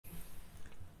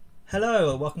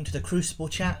Hello, and welcome to the Crucible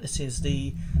chat. This is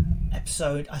the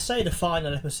episode, I say the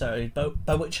final episode, but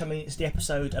by which I mean it's the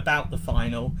episode about the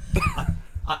final.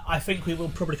 I think we will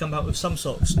probably come out with some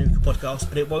sort of snooker podcast,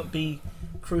 but it won't be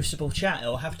Crucible chat.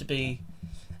 It'll have to be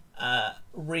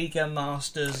Riga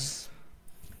Masters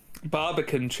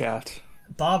Barbican chat.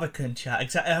 Barbican chat.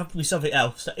 Exactly. It'll have to be something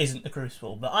else that isn't the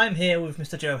Crucible. But I'm here with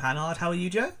Mr. Joe Hannard. How are you,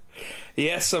 Joe?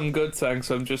 Yes, I'm good, thanks.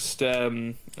 I'm just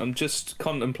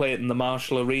contemplating the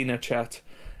Marshall Arena chat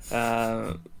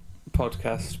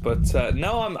podcast, but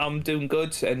no, I'm doing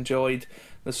good. Enjoyed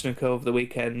the snooker over the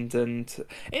weekend, and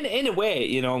in a way,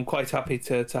 you know, I'm quite happy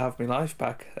to have my life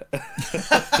back.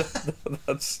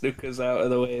 That snooker's out of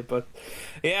the way, but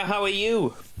yeah, how are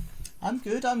you? I'm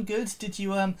good. Did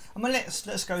you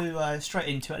let's go straight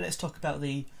into it. Let's talk about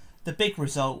the big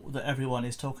result that everyone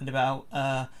is talking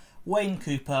about. Wayne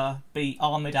Cooper beat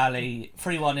Ahmed Ali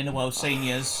 3-1 in the World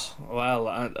Seniors.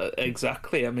 Well,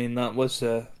 exactly. I mean, that was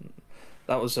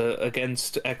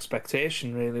against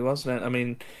expectation, really, wasn't it? I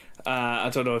mean,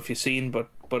 I don't know if you've seen, but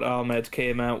Ahmed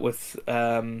came out with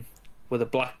a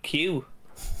black cue.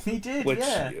 He did,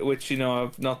 which you know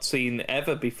I've not seen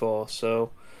ever before. So,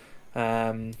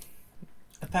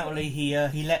 apparently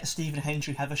he let Stephen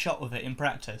Hendry have a shot with it in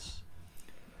practice.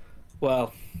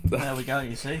 Well, there we go.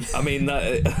 You see, I mean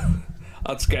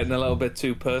that's getting a little bit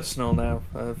too personal now.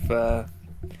 Of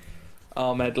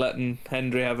Ahmed letting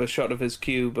Hendry have a shot of his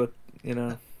cue, but you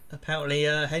know, apparently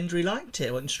Hendry liked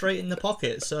it. Went straight in the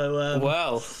pocket. So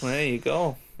well, there you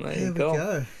go. There we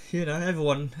go. You know,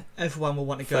 everyone will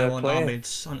want to go on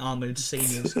Ahmed's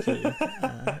seniors cue.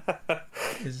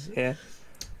 Yeah.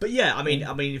 But yeah, I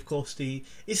mean, of course,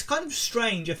 it's kind of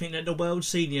strange. I think that the World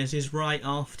Seniors is right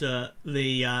after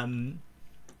the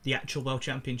actual World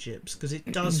Championships, because it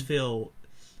does feel.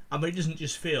 I mean, it doesn't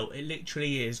just feel. It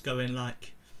literally is going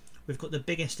like, we've got the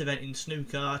biggest event in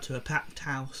snooker to a packed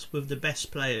house with the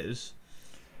best players,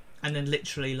 and then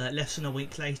literally like less than a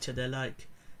week later, they're like,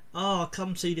 "Oh,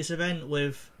 come see this event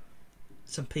with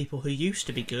some people who used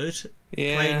to be good,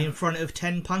 playing in front of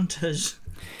 10 punters."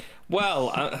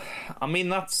 Well, I mean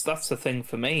that's the thing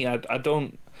for me. I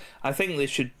think they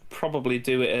should probably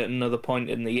do it at another point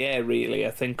in the year. Really,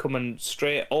 I think coming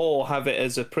straight, or have it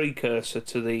as a precursor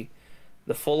to the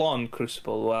full-on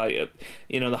Crucible. Where,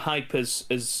 you know, the hype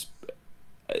has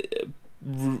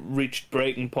reached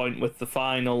breaking point with the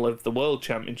final of the World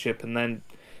Championship, and then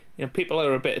you know people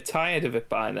are a bit tired of it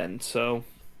by then. So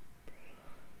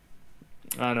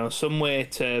I don't know, some way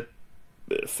to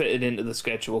fit it into the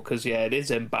schedule, because yeah, it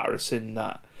is embarrassing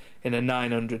that in a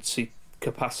 900 seat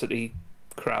capacity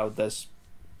crowd there's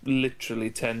literally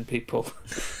 10 people.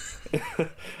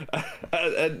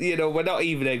 and you know, we're not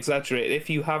even exaggerating. If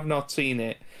you have not seen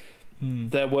it,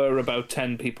 there were about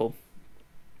 10 people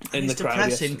in the crowd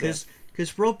yesterday. It's depressing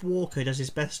because Rob Walker does his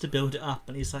best to build it up,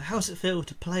 and he's like, how's it feel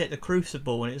to play at the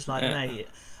Crucible? And it's like, mate,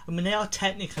 I mean, they are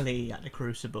technically at the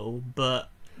Crucible, but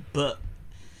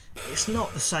it's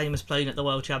not the same as playing at the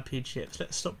World Championships.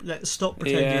 Let's stop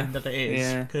pretending that it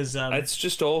is, because it's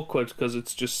just awkward because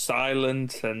it's just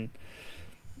silent, and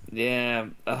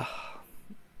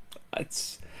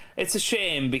it's a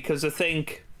shame, because I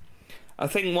think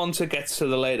once it gets to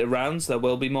the later rounds there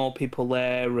will be more people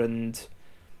there, and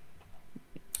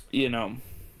you know,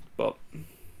 but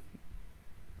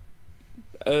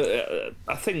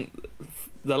I think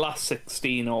the last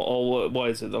 16 or what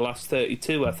is it, the last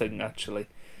 32, I think actually.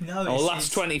 No, or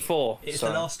last 24. It's the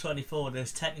last 24.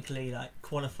 There's technically like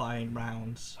qualifying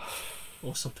rounds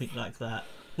or something like that,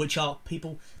 which are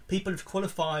people have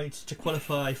qualified to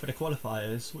qualify for the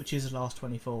qualifiers, which is the last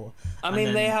 24. I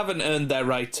mean, they haven't earned their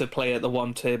right to play at the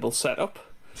one table setup.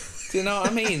 Do you know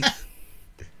what I mean?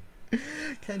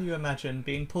 Can you imagine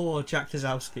being poor Jack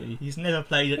Tazowski? He's never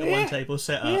played at the one table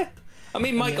setup. Yeah. I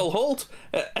mean, Michael Holt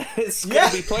is going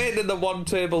to be playing in the one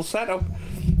table setup.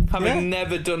 Having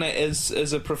never done it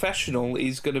as a professional,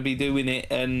 he's going to be doing it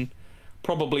and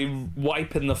probably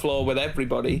wiping the floor with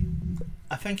everybody.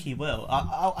 I think he will.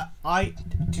 I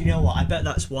do you know what? I bet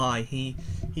that's why he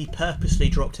purposely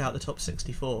dropped out the top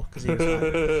 64, because he was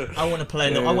like, I want to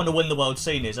play. I want to win the World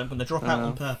Seniors. I'm going to drop out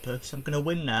on purpose. I'm going to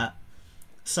win that.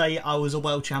 Say I was a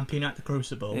world champion at the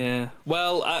Crucible. Yeah.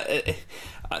 Well, I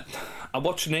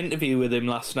watched an interview with him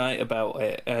last night about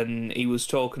it, and he was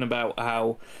talking about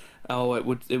how, it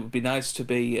would be nice to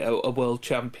be a world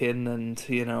champion, and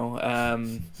you know,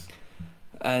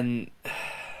 and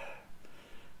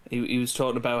he was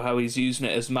talking about how he's using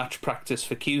it as match practice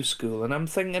for Q School, and I'm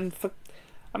thinking,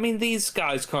 I mean, these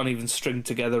guys can't even string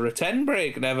together a 10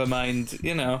 break, never mind,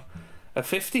 you know, a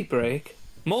 50 break.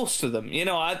 Most of them, you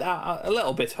know, a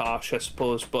little bit harsh, I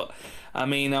suppose, but I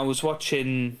mean, I was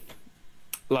watching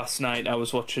last night I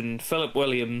was watching Philip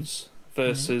Williams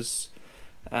versus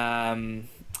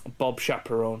Bob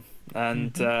Chaperone,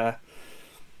 and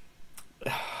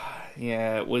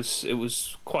yeah, it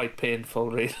was quite painful,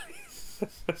 really.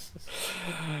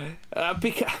 I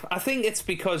think it's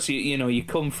because you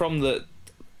come from the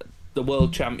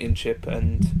World Championship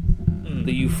and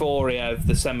the euphoria of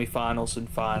the semi-finals and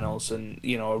finals, and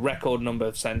a record number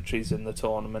of centuries in the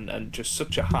tournament, and just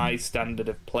such a high standard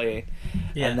of play.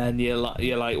 Yeah. And then you're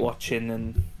like watching,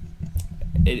 and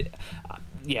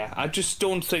I just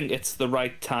don't think it's the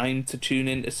right time to tune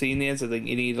into seniors. I think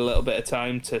you need a little bit of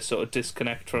time to sort of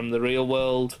disconnect from the real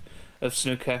world of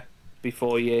snooker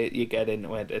before you get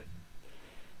into it.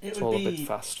 It's all a bit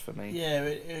fast for me. Yeah,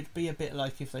 it'd be a bit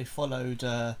like if they followed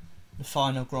the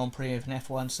final Grand Prix of an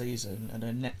F1 season, and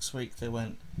then next week they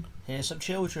went, here's some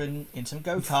children in some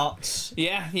go-karts.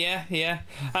 Yeah.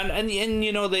 And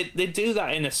they do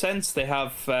that in a sense. They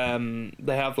have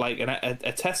like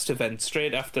a test event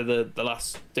straight after the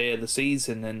last day of the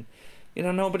season, and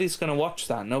nobody's going to watch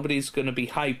that. Nobody's going to be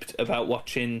hyped about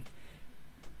watching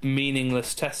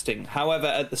meaningless testing. However,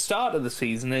 at the start of the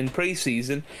season, in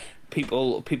pre-season,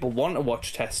 people want to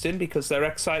watch testing because they're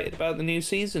excited about the new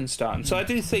season starting. So I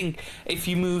do think if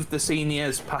you move the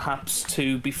seniors perhaps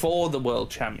to before the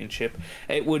World Championship,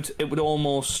 it would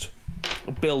almost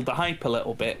build the hype a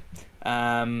little bit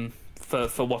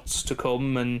for what's to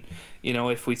come. And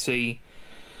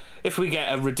if we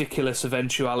get a ridiculous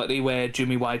eventuality where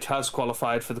Jimmy White has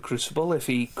qualified for the Crucible, if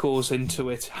he goes into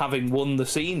it having won the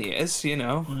seniors,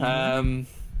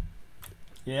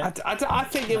 yeah, I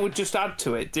think it would just add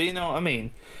to it. Do you know what I mean?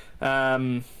 I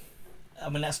mean,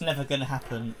 that's never going to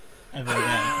happen ever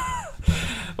again.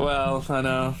 Well, I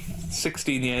know,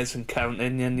 16 years and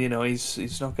counting, and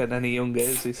he's not getting any younger,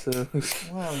 is he? So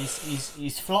well,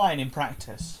 he's flying in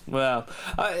practice. Well,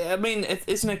 I mean,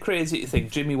 isn't it crazy to think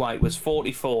Jimmy White was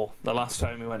 44 the last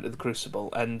time he went to the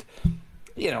Crucible, and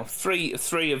three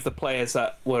of the players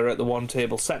that were at the one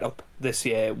table setup this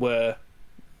year were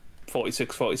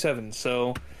 46, 47.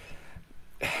 So,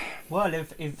 well,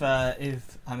 if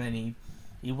I mean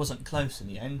he wasn't close in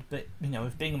the end, but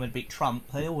if Bingham had beat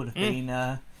Trump, they all would have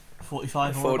been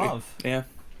 45 or 40, above. Yeah,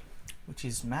 which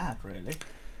is mad, really.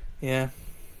 Yeah.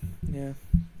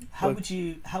 How would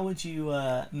you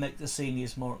make the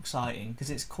seniors more exciting? Because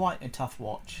it's quite a tough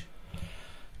watch.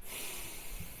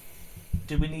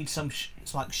 Do we need some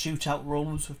like shootout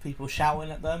rules with people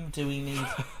shouting at them? Do we need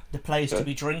the players to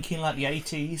be drinking like the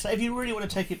 80s? If you really want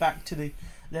to take it back to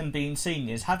them being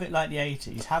seniors, have it like the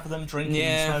 80s. Have them drinking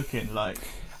and smoking.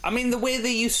 I mean, the way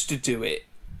they used to do it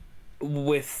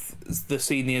with the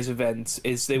seniors events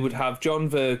is they would have John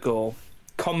Virgo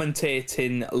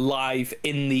commentating live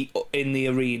in the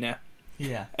arena.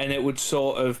 Yeah. And it would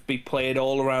sort of be played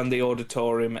all around the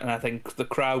auditorium, and I think the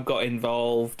crowd got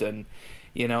involved, and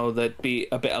there'd be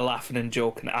a bit of laughing and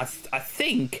joking. I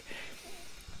think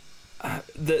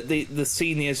the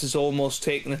seniors has almost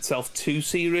taken itself too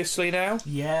seriously now.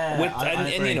 Yeah, I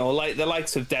agree. And like the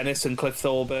likes of Dennis and Cliff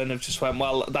Thorburn have just went,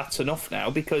 well, that's enough now,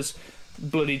 because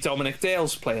bloody Dominic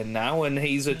Dale's playing now, and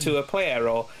he's a tour player,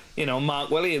 or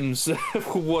Mark Williams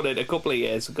won it a couple of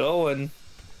years ago. And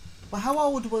well, how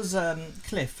old was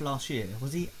Cliff last year?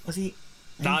 Was he?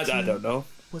 I don't know.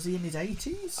 Was he in his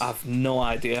 80s? I've no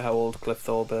idea how old Cliff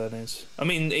Thorburn is. I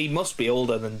mean, he must be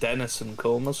older than Dennis and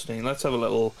Cole, mustn't he? Let's have a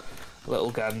little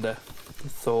gander.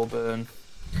 Thorburn.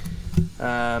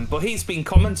 But he's been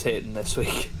commentating this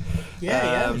week.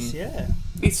 Yeah,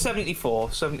 He's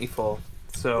 74.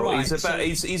 So right,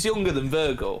 he's younger than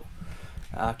Virgo,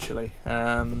 actually.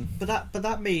 But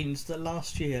that means that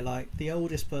last year, like, the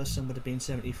oldest person would have been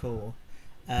 74.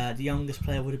 The youngest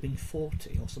player would have been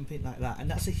 40 or something like that,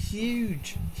 and that's a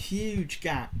huge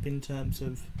gap in terms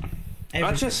of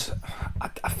everything.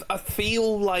 I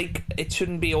feel like it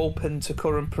shouldn't be open to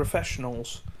current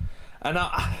professionals, and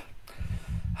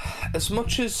as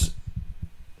much as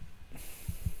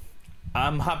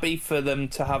I'm happy for them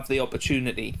to have the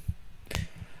opportunity,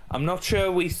 I'm not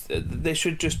sure they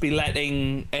should just be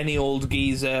letting any old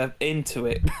geezer into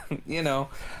it.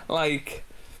 Like,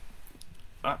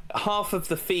 half of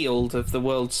the field of the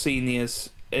world seniors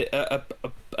are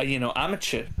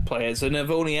amateur players, and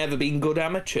have only ever been good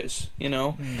amateurs.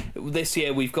 This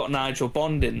year we've got Nigel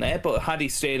Bond in there, but had he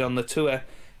stayed on the tour,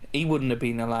 he wouldn't have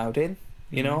been allowed in.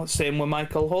 Same with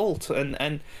Michael Holt,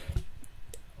 and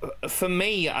for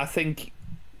me, I think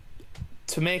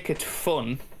to make it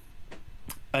fun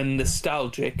and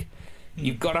nostalgic,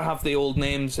 you've got to have the old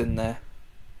names in there.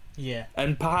 Yeah,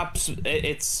 and perhaps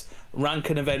it's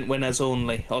ranking event winners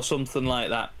only, or something like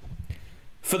that,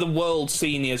 for the World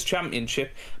Seniors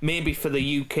Championship. Maybe for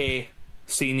the UK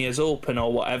Seniors Open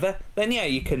or whatever, then yeah,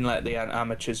 you can let the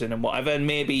amateurs in and whatever, and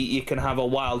maybe you can have a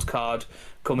wild card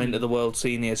come into the World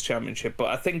Seniors Championship. But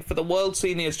I think for the World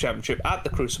Seniors Championship at the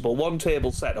Crucible, one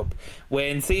table setup, where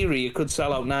in theory you could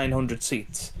sell out 900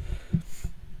 seats.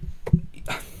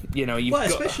 You know, you've got,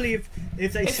 especially if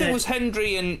it was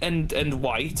Hendry and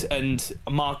White and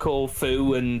Marco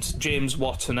Fu and James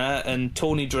Wattener and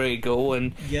Tony Drago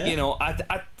and you know,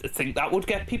 I think that would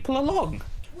get people along.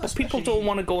 But people don't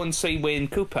want to go and see Wayne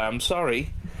Cooper. I'm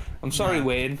sorry,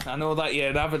 Wayne. I know that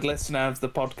you're an avid listener of the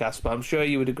podcast, but I'm sure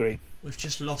you would agree. We've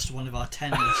just lost one of our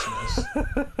 10 listeners.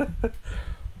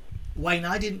 Wayne,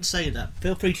 I didn't say that.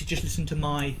 Feel free to just listen to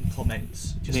my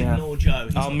comments. Just ignore Joe.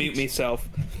 I'll mute myself.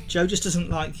 Joe just doesn't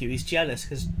like you. He's jealous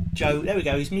because Joe... There we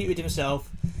go. He's muted himself.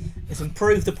 It's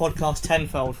improved the podcast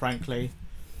tenfold, frankly.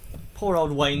 Poor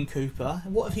old Wayne Cooper.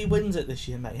 What if he wins it this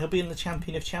year, mate? He'll be in the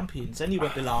Champion of Champions. Then you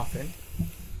won't be laughing.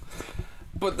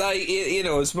 But, you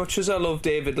know, as much as I love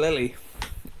David Lilly,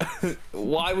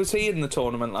 why was he in the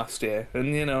tournament last year?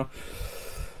 And, you know...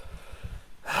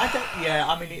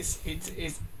 I mean, it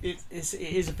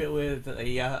is a bit weird that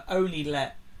they only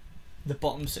let the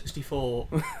bottom 64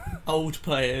 old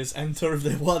players enter if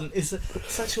they want. It's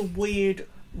such a weird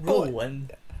rule.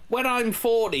 And when I'm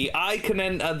 40, I can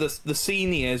enter the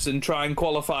seniors and try and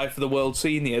qualify for the World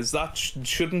Seniors. That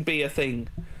shouldn't be a thing.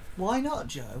 Why not,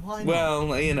 Joe? Why not?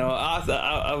 Well, you know,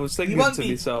 I was thinking to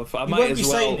myself, I might as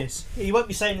well. Saying this. You won't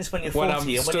be saying this when you're 40. When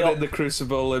I'm stood in the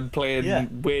Crucible and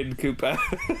playing Wayne Cooper.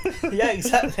 Yeah,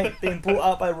 exactly. Being brought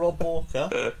out by Rob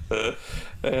Walker.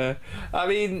 I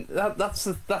mean, that's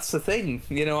the thing.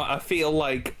 You know, I feel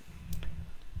like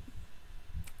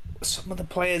some of the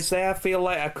players there, I feel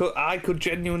like I could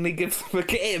genuinely give them a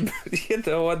game, you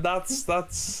know, and that's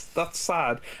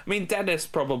sad. I mean, Dennis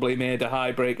probably made a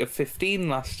high break of 15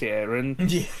 last year,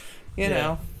 and you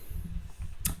know,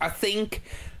 I think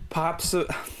perhaps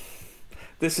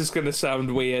this is going to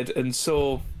sound weird and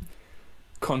so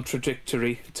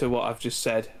contradictory to what I've just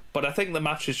said, but I think the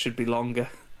matches should be longer.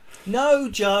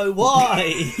 No, Joe,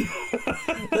 why?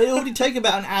 They already take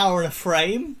about an hour a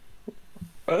frame.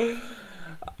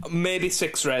 Maybe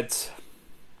 6 reds.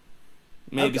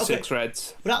 Maybe okay. 6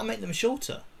 reds. But that'll make them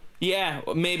shorter. Yeah,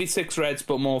 maybe 6 reds,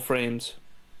 but more frames.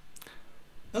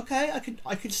 Okay,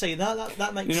 I could see that.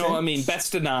 That makes sense. You know what I mean?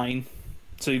 Best of 9.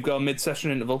 So you've got a mid-session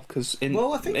interval, because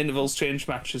intervals change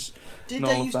matches. Did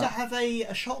they used to have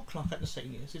a shot clock at the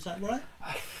seniors? Is that right?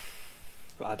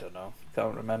 I don't know.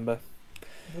 Can't remember.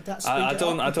 Would that speed it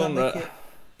up? Would that make it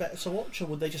better to watch, or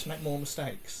would they just make more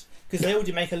mistakes? Because they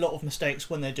already make a lot of mistakes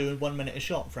when they're doing 1 minute a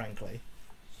shot, frankly.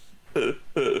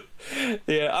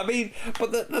 Yeah, I mean,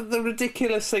 but the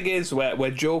ridiculous thing is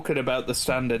we're joking about the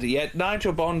standard. Yet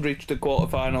Nigel Bond reached the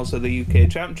quarterfinals of the UK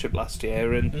Championship last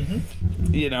year, and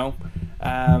you know,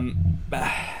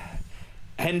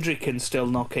 Hendry can still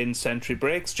knock in century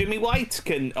breaks. Jimmy White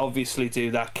can obviously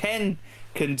do that. Ken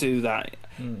can do that.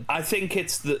 I think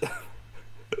it's the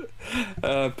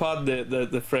pardon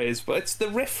the phrase, but it's the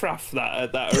riffraff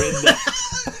that are in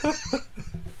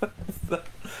there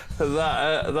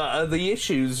that are the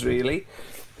issues, really.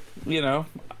 You know,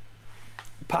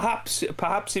 perhaps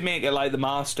you make it like the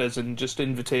Masters and just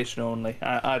invitation only.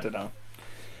 I don't know,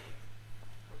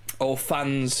 or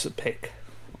fans pick,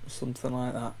 something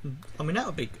like that. I mean that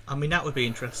would be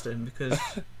interesting, because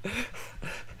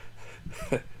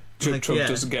Trump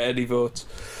doesn't get any votes.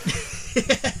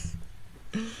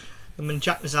 I mean,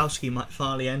 Jack Lazowski might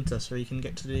finally enter, so he can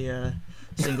get to the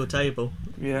single table.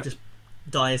 Yeah. Just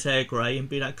dye his hair grey and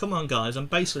be like, "Come on, guys, I'm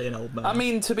basically an old man." I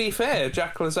mean, to be fair,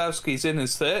 Jack Lazowski's in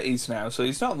his 30s now, so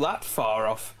he's not that far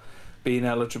off being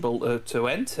eligible to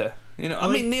enter. You know, I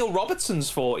mean, Neil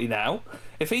Robertson's 40 now.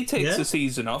 If he takes a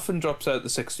season off and drops out the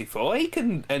 64, he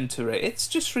can enter it. It's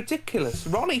just ridiculous.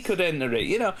 Ronnie could enter it.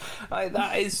 You know,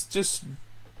 that is just...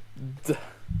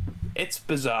 It's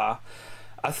bizarre.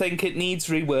 I think it needs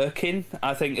reworking.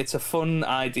 I think it's a fun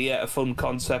idea, a fun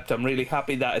concept. I'm really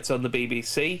happy that it's on the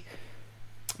BBC,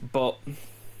 but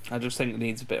I just think it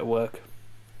needs a bit of work.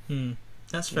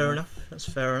 That's fair enough.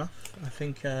 That's fair enough. I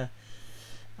think.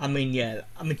 I mean,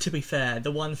 to be fair,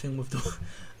 the one thing with the,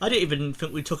 I didn't even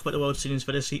think we'd talk about the World Seniors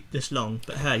for this long,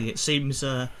 but hey, it seems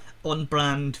on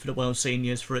brand for the World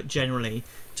Seniors for it generally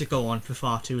to go on for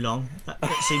far too long. That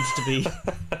seems to be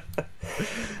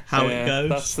how it goes.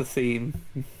 That's the theme.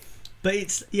 But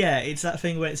it's that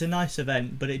thing where it's a nice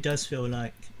event, but it does feel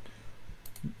like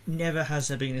never has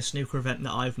there been a snooker event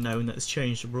that I've known that's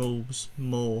changed the rules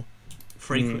more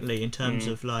frequently in terms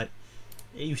of, like,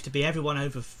 it used to be everyone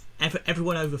over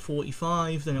everyone over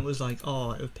 45. Then it was like,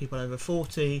 oh, it was people over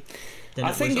 40. Then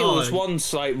I think it was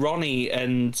once like Ronnie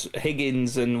and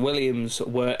Higgins and Williams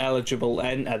were eligible to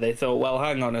enter. They thought, well,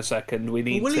 hang on a second, we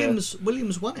need Williams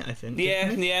won it, I think.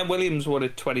 Yeah, Williams won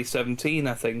it 2017,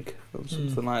 I think, or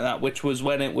something like that, which was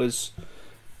when it was,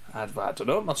 I don't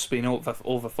know, it must have been over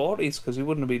 40s, because he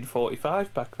wouldn't have been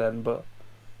 45 back then, but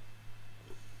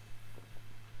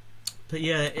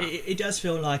yeah, it does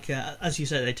feel like, as you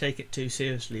said, they take it too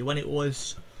seriously. When it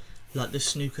was like the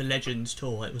Snooker Legends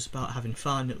tour, it was about having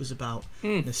fun, it was about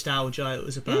nostalgia, it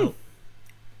was about,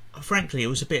 frankly, it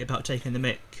was a bit about taking the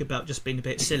mick, about just being a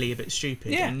bit silly, a bit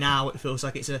stupid. And now it feels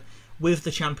like it's with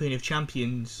the champion of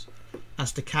champions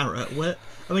as the carrot. Where,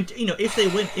 I mean, you know,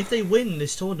 if they win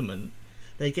this tournament,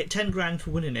 they get 10 grand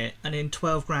for winning it, and then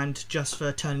 12 grand just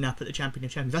for turning up at the champion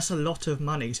of champions. That's a lot of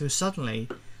money. So suddenly,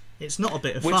 it's not a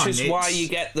bit of fun. Which is why you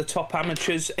get the top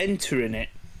amateurs entering it.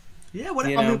 Yeah, well,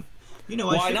 I mean, you know,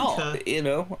 why I think, not? You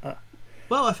know.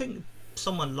 Well, I think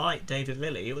someone like David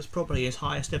Lilley, it was probably his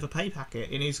highest ever pay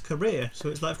packet in his career. So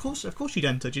it's like, of course you'd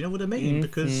enter. Do you know what I mean?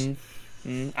 Because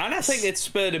and I think it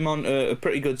spurred him on a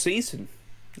pretty good season.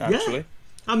 Actually, yeah.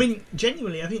 I mean,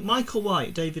 genuinely, I think Michael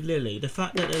White, David Lilley, the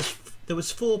fact that there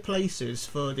was 4 places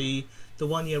for the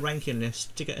 1 year ranking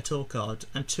list to get a tour card,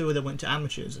 and 2 of them went to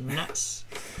amateurs, and that's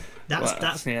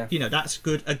yeah. You know, that's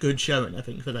a good showing, I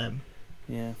think, for them.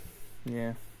 Yeah.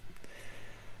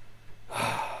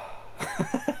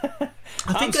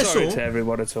 I'm sorry to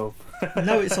everyone at all.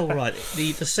 No, it's all right.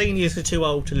 The seniors are too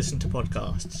old to listen to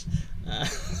podcasts.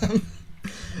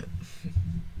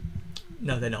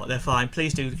 No, they're not. They're fine.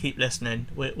 Please do keep listening.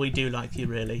 We do like you,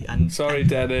 really. And sorry,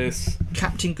 Dennis.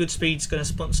 Captain Goodspeed's going to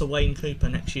sponsor Wayne Cooper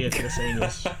next year for the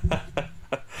seniors.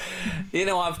 You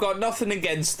know, I've got nothing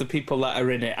against the people that are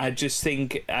in it. I just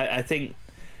think I think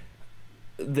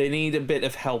they need a bit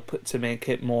of help to make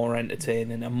it more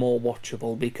entertaining and more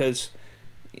watchable, because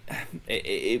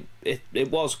it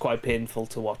was quite painful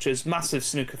to watch. As massive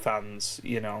snooker fans,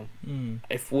 you know,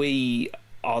 if we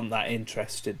aren't that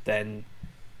interested, then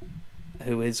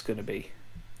who is going to be?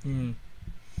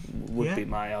 Would be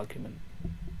my argument.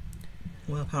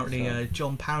 Well, apparently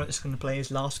John Parrott's going to play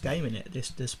his last game in it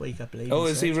this week, I believe. Oh,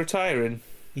 is he retiring?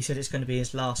 He said it's going to be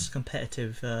his last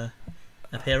competitive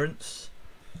appearance.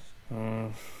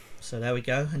 So there we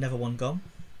go, another one gone.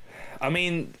 I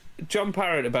mean, John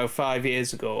Parrott about 5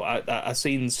 years ago, I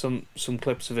seen some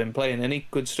clips of him playing, and he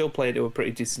could still play to a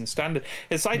pretty decent standard.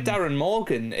 It's like Darren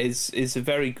Morgan is a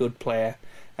very good player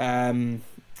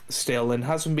still, and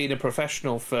hasn't been a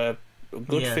professional for a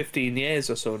good 15 years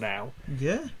or so now.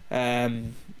 Yeah.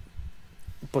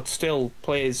 But still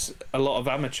plays a lot of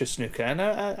amateur snooker, and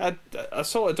I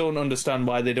sort of don't understand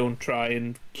why they don't try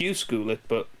and Q-school it,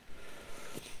 but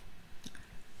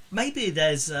maybe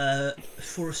there's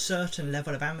for a certain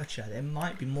level of amateur, there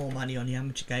might be more money on the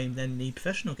amateur game than the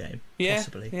professional game.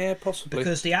 Possibly. Yeah, possibly.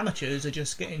 Because the amateurs are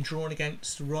just getting drawn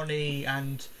against Ronnie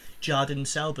and Judd and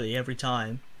Selby every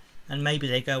time, and maybe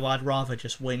they go, I'd rather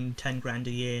just win 10 grand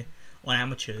a year on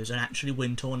amateurs and actually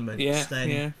win tournaments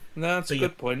than no, that's a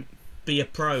good point. Be a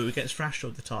pro who gets thrashed all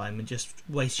the time and just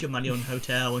waste your money on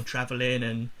hotel and travelling,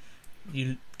 and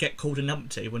you get called a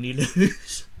numpty when you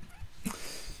lose.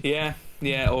 Yeah,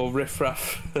 or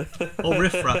riffraff. Or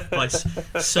riffraff by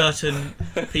certain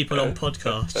people on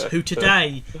podcasts. Who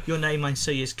today, your name I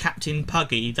see is Captain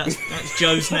Puggy. That's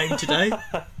Joe's name today.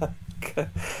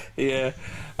 Yeah,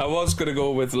 I was going to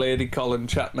go with Lady Colin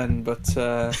Chapman, but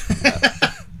I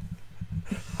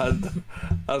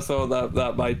thought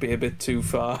that might be a bit too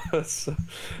far.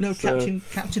 No, Captain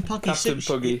Puggy. Captain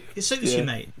Puggy. It suits you,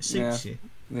 mate. It suits you.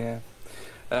 Yeah.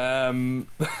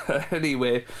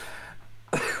 Anyway,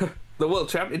 the World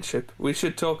Championship. We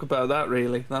should talk about that,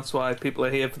 really. That's why people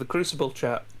are here for the Crucible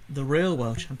chat. The real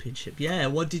World Championship. Yeah.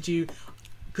 What did you?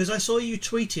 Because I saw you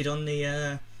tweeted on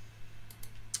the.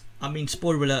 I mean,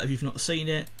 spoiler alert if you've not seen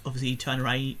it. Obviously, you turn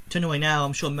away now.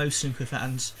 I'm sure most snooker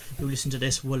fans who listen to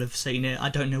this will have seen it. I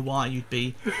don't know why you'd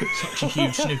be such a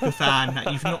huge snooker fan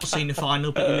that you've not seen the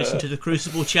final, but you listen to the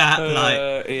Crucible chat.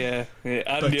 Yeah.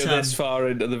 And you're this far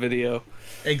into the video.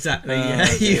 Exactly.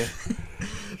 Yeah.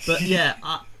 But yeah,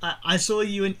 I saw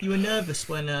you were nervous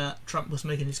when Trump was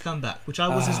making his comeback, which I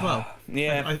was as well.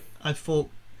 Yeah. I thought,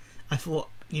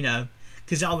 you know.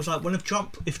 Because I was like, well, if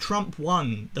Trump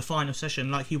won the final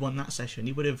session like he won that session,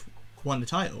 he would have won the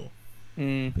title.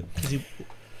 Because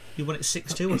he won it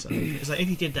 6-2 or something. It's like if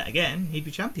he did that again, he'd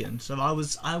be champion. So I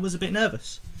was a bit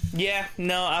nervous. Yeah,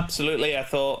 no, absolutely. I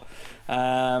thought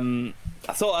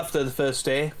after the first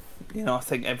day, you know, I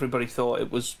think everybody thought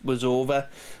it was over.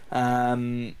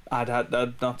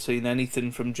 I'd not seen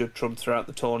anything from Judd Trump throughout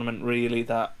the tournament really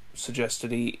that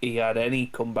suggested he had any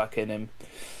comeback in him.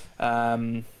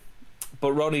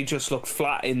 But Ronnie just looked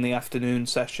flat in the afternoon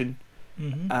session.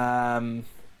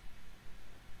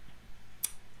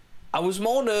 I was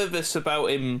more nervous about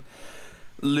him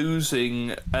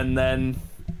losing and then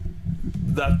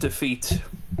that defeat,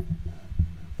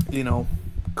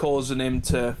 causing him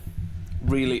to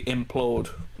really implode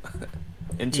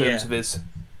in terms of his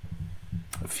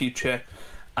future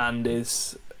and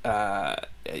his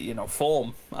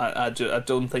form. I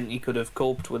don't think he could have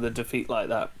coped with a defeat like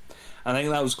that. I think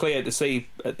that was clear to see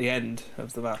at the end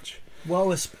of the match.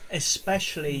 Well,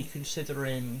 especially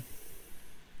considering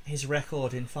his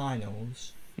record in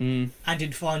finals. And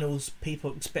in finals,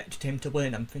 people expected him to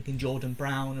win. I'm thinking Jordan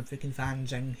Brown, I'm thinking Van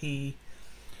Zeng He.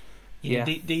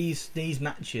 These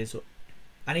matches,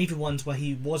 and even ones where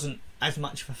he wasn't as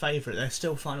much of a favourite, they're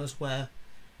still finals where,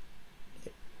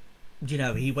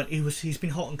 he's been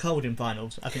hot and cold in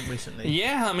finals, I think, recently.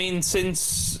 Yeah, I mean,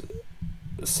 since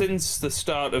the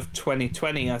start of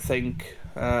 2020, I think,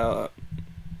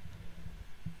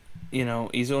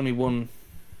 he's only won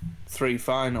 3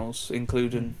 finals,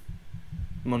 including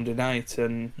Monday night,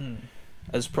 and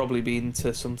has probably been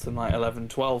to something like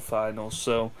 11-12 finals,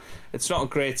 so it's not a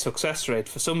great success rate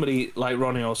for somebody like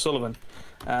Ronnie O'Sullivan.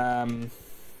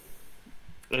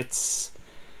 It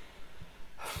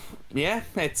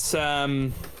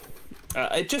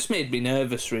just made me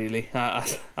nervous, really.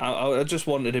 I just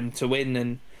wanted him to win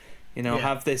and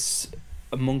have this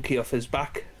monkey off his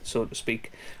back, so to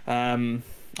speak. I'm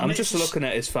just looking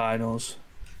at his finals.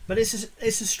 But it's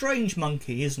a strange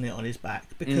monkey, isn't it, on his back?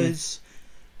 Because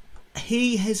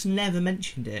he has never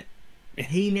mentioned it.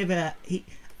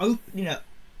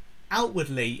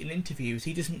 Outwardly in interviews,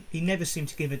 he never seemed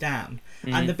to give a damn.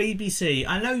 And the BBC,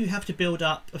 I know you have to build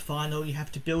up a final, you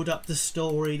have to build up the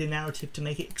story, the narrative to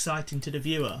make it exciting to the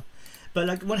viewer. But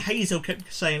like when Hazel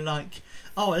kept saying like,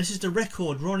 "Oh, this is the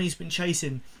record Ronnie's been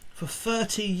chasing for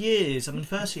 30 years." I mean,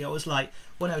 firstly, I was like,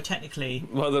 well, no, technically...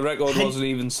 Well, the record wasn't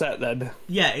even set then.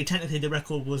 Yeah, technically the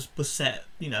record was set,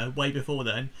 way before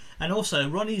then. And also,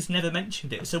 Ronnie's never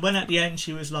mentioned it. So when at the end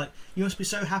she was like, "You must be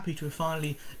so happy to have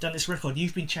finally done this record.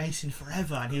 You've been chasing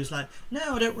forever." And he was like,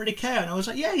 "No, I don't really care." And I was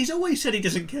like, yeah, he's always said he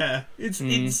doesn't care. It's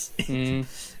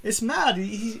mad.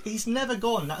 He's never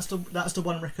gone. That's the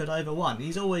one record I ever won.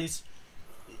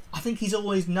 I think he's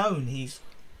always known he's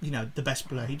the best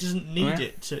player. He doesn't need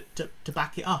it to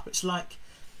back it up. It's like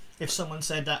if someone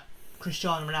said that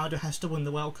Cristiano Ronaldo has to win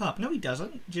the World Cup. No, he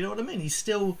doesn't. Do you know what I mean? He's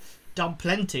still done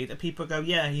plenty that people go,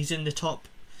 yeah, he's in the top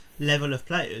level of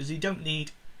players. You don't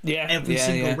need every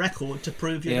single record to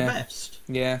prove you're the best.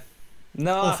 Yeah.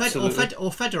 No, absolutely. Or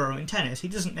Federer in tennis. He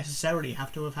doesn't necessarily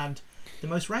have to have had the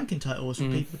most ranking titles for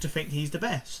people to think he's the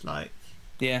best.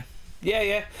 Yeah.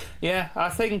 I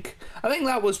think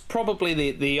that was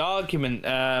probably the argument.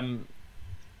 Federer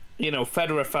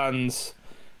fans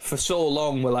for so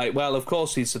long were like, well, of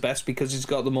course he's the best because he's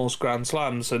got the most Grand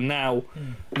Slams, and now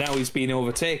he's been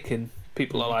overtaken.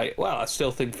 People are like, well, I still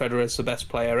think Federer's the best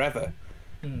player ever.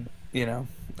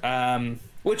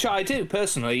 Which I do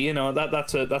personally.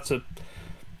 That's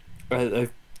a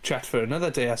chat for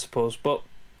another day, I suppose. But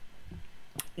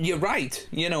you're right.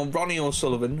 Ronnie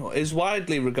O'Sullivan is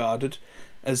widely regarded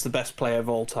as the best player of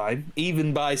all time,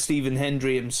 even by Stephen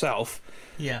Hendry himself.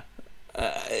 Yeah.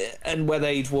 And whether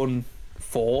he'd won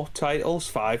 4 titles,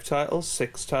 5 titles,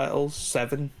 6 titles,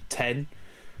 7, 10,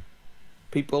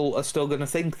 people are still going to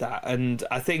think that. And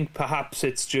I think perhaps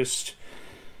it's just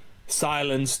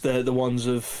silenced the ones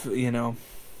of, he's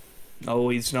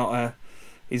not.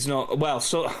 Well,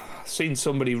 so I've seen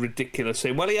somebody ridiculous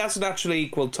saying, well, he hasn't actually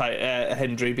equalled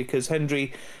Hendry because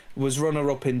Hendry was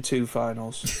runner-up in 2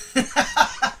 finals.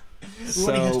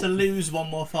 Ronnie has to lose one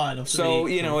more final. So,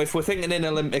 if we're thinking in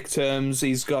Olympic terms,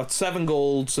 he's got 7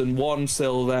 golds and 1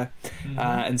 silver,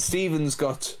 and Stephen's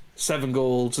got 7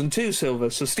 golds and 2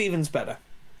 silvers, so Stephen's better.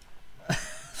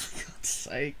 For God's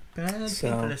sake, man. People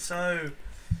are so...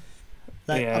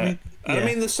 I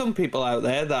mean, there's some people out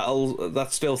there that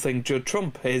still think Judd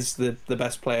Trump is the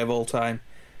best player of all time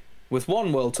with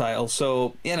 1 world title.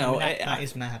 So that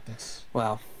is madness.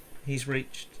 Well, he's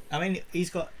reached. I mean,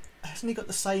 hasn't he got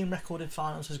the same record in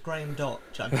finals as Graham Dott?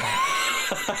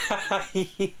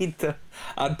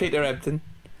 And Peter Ebdon.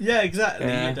 Yeah,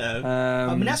 exactly.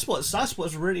 I mean, that's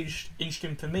what's really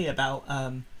interesting for me about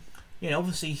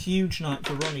obviously huge night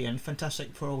for Ronnie and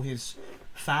fantastic for all his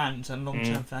fans and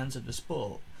long-term fans of the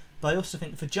sport. But I also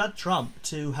think for Judd Trump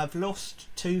to have lost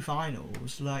 2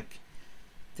 finals,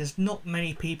 there's not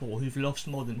many people who've lost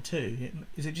more than 2.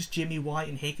 Is it just Jimmy White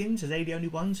and Higgins? Are they the only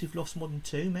ones who've lost more than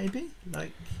 2, maybe?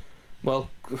 Well,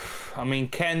 I mean,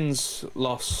 Ken's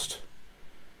lost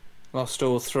lost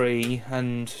 03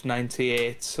 and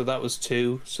 98, so that was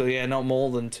 2. So yeah, not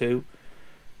more than 2.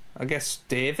 I guess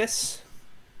Davis,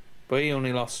 but he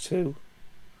only lost 2.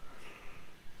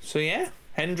 So yeah,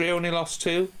 Hendry only lost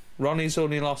 2. Ronnie's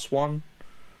only lost 1.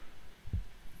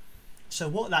 So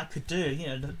what that could do,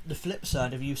 the flip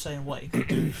side of you saying what it could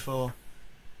do for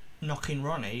knocking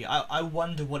Ronnie, I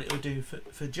wonder what it would do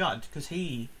for Judd, because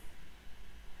he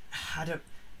had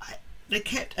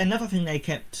another thing they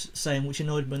kept saying, which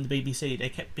annoyed me on the BBC. They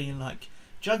kept being like,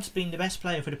 Judd's been the best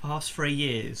player for the past 3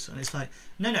 years, and it's like,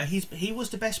 no, he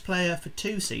was the best player for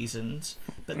 2 seasons,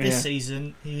 but this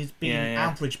season he's being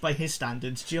averaged by his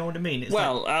standards. Do you know what I mean? It's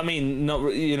I mean, not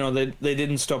they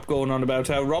didn't stop going on about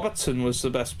how Robertson was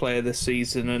the best player this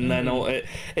season, and then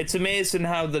it's amazing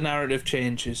how the narrative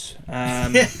changes. I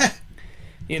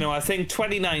think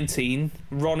 2019,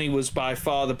 Ronnie was by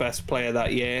far the best player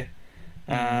that year.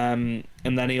 And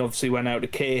then he obviously went out to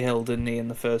Cahill, didn't he, in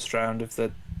the first round of the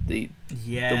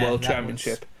World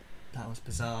Championship. That was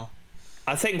bizarre.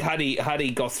 I think had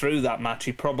he got through that match,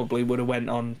 he probably would have went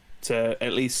on to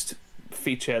at least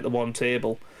feature at the one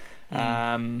table.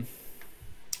 But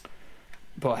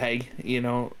hey,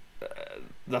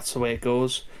 that's the way it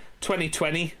goes.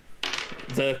 2020,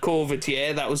 the COVID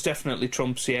year, that was definitely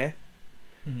Trump's year.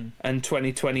 And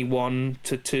 2021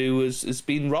 to 2 has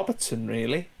been Robertson,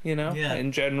 really,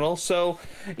 in general. So,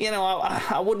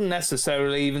 I wouldn't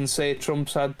necessarily even say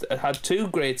Trump's had 2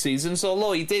 great seasons,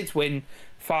 although he did win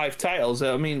 5 titles.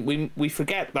 I mean, we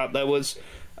forget that there was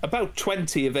about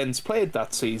 20 events played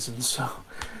that season, so,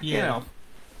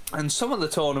 and some of the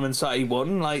tournaments that he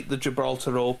won, like the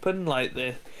Gibraltar Open, like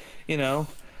the,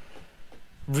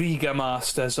 Riga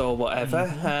Masters or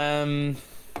whatever,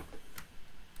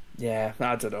 yeah,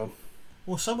 I don't know.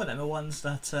 Well, some of them are ones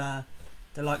that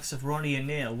the likes of Ronnie and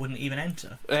Neil wouldn't even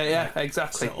enter.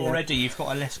 Exactly. So already you've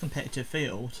got a less competitive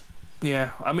field.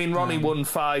 Yeah, I mean, Ronnie won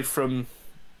 5 from,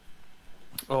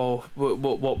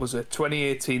 what was it,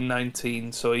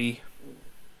 2018-19, so he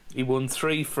won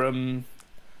 3 from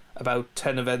about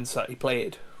 10 events that he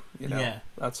played.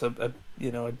 That's a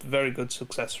very good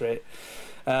success rate.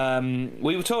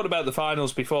 We were talking about the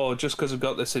finals before, just because I've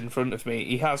got this in front of me.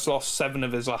 He has lost 7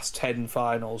 of his last 10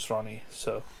 finals, Ronnie.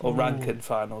 Or ranking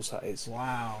finals, that is.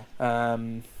 Wow.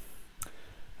 And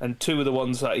 2 of the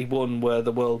ones that he won were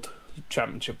the World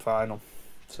Championship final.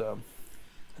 So,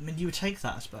 I mean, you would take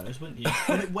that, I suppose, wouldn't you?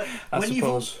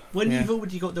 When you've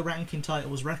already got the ranking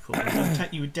titles record,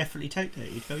 you would definitely take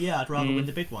that. You'd go, I'd rather win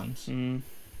the big ones.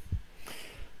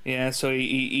 Yeah, so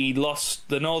he lost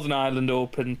the Northern Ireland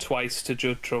Open twice to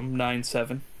Judd Trump,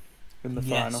 9-7 in the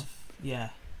final. Yeah.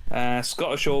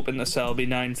 Scottish Open to Selby,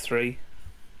 9-3.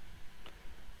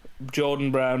 Jordan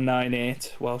Brown,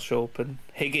 9-8, Welsh Open.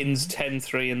 Higgins,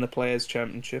 10-3 in the Players'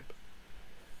 Championship.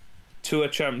 Tour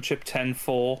Championship,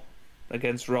 10-4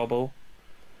 against Robbo.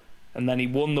 And then he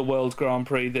won the World Grand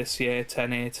Prix this year,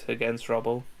 10-8 against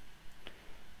Robbo.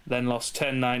 Then lost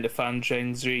 10-9 to Fan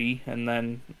Zhengzi, and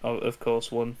then, of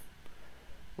course, won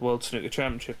the World Snooker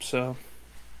Championship. So,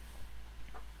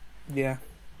 yeah,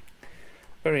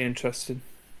 very interesting.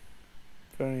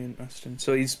 Very interesting.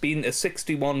 So he's been to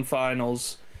 61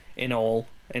 finals in all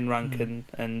in ranking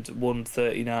and won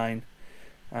 39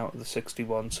 out of the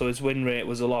 61. So his win rate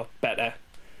was a lot better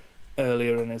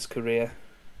earlier in his career.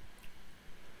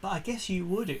 But I guess you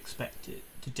would expect it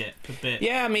to dip a bit.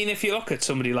 Yeah, I mean, if you look at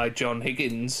somebody like John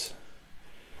Higgins...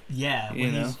 Yeah,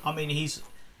 he's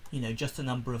just a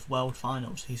number of world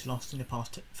finals he's lost in the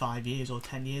past 5 years or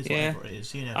 10 years, whatever it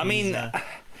is.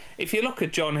 If you look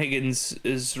at John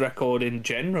Higgins' record in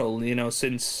general,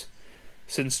 since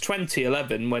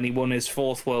 2011, when he won his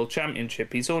 4th World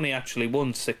Championship, he's only actually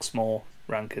won 6 more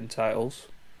ranking titles.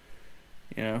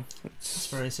 It's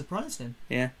very surprising.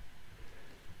 Yeah.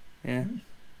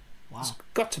 Wow. He's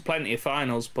got to plenty of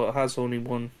finals, but has only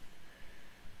won...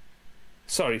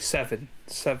 Sorry, 7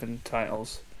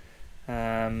 titles.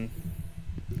 When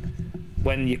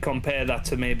you compare that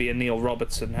to maybe a Neil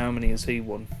Robertson, how many has he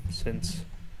won since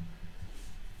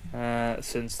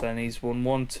then? He's won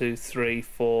 1, 2, 3,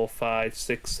 4, 5,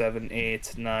 6, 7,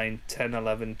 8, 9, 10,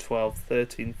 11, 12,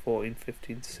 13, 14,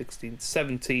 15, 16,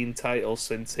 17 titles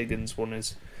since Higgins won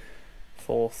his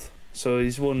 4th. So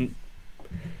he's won...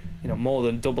 more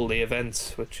than double the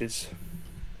events, which is...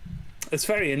 It's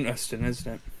very interesting,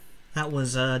 isn't it? That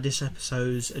was this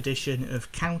episode's edition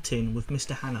of Counting with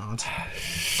Mr. Hannard.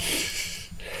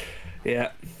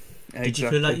 Yeah, exactly. Did you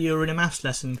feel like you were in a maths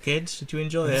lesson, kids? Did you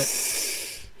enjoy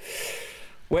it?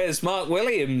 Where's Mark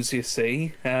Williams, you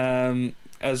see? Here we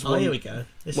go.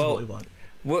 This is what we want.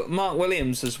 Mark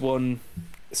Williams has won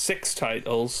 6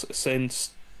 titles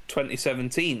since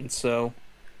 2017, so...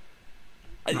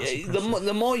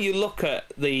 the more you look at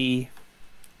the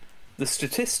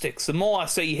statistics, the more I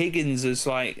see Higgins as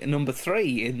like number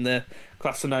 3 in the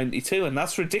class of '92, and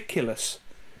that's ridiculous.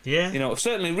 Yeah. You know,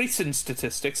 certainly recent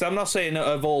statistics. I'm not saying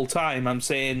of all time. I'm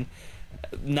saying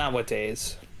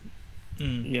nowadays.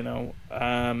 You know,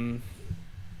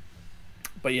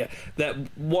 but yeah, that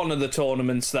one of the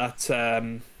tournaments that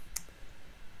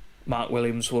Mark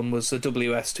Williams won was the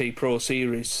WST Pro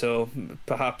Series. So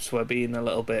perhaps we're being a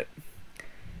little bit.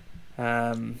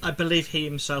 I believe he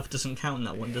himself doesn't count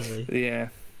that one, does he? Yeah.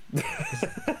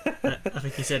 I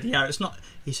think he said, yeah, it's not.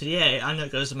 He said, yeah, I know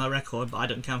it goes in my record, but I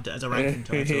don't count it as a ranking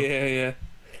title.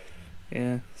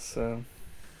 Yeah. So,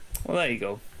 well, there you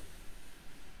go.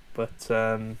 But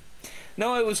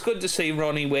no, it was good to see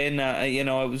Ronnie win. You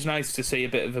know, it was nice to see a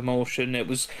bit of emotion. It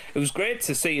was great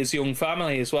to see his young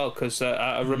family as well, because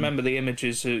I remember the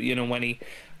images. You know, when he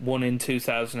won in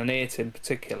 2008 in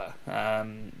particular.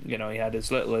 You know, he had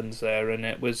his little ones there, and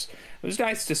it was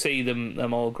nice to see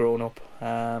them all grown up.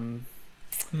 And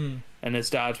his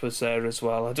dad was there as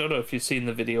well. I don't know if you've seen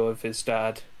the video of his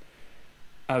dad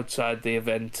outside the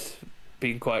event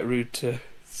being quite rude to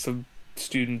some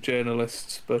student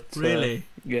journalists, but really,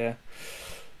 yeah.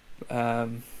 I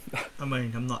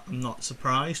mean, I'm not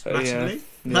surprised massively.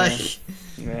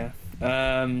 Yeah.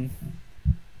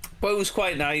 But it was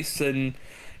quite nice, and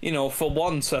you know, for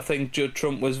once, I think Judd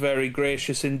Trump was very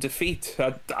gracious in defeat.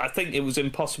 I think it was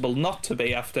impossible not to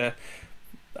be after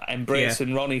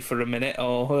embracing Ronnie for a minute.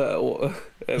 Or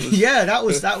it was,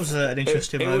 that was an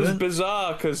interesting moment. It was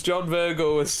bizarre because John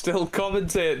Virgo was still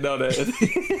commentating on it.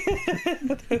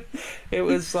 It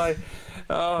was like,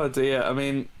 oh dear. I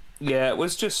mean, yeah, it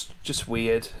was just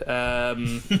weird. But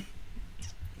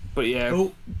yeah,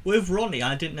 well, with Ronnie,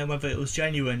 I didn't know whether it was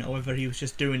genuine or whether he was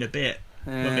just doing a bit.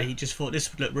 Whether he just thought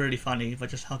this would look really funny if I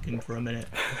just hug him for a minute,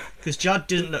 because Judd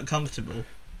didn't look comfortable.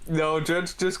 No,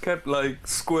 Judd just kept like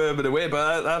squirming away,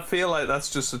 but I feel like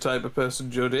that's just the type of person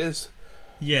Judd is.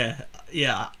 Yeah.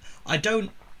 I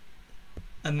don't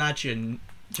imagine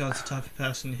Judd's the type of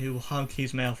person who will hug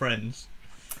his male friends.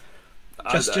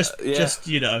 Just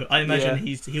you know, I imagine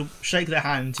he'll shake their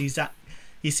hands.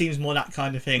 He seems more that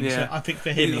kind of thing. Yeah. So I think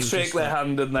for him, he'll shake their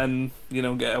hand and then, you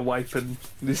know, get a wipe and.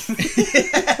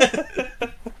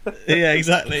 Yeah,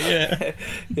 exactly. Yeah.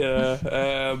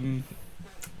 Yeah.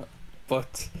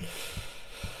 But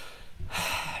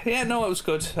yeah, no, it was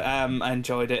good. I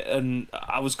enjoyed it, and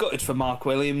I was gutted for Mark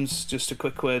Williams. Just a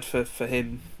quick word for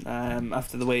him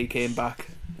after the way he came back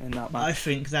in that match. I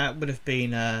think that would have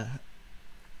been an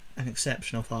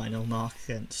exceptional final, Mark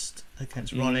against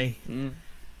Ronnie.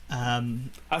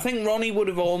 I think Ronnie would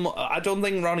have almost. I don't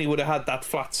think Ronnie would have had that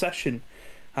flat session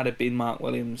had it been Mark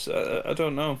Williams. I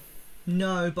don't know.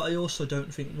 No, but I also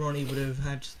don't think Ronnie would have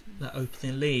had that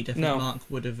opening lead. I think Mark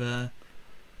would have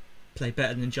played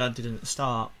better than Judd did at the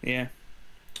start. Yeah.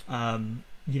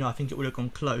 You know, I think it would have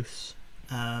gone close.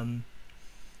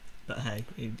 But hey,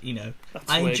 you know,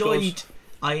 I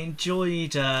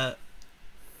enjoyed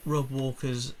Rob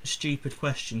Walker's stupid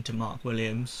question to Mark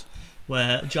Williams,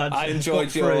 where Judd. I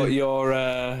enjoyed your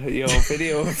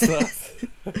video of that.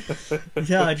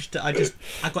 Yeah,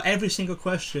 I got every single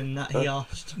question that he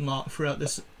asked Mark throughout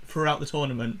the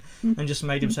tournament, and just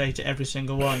made him say to every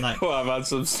single one, like, "Well, I've had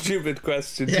some stupid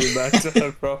questions in that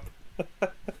time, Rob."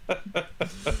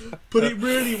 But it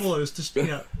really was just, you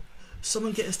know,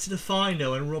 someone gets to the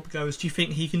final and Rob goes, "Do you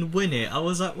think he can win it?" I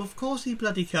was like, "Well, of course he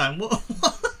bloody can." What?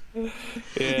 Yeah.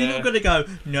 You're not going to go,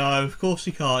 "No, of course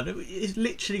he can't." It's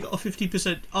literally got a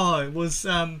 50%. Oh, it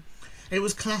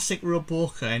was classic Rob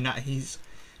Walker in that he's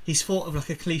thought of like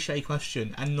a cliche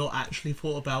question and not actually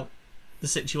thought about the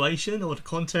situation or the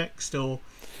context or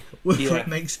whether it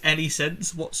makes any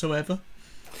sense whatsoever.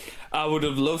 I would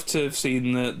have loved to have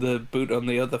seen the boot on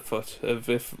the other foot of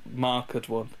if Mark had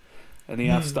won and he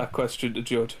asked that question to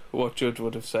Judd, what Judd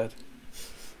would have said.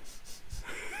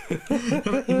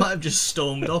 He might have just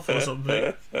stormed off or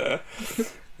something.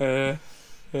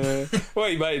 Well,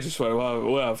 you might have just went,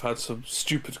 well, I've had some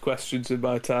stupid questions in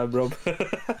my time, Rob.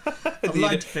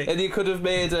 And you could have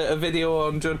made a video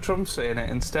on Judd Trump saying it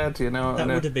instead, you know. That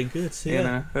would have been good,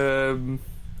 yeah. You know,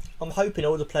 I'm hoping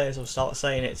all the players will start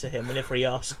saying it to him whenever he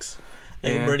asks.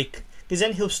 Because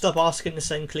then he'll stop asking the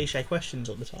same cliche questions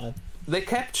all the time. They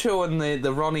kept showing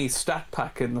the Ronnie stat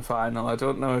pack in the final. I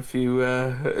don't know if you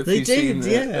they did,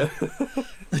 yeah.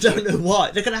 I don't know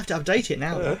why. They're going to have to update it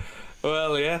now, though.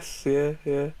 Well, yes, yeah.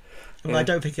 I mean, I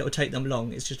don't think it will take them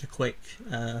long. It's just a quick,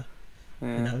 you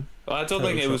know. Well, I don't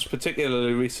think it was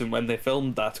particularly recent when they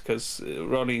filmed that because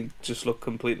Ronnie just looked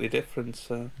completely different.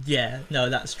 So. Yeah, no,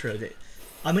 that's true.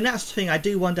 I mean, that's the thing. I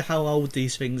do wonder how old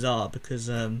these things are because.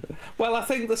 Well, I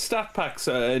think the stat packs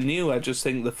are new. I just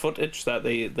think the footage that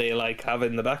they like have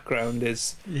in the background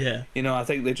is, Yeah. you know, I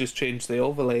think they just changed the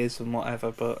overlays and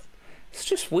whatever. But it's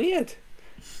just weird.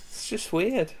 It's just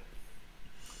weird.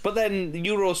 But then the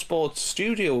Eurosports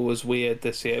studio was weird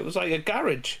this year. It was like a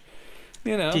garage,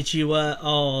 you know. Did you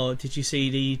did you see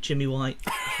the Jimmy White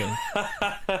thing?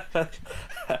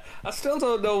 I still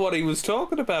don't know what he was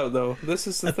talking about, though. This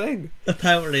is the thing.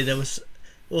 Apparently there was,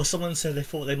 or someone said they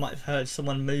thought they might have heard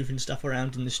someone moving stuff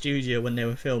around in the studio when they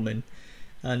were filming,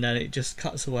 and then it just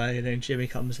cuts away, and then Jimmy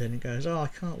comes in and goes, "Oh, I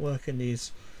can't work in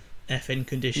these effing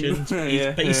conditions."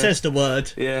 But he says the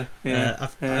word. Yeah, yeah.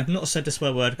 I've not said the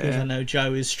swear word because I know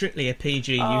Joe is strictly a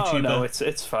PG YouTuber. Oh no,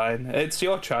 it's fine. It's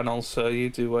your channel, so you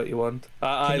do what you want.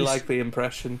 I like the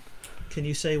impression. Can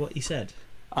you say what he said?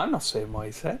 I'm not saying what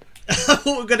he said. I thought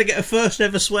we were going to get a first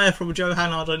ever swear from Joe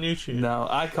Hannard on YouTube. No,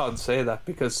 I can't say that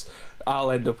because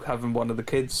I'll end up having one of the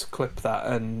kids clip that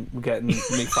and getting me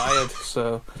fired.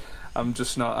 So I'm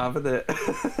just not having it.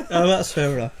 Oh, that's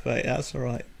fair enough, mate. That's all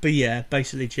right. But yeah,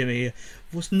 basically Jimmy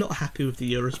was not happy with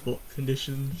the Eurosport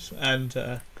conditions, and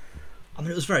I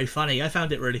mean it was very funny. I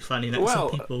found it really funny that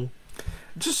some people,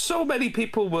 just so many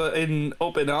people were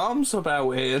up in arms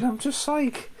about it, and I'm just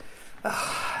like.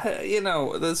 You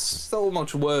know, there's so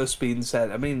much worse being said.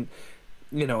 I mean,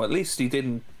 you know, at least he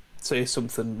didn't say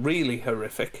something really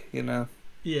horrific, you know.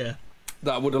 Yeah.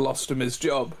 That would have lost him his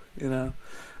job, you know.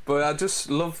 But I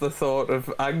just love the thought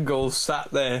of Angle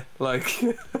sat there, like,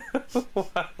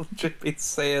 while Jimmy's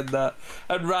saying that.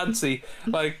 And Ramsey,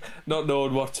 like, not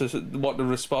knowing what to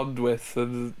respond with.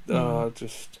 And,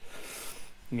 just,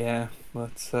 yeah.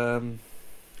 But,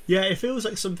 yeah, it feels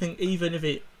like something, even if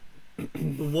it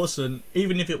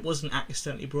wasn't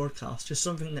accidentally broadcast, just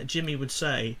something that Jimmy would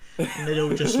say, and they'd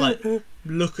all just like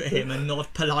look at him and nod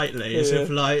politely as if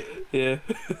like,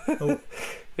 oh,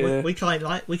 yeah. we quite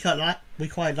like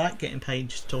getting paid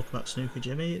to talk about snooker,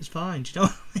 Jimmy. It's fine. Do you know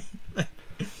what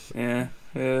I mean?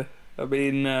 Yeah. I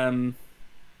mean,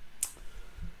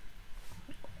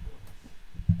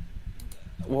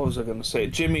 what was I going to say?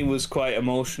 Jimmy was quite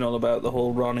emotional about the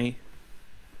whole Ronnie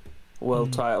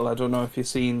world title. I don't know if you've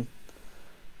seen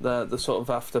the sort of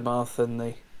aftermath in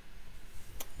the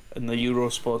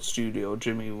Eurosport studio.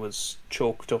 Jimmy was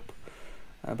choked up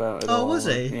about it all. Oh, was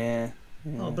he? Yeah.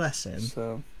 Oh, bless him.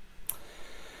 So,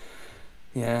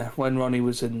 yeah, when Ronnie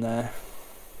was in there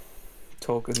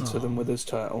talking to them with his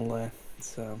title there.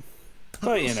 So,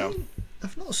 but you know,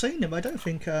 I've not seen him. I don't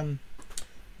think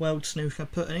World Snooker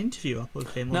put an interview up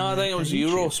with him. No, I think it was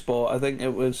Eurosport. I think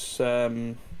it was.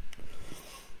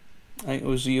 I think it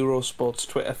was Eurosport's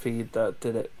Twitter feed that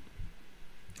did it.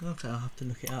 Okay, I'll have to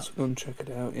look it up. So go and check it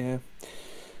out, yeah.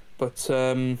 But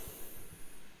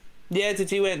yeah,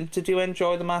 did you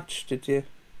enjoy the match? Did you?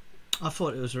 I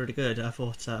thought it was really good. I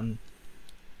thought,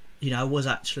 you know, I was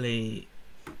actually.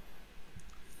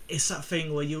 It's that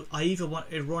thing where I either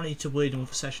wanted Ronnie to win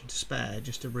with a session to spare,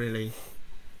 just to really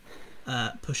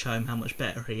push home how much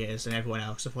better he is than everyone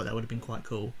else. I thought that would have been quite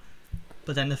cool.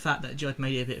 But then the fact that Judd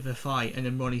made it a bit of a fight and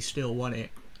then Ronnie still won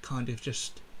it kind of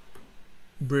just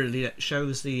really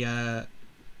shows the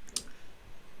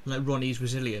like Ronnie's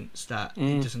resilience, that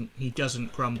he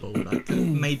doesn't crumble. Like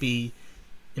maybe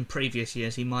in previous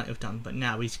years he might have done, but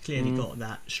now he's clearly got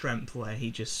that strength where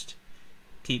he just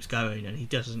keeps going and he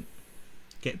doesn't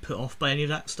get put off by any of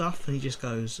that stuff, and he just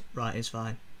goes, right, it's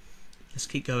fine, let's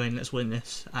keep going, let's win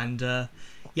this. And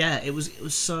yeah, it was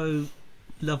so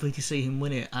lovely to see him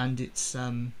win it, and it's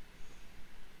going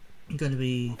to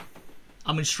be.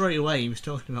 I mean, straight away he was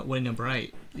talking about win number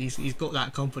 8. He's got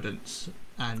that confidence,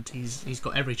 and he's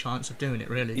got every chance of doing it,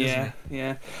 really. Doesn't he?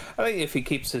 Yeah. I think if he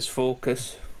keeps his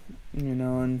focus, you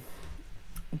know, and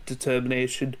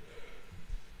determination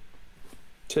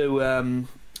to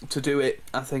do it,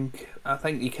 I think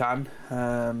he can.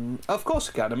 Of course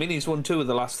he can. I mean, he's won 2 of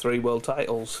the last 3 world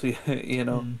titles. You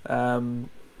know.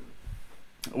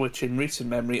 Which in recent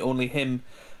memory only him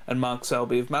and Mark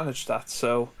Selby have managed that.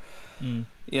 So, you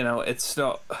know, it's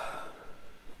not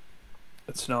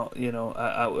you know,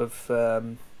 out of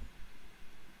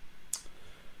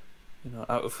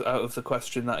the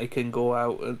question that he can go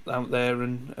out there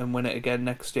and win it again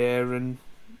next year. And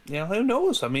you know, who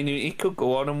knows? I mean, he could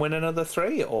go on and win another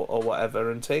 3 or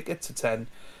whatever and take it to 10.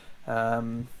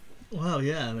 Well,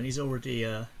 yeah. I mean, he's already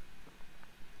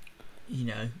you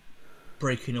know,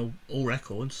 breaking all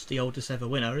records, the oldest ever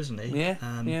winner, isn't he?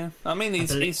 Yeah, yeah. I mean,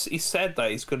 he's said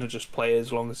that he's going to just play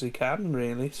as long as he can,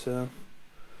 really. So,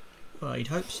 well, you'd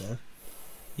hope so.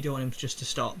 You don't want him just to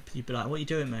stop. You'd be like, "What are you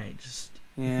doing, mate? Just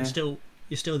you can still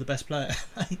you're still the best player.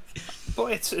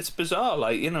 But it's bizarre.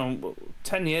 Like, you know,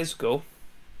 10 years ago,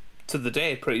 to the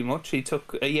day, pretty much, he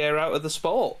took a year out of the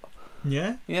sport.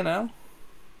 Yeah. You know.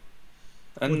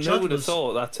 And Well, who would have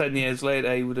thought that 10 years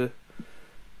later he would have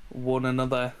won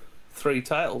another 3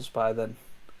 titles by then?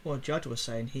 Well, Judd was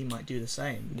saying he might do the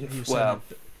same. He was Well,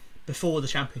 saying before the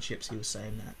championships, he was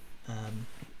saying that.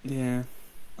 yeah.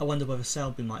 I wonder whether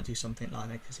Selby might do something like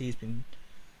that because he's been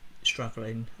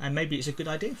struggling, and maybe it's a good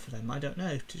idea for them. I don't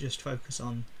know, to just focus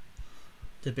on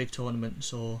the big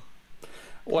tournaments or.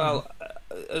 Well,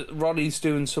 Roddy's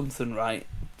doing something right.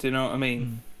 Do you know what I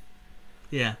mean?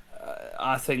 Yeah.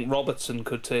 I think Robertson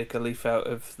could take a leaf out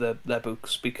of their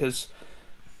books because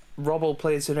Robbo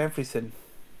plays in everything.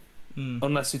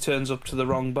 Unless he turns up to the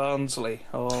wrong Barnsley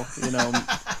or, you know,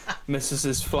 misses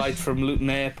his flight from Luton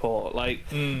Airport. Like,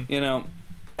 you know,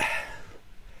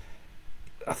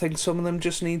 I think some of them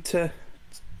just need to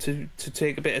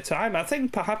take a bit of time. I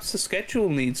think perhaps the schedule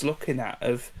needs looking at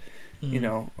of, you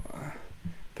know,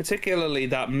 particularly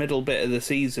that middle bit of the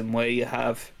season where you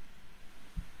have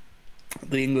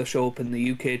the English Open,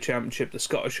 the UK Championship, the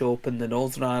Scottish Open, the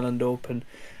Northern Ireland Open.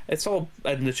 It's all,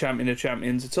 and the Champion of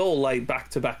Champions, it's all like back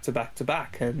to back to back to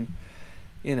back, and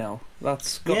you know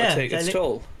that's got to take its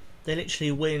toll. They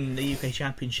literally win the UK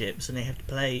Championships and they have to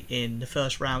play in the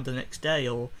first round the next day,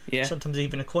 or sometimes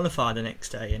even a qualifier the next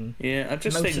day. And I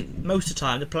just think most of the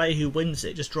time the player who wins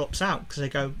it just drops out because they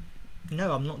go,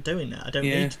 "No, I'm not doing that. I don't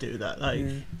need to do that." Like,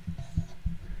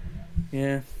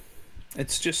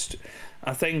 it's just,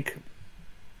 I think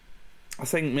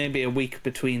maybe a week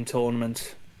between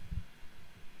tournaments.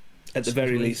 At the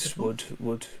very least, would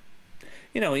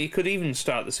you know, you could even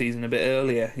start the season a bit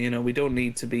earlier. You know, we don't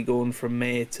need to be going from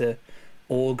May to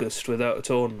August without a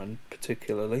tournament,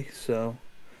 particularly. So,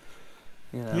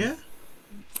 you know,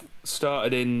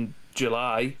 started in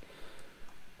July,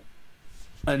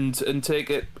 and take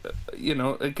it. You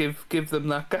know, give them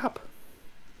that gap.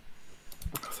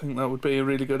 I think that would be a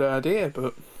really good idea,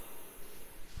 but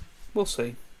we'll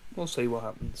see. We'll see what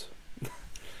happens.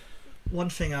 One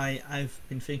thing I've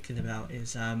been thinking about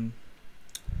is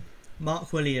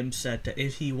Mark Williams said that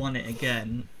if he won it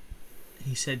again,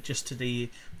 he said just to the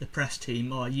press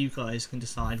team, "Oh, you guys can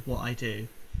decide what I do."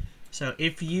 So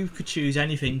if you could choose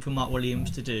anything for Mark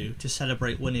Williams to do to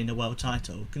celebrate winning a world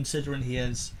title, considering he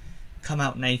has come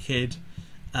out naked,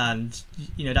 and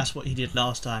you know that's what he did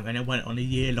last time, and it went on a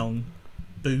year-long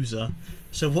boozer.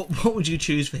 So what would you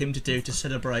choose for him to do to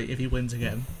celebrate if he wins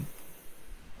again?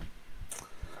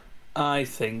 I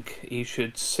think he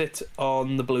should sit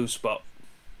on the blue spot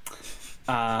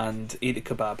and eat a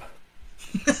kebab.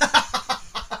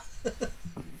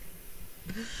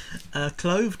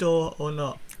 Clothed or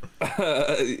not?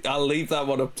 I'll leave that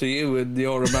one up to you and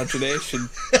your imagination.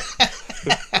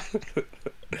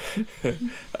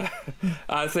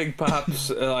 I think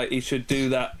perhaps he should do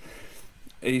that.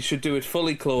 He should do it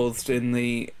fully clothed in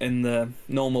the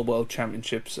normal World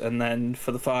Championships, and then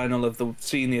for the final of the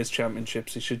Seniors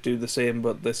Championships, he should do the same,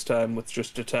 but this time with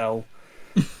just a towel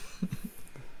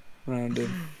around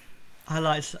him.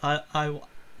 I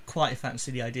quite fancy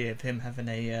the idea of him having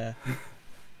a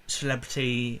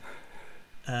celebrity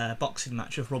boxing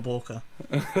match with Rob Walker.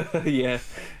 Yeah.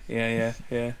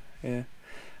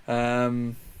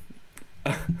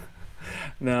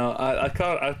 No, I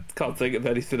can't think of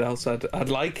anything else I'd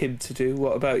like him to do.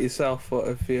 What about yourself? What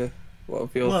have your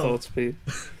thoughts been?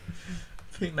 I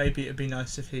think maybe it'd be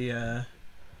nice if he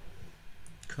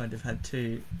kind of had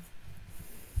to.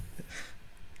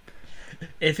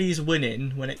 If he's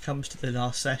winning when it comes to the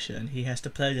last session, he has to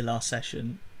play the last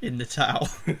session in the towel.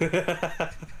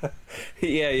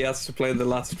 Yeah, he has to play the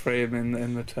last frame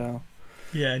in the towel.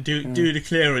 Yeah, do the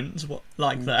clearance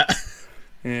that.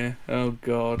 Yeah. Oh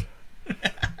God.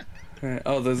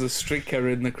 Oh, there's a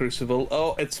streaker in the Crucible.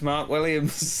 Oh, it's Mark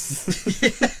Williams.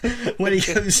 when he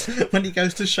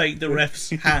goes to shake the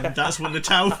ref's hand, that's when the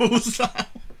towel falls down.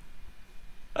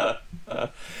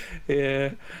 Yeah.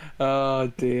 Oh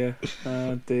dear.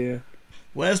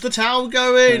 Where's the towel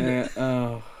going?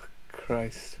 Oh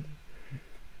Christ.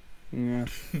 Yeah.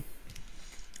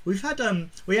 We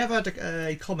have had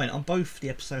a comment on both the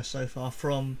episodes so far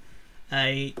from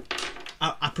I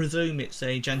presume it's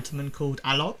a gentleman called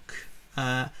Alok.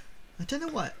 I don't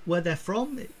know where they're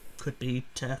from. It could be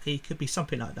Turkey, could be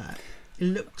something like that. It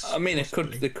looks. I mean,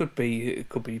 possibly. it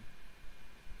could be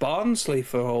Barnsley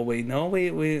for all we know. We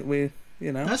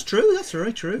you know. That's true. That's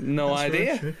very true. No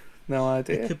idea. No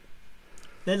idea.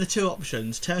 They're the two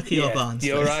options: Turkey or Barnsley.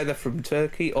 You're either from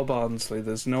Turkey or Barnsley.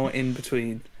 There's no in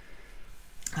between.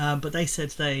 But they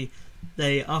said they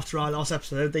after our last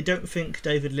episode, they don't think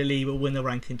David Lilly will win the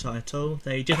ranking title.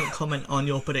 They didn't comment on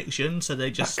your prediction, so they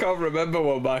just... I can't remember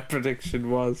what my prediction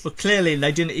was. But clearly,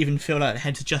 they didn't even feel like they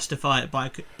had to justify it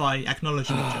by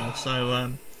acknowledging it, Joe.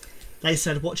 So they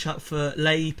said, watch out for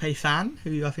Lei Pei Fan,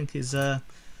 who I think is well,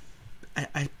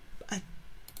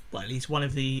 he's one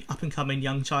of the up-and-coming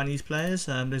young Chinese players.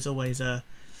 There's always a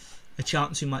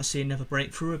chance you might see another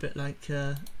breakthrough, a bit like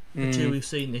the two we've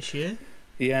seen this year.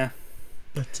 Yeah.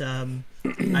 But and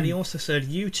he also said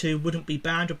you two wouldn't be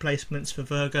bad replacements for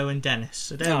Virgo and Dennis.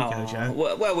 So there we go, Joe.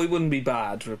 Well, we wouldn't be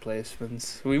bad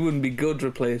replacements. We wouldn't be good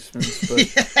replacements,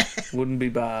 but wouldn't be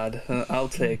bad. I'll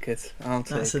take it.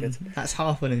 That's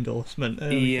half an endorsement.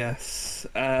 Yes.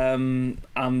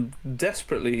 I'm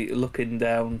desperately looking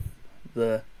down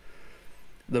the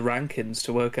rankings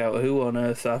to work out who on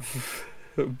earth I've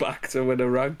backed to win a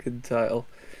ranking title.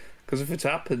 Because if it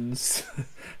happens,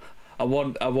 I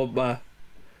want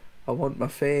my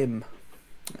fame.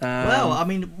 Well, I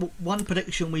mean, one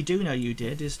prediction we do know you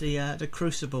did is the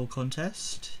Crucible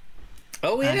contest.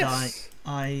 Oh yes.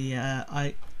 And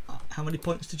I how many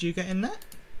points did you get in that?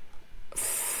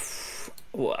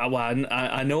 Well,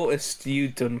 I noticed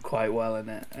you'd done quite well in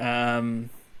it.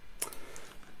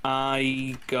 I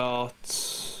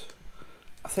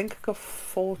think I got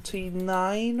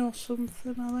 49 or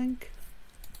something. I think.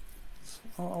 That's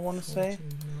what I want to say.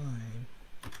 49.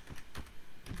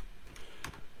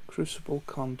 Crucible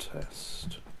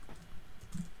contest.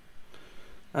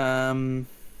 Hang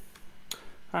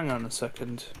on a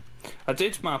second. I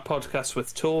did my podcast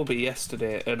with Toby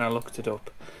yesterday, and I looked it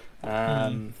up.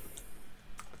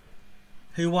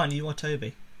 Who won? You or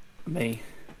Toby? Me.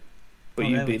 But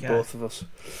you beat both of us.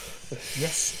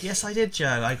 Yes, I did,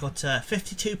 Joe. I got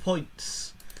 52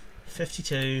 points.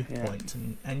 52 points,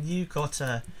 and you got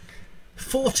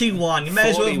 41. You may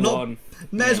as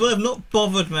well have not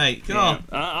bothered, mate. God.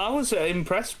 Yeah. I was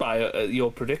impressed by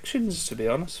your predictions, to be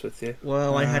honest with you.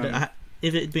 Well,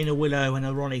 if it had been a Willow and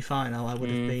a Ronnie final, I would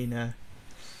have been a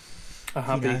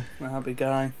happy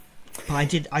guy.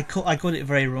 But I got it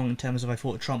very wrong in terms of I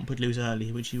thought Trump would lose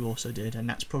early, which you also did, and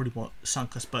that's probably what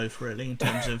sunk us both, really, in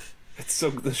terms of... It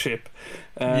sunk the ship.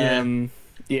 Yeah.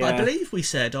 But I believe we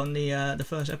said on the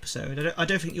first episode, I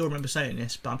don't think you'll remember saying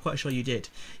this, but I'm quite sure you did.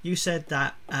 You said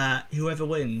that whoever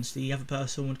wins, the other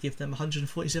person would give them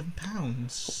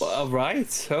 £147. Well,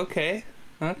 right, okay.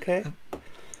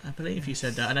 I believe you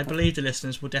said that, and I believe the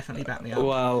listeners will definitely back me up.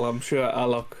 Well, I'm sure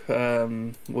Alok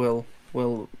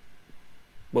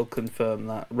will confirm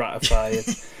that, ratify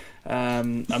it.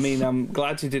 I mean, I'm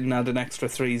glad you didn't add an extra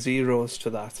 3 zeros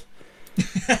to that.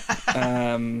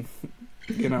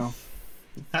 You know.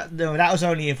 That was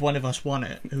only if one of us won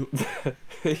it.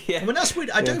 Yeah. I mean, that's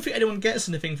weird. I don't think anyone gets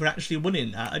anything for actually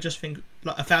winning that. I just think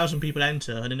like 1,000 people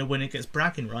enter, and then the winner gets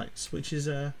bragging rights, which is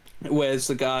Where's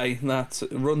the guy that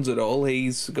runs it all?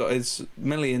 He's got his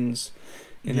millions,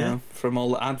 you know, from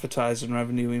all the advertising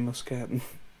revenue he must get. He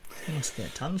must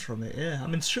get tons from it. Yeah. I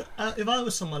mean, if I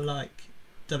was someone like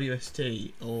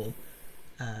WST or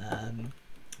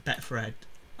Betfred,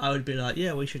 I would be like,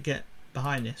 yeah, we should get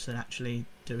behind this and actually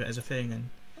do it as a thing. And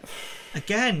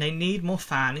again, they need more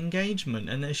fan engagement,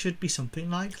 and there should be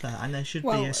something like that, and there should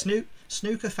be a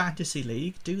snooker fantasy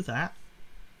league. Do that.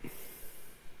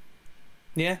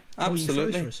 Yeah, absolutely.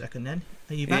 You froze for a second then.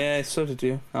 Are you back? Yeah, so did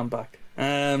you. I'm back.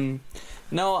 No,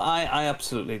 I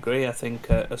absolutely agree. I think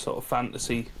a sort of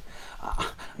fantasy...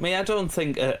 I mean, I don't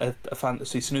think a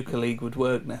fantasy snooker league would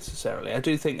work necessarily. I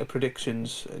do think a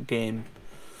predictions game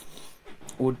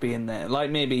would be in there. Like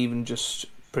maybe even just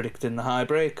predicting the high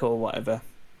break or whatever.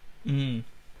 You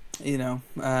know,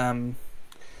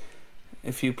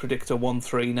 if you predict a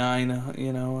 139,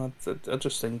 you know, I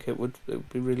just think it would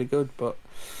be really good. But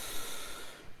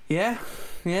yeah.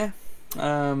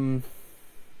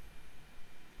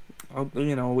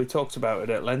 You know, we talked about it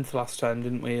at length last time,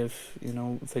 didn't we? Of, you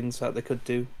know, things that they could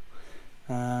do.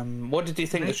 What did you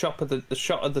think the shot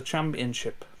of the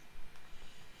championship?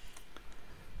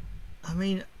 I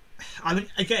mean,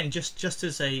 again, just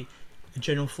as a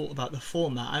general thought about the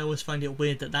format, I always find it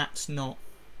weird that's not.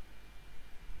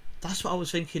 That's what I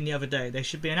was thinking the other day. There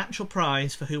should be an actual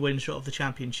prize for who wins shot of the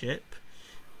championship.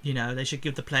 You know, they should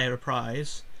give the player a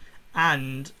prize,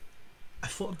 and I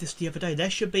thought of this the other day. There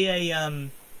should be a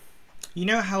you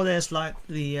know how there's like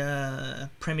the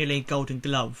Premier League Golden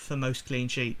Glove for most clean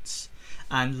sheets,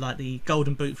 and like the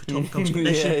Golden Boot for top goals.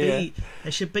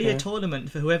 There should be a tournament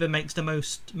for whoever makes the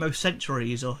most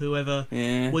centuries, or whoever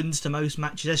wins the most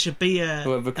matches. There should be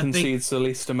whoever concedes the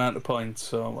least amount of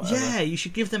points, or whatever. Yeah, you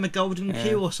should give them a golden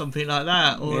cue or something like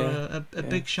that, or a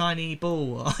big shiny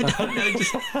ball. I don't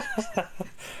know.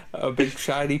 A big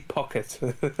shiny pocket.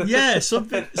 Yeah,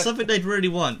 something they'd really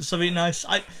want. Something nice.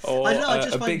 Or I don't know, I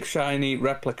just a big shiny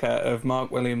replica of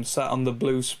Mark Williams sat on the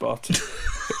blue spot eating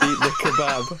the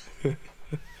kebab.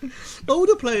 All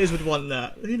the players would want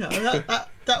that. You know,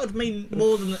 that would mean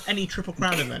more than any Triple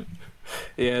Crown event.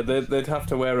 Yeah, they'd have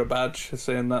to wear a badge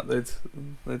saying that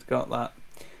they'd got that.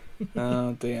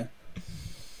 Oh dear.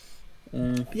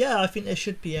 Yeah, I think there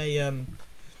should be a.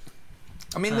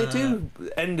 I mean, they do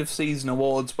end of season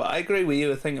awards, but I agree with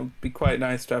you. I think it'd be quite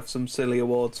nice to have some silly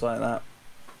awards like that.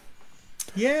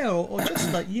 Yeah, or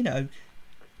just like, you know,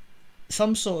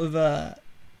 some sort of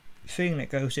thing that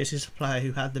goes, this is a player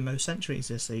who had the most centuries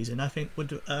this season. I think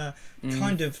would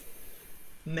kind of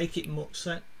make it more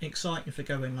exciting for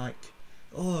going like,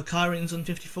 oh, Kyron's on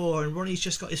 54 and Ronnie's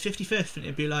just got his 55th, and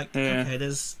it'd be like, okay,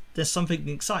 there's something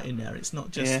exciting there. It's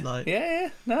not just like...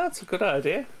 Yeah, no, it's a good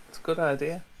idea. It's a good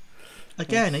idea.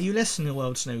 Again, are you listening to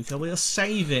World Snooker? We are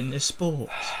saving this sport.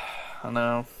 I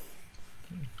know.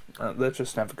 They're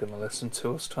just never going to listen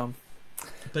to us, Tom.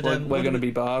 But we're going to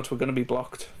be barred. We're going to be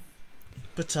blocked.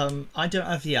 But I don't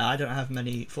have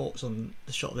many thoughts on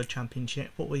the shot of the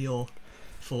championship. What were your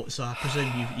thoughts? I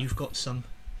presume you've got some.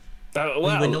 Well,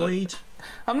 are you annoyed?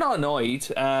 I'm not annoyed.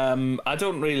 I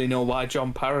don't really know why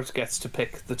John Parrott gets to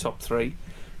pick the top three.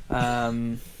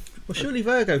 Well, surely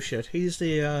Virgo should. He's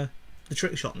the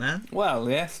trick shot man. Well,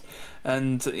 yes,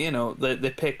 and you know they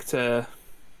picked. I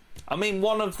mean,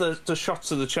 one of the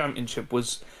shots of the championship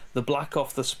was the black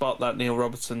off the spot that Neil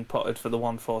Robertson potted for the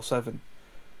 147.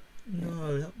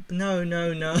 No.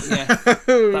 Yeah,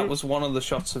 that was one of the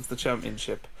shots of the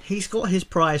championship. He's got his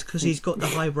prize because he's got the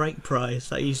high break prize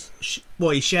that he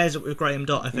shares it with Graham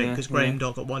Dott, I think, because Graham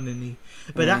Dott got one in the.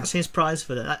 But that's his prize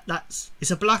for that.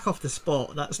 It's a black off the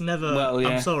spot. That's never. Well, yeah.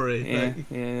 I'm sorry.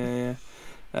 Yeah.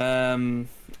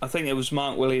 I think it was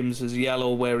Mark Williams'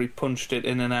 yellow where he punched it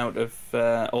in and out of,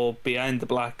 or behind the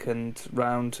black and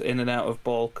round in and out of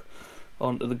balk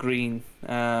onto the green.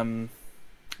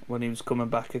 When he was coming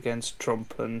back against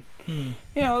Trump, and you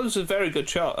know, it was a very good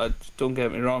shot. Don't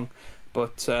get me wrong,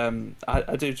 but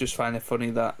I do just find it funny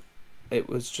that it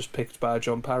was just picked by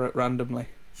John Parrott randomly.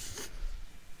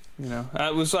 You know,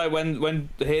 it was like when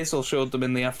Hazel showed them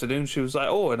in the afternoon. She was like,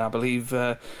 "Oh, and I believe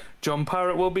John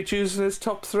Parrott will be choosing his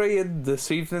top three in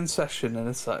this evening's session," and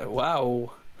it's like,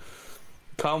 wow,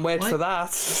 can't wait for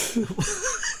that.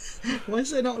 Why is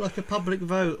there not like a public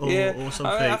vote or something?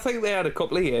 I think they had a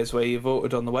couple of years where you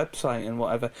voted on the website and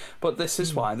whatever, but this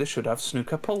is why they should have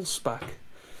Snooker Pulse back.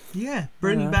 Yeah,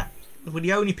 bring back. We're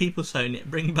the only people saying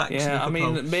it. Bring back. Snooker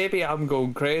Pulse. Maybe I'm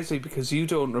going crazy because you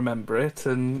don't remember it,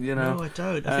 and you know. No, I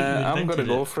don't. I think I'm going to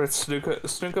go for it.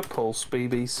 Snooker Pulse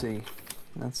BBC.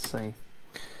 Let's see.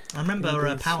 I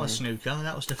remember Power Snooker.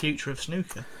 That was the future of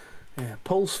snooker. Yeah,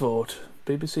 Pulse vote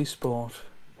BBC Sport.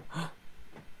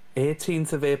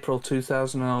 18th of April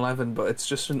 2011, but it's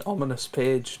just an ominous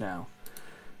page now.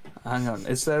 Hang on,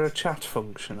 is there a chat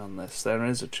function on this? There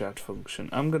is a chat function.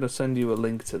 I'm going to send you a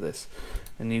link to this,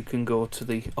 and you can go to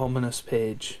the ominous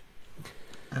page.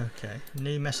 Okay,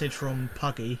 new message from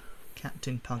Puggy,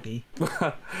 Captain Puggy.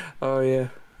 Oh yeah,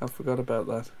 I forgot about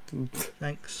that.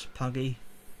 Thanks, Puggy.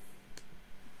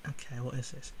 Okay, what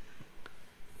is this?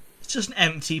 It's just an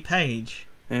empty page.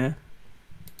 Yeah,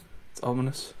 it's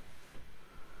ominous.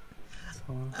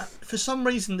 For some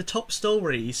reason, the top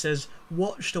story says,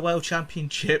 "Watch the World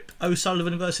Championship: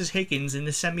 O'Sullivan versus Higgins in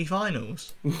the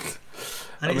semi-finals."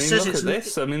 And it says look at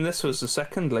this. I mean, this was the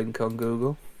second link on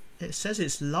Google. It says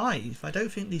it's live. I don't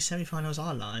think these semi-finals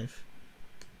are live.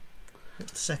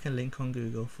 What's the second link on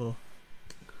Google for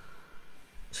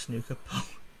Snooker Pulse?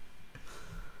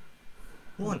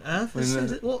 What on earth?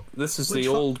 This is the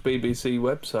old BBC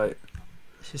website.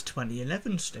 This is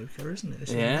 2011 snooker, isn't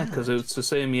it? Yeah, because it's the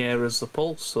same year as the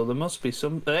Pulse, so there must be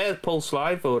some. Pulse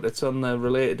Live vote. It's on the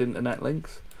related internet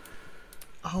links.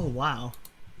 Oh wow!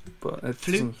 But it's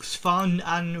Flukes, fun,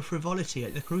 and frivolity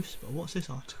at the Crucible. What's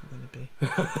this article going to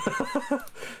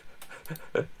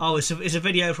be? Oh, it's a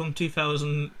video from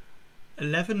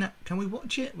 2011. Can we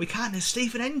watch it? We can. There's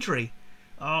Stephen Hendry.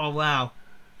 Oh wow!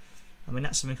 I mean,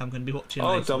 that's something I'm going to be watching.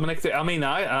 Oh, later. Dominic. I mean,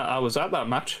 I was at that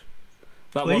match.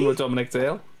 That one with Dominic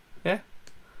Dale, yeah.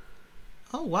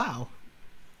 Oh wow!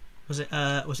 Was it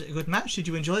a good match? Did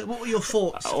you enjoy it? What were your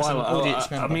thoughts?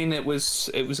 I mean, it was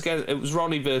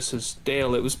Ronnie versus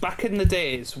Dale. It was back in the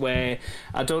days where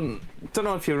I don't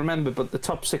know if you remember, but the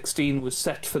top 16 was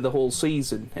set for the whole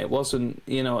season. It wasn't,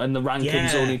 you know, and the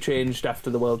rankings only changed after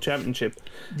the World Championship.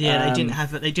 Yeah, they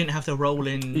didn't have the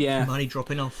rolling money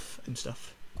dropping off and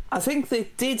stuff. I think they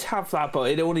did have that, but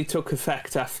it only took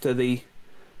effect after the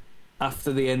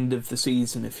end of the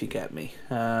season, if you get me.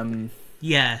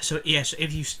 Yeah. So yes,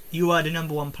 if you were the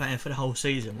number one player for the whole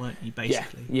season, weren't you?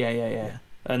 Basically. Yeah.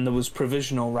 And there was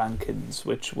provisional rankings,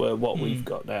 which were what we've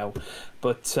got now.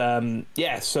 But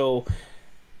so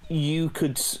you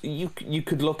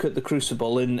could look at the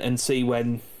Crucible and see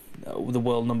when the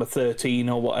world number 13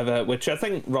 or whatever, which I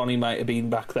think Ronnie might have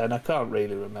been back then. I can't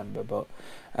really remember, but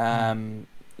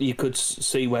you could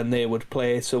see when they would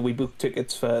play. So we booked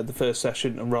tickets for the first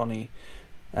session to Ronnie,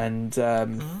 and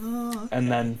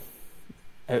and then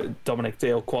Dominic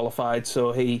Dale qualified, so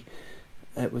it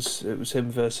was him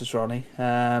versus Ronnie,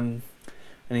 and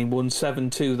he won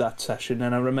 7-2 that session.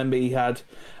 And I remember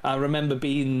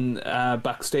being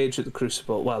backstage at the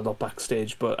Crucible. Well, not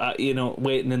backstage, but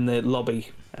waiting in the lobby,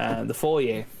 the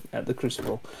foyer at the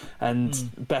Crucible, and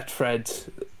Betfred,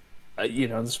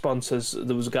 the sponsors.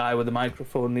 There was a guy with a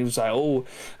microphone, and he was like, "Oh,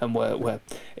 and we're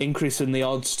increasing the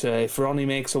odds to, if Ronnie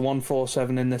makes a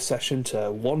 147 in this session, to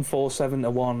 147 to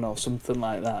 1 or something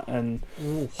like that." And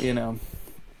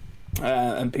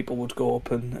and people would go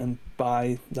up and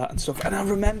buy that and stuff. And I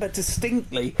remember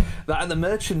distinctly that at the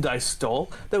merchandise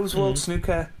stall there was World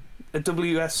Snooker at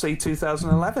WSC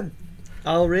 2011.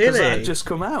 Oh, really? Because it had just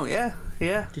come out. Yeah.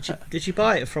 Did you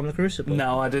buy it from the Crucible?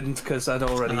 No, I didn't, because I'd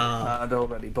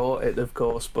already bought it, of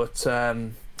course. But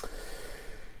that's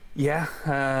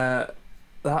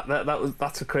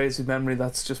a crazy memory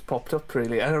that's just popped up,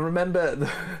 really. And I remember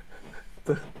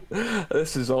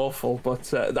this is awful,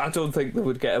 but I don't think they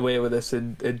would get away with this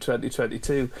in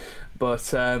 2022. But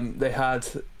they had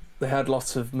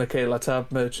lots of Michaela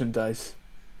Tab merchandise.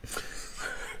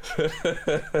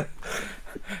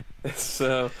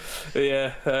 So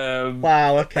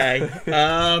wow. Okay.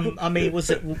 I mean, was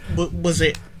it? What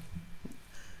we're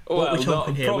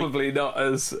talking here? Probably not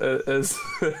as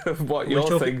what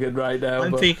you're thinking right now.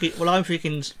 I'm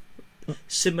thinking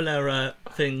similar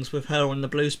things with her on the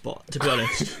blue spot. To be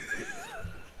honest,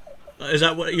 is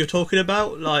that what you're talking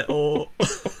about? Like, or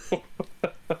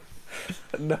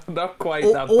no, not quite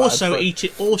that bad. Also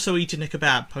eating a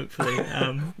kebab, hopefully.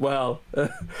 Well,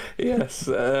 yes.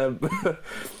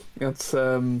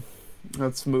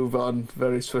 Let's move on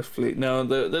very swiftly. No,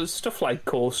 there's stuff like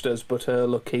coasters, but her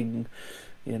looking,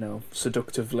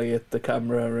 seductively at the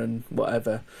camera and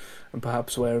whatever, and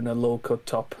perhaps wearing a low cut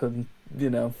top, and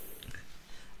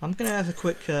I'm gonna have a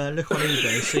quick look on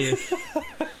eBay, see if.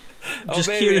 Just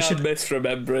curious. I'm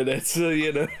misremembering it, so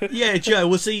Yeah, Joe,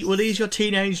 were these your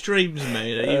teenage dreams,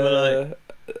 mate? That you were like.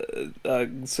 I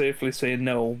can safely say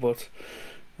no, but.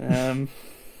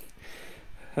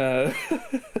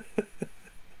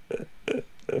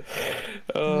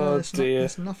 Oh dear!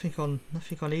 There's nothing on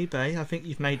eBay. I think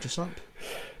you've made this up.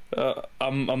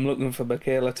 I'm looking for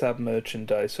Michaela Tab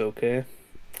merchandise. Okay.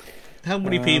 How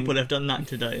many people have done that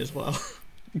today as well?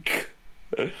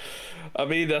 I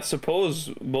mean, I suppose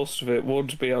most of it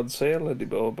won't be on sale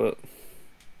anymore, but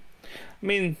I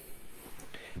mean,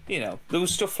 there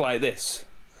was stuff like this,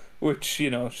 which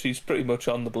she's pretty much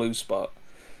on the blue spot.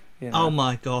 Oh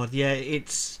my god! Yeah,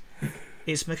 it's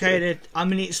Michaela. I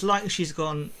mean, it's like she's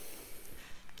gone.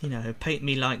 Paint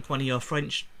me like one of your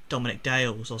French Dominic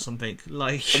Dales or something.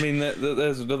 Like, I mean,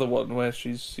 there's another one where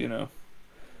she's Yeah,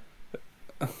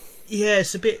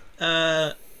 it's a bit.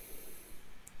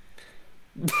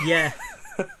 Yeah.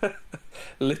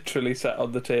 Literally sat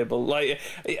on the table. Like,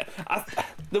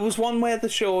 there was one where they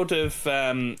showed of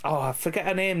I forget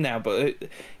her name now, but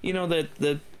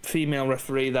the female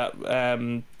referee that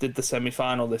did the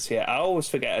semi-final this year. I always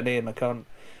forget her name. I can't.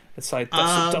 It's like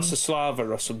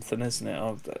Dosislava or something, isn't it?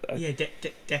 Or, yeah,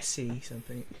 Desi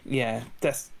something. Yeah,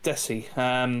 Desi.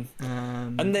 And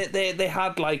they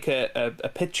had like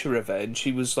a picture of her, and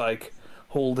she was like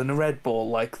holding a Red Bull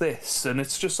like this, and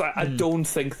it's just like I don't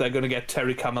think they're going to get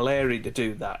Terry Camilleri to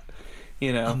do that.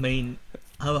 I mean,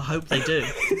 I hope they do.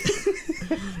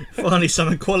 Finally,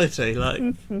 some equality, like.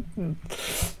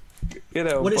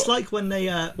 Well, it's like when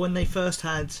they first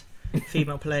had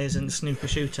female players in the snooker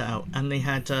shootout, and they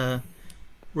had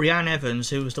Rhiannon Evans,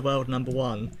 who was the world number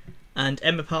 1, and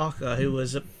Emma Parker, who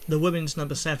was the women's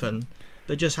number 7,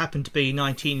 but just happened to be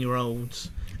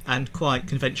 19-year-olds and quite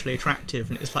conventionally attractive.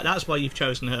 And it's like, that's why you've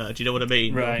chosen her. Do you know what I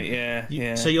mean? Right.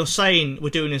 Yeah. So you're saying we're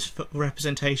doing this for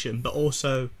representation, but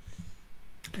also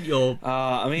you're.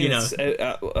 I mean,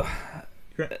 that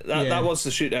was the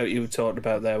shootout you were talking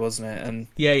about there, wasn't it? And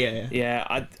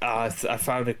yeah. I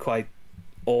found it quite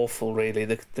awful, really,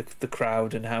 the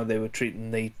crowd and how they were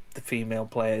treating the female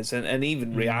players, and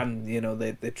even Rhiannon,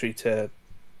 they treat her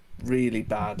really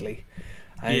badly.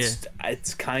 And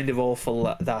it's kind of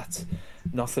awful that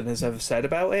nothing is ever said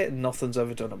about it and nothing's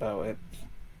ever done about it.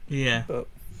 Yeah. But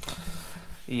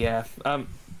yeah,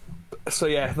 So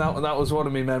yeah, that was one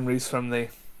of my memories from the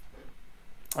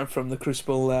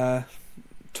Crucible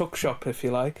tuck shop, if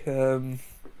you like.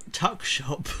 Tuck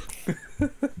shop.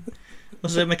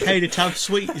 Was there Makeda Tab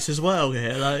sweets as well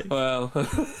here? Like, well,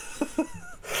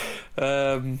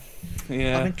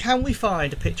 yeah. I mean, can we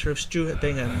find a picture of Stuart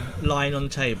Bingham lying on the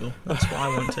table? That's what I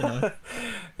want to know.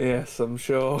 Yes, I'm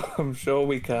sure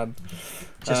we can.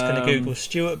 Just going to Google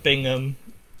Stuart Bingham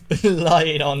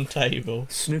lying on table.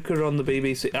 Snooker on the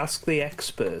BBC. Ask the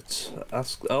experts.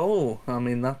 Oh, I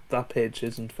mean that page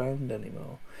isn't found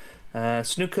anymore.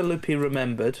 Snooker Loopy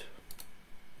remembered.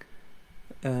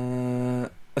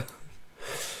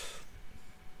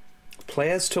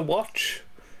 Players to watch.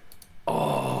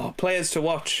 Oh, players to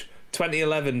watch.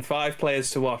 2011, 5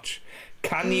 players to watch.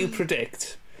 Can you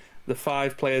predict the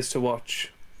 5 players to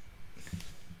watch?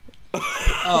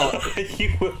 Oh,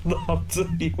 You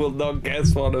will not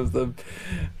guess one of them.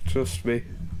 Trust me.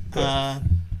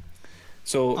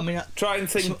 So I mean, try and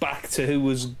think back to who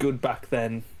was good back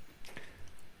then.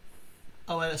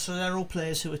 oh, well, so they're all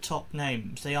players who are top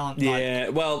names. They aren't. Yeah,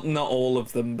 well, not all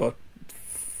of them, but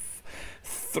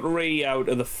 3 out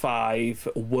of the 5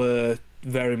 were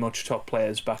very much top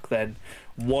players back then.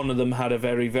 One of them had a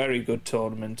very, very good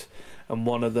tournament, and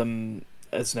one of them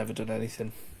has never done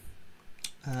anything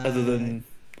other than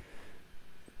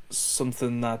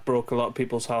something that broke a lot of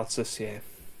people's hearts this year.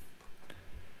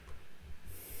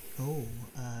 Oh,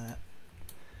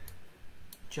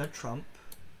 Judd Trump.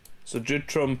 So Judd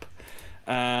Trump,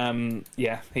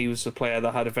 yeah, he was a player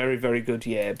that had a very, very good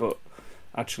year, but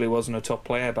actually wasn't a top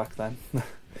player back then.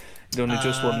 He'd only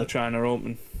just won the China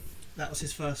Open. That was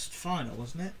his first final,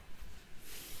 wasn't it?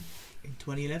 In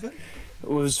 2011? It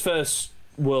was his first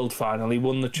world final. He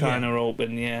won the China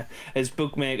Open, yeah. His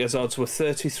bookmakers' odds were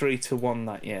 33-1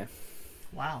 that year.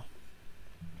 Wow.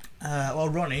 Well,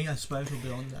 Ronnie, I suppose, will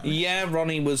be on there. Yeah,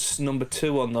 Ronnie was number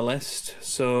 2 on the list,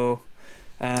 so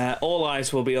all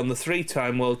eyes will be on the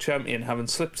 3-time world champion having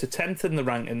slipped to 10th in the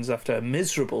rankings after a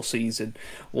miserable season.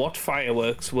 What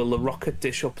fireworks will the Rocket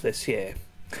dish up this year?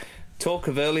 Talk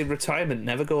of early retirement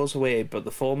never goes away, but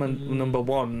the former number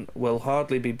 1 will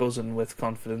hardly be buzzing with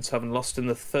confidence, having lost in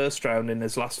the first round in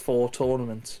his last 4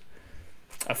 tournaments.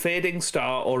 A fading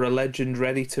star or a legend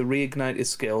ready to reignite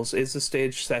his skills, is the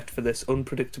stage set for this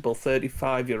unpredictable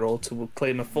 35-year-old to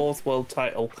claim a 4th world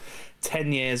title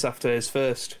 10 years after his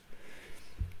first?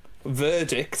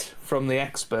 Verdict from the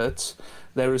experts: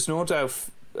 there is no doubt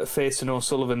facing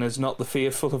O'Sullivan is not the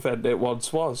fearful event it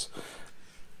once was.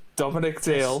 Dominic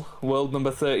Dale, world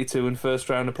number 32 and first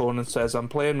round opponent, says, I'm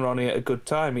playing Ronnie at a good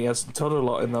time. He hasn't done a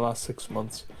lot in the last 6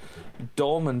 months.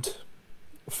 Dormant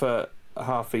for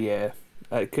half a year.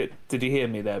 Did you hear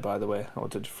me there, by the way? Or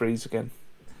did it freeze again?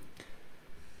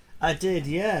 I did,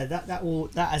 yeah.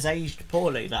 That has aged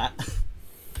poorly, that.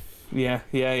 Yeah.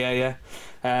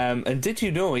 And did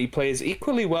you know he plays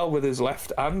equally well with his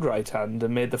left and right hand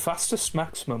and made the fastest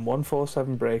maximum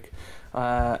 147 break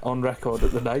on record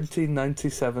at the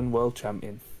 1997 World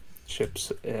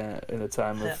Championships in a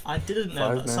time of I didn't know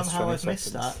 5 that. minutes, Somehow 20 I've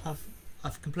missed seconds. that.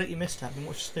 I've completely missed that. I've been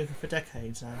watching snooker for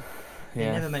decades now. They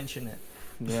Yeah. never mention it.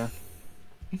 Yeah.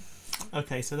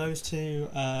 Okay, so those two.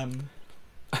 I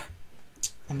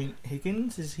mean,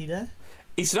 Higgins, is he there?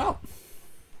 He's not.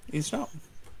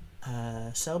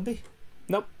 Selby?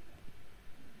 Nope.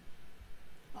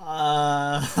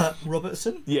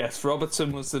 Robertson? Yes,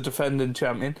 Robertson was the defending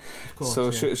champion. Of course,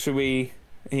 So yeah. should we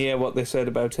hear what they said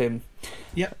about him?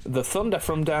 Yep. The Thunder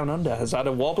from Down Under has had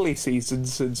a wobbly season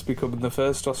since becoming the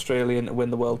first Australian to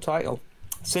win the world title.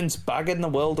 Since bagging the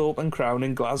World Open crown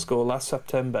in Glasgow last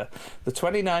September, the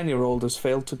 29-year-old has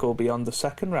failed to go beyond the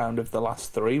second round of the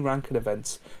last 3 ranking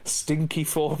events. Stinky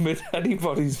form in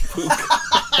anybody's book.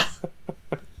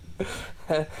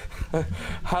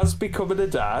 Has becoming a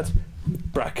dad,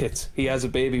 bracket, he has a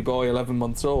baby boy 11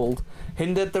 months old,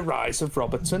 hindered the rise of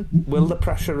Robertson? Will the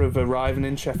pressure of arriving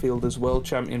in Sheffield as world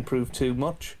champion prove too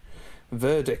much?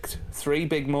 Verdict: 3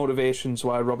 big motivations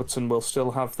why Robertson will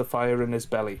still have the fire in his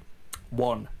belly.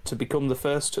 1. To become the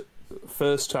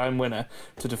first-time winner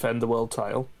to defend the world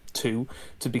title. 2.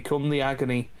 To become the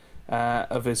agony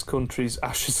of his country's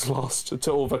ashes lost,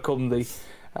 to overcome the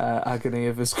agony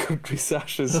of his country's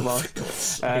ashes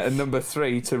lost. And number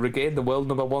 3, to regain the world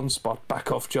number 1 spot back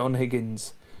off John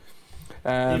Higgins.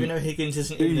 Even though Higgins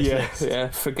isn't in this list. Yeah.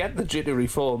 Forget the jittery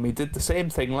form. He did the same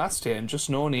thing last year, and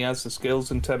just knowing he has the skills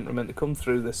and temperament to come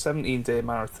through the 17-day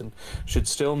marathon should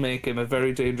still make him a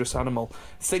very dangerous animal.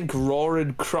 Think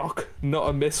roaring croc, not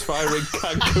a misfiring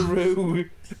kangaroo.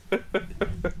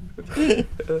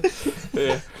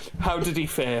 Yeah. How did he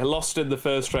fare? Lost in the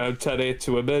first round 10-8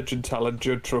 to emerging talent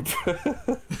Judd Trump.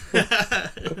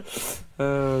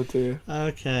 Oh dear.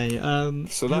 Okay.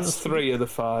 So that's 3 of the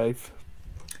 5.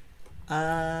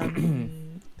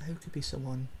 Who could be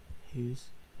someone who's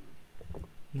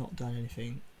not done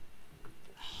anything?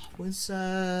 Was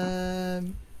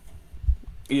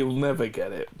You'll never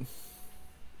get it.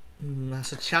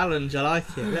 That's a challenge. I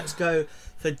like it. Let's go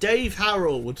for Dave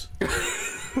Harold.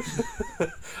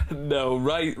 No,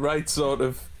 right sort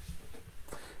of,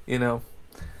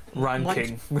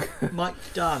 ranking. Mike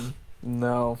Dunn.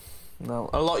 No,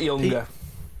 a lot younger.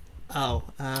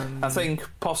 I think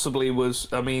possibly was,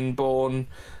 born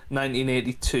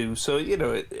 1982, so,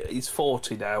 he's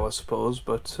 40 now, I suppose,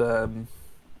 but...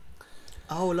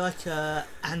 like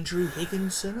Andrew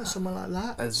Higginson or someone like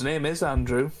that? His name is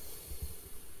Andrew.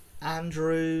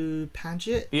 Andrew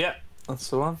Paget? Yeah, that's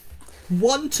the one.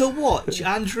 One to watch,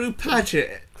 Andrew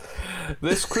Paget.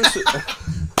 This Crucible...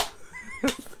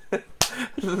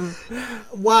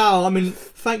 Wow,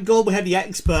 thank God we had the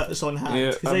experts on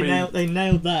hand, because they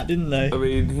nailed that, didn't they?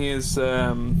 He is...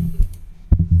 Can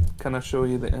I show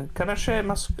you the... Can I share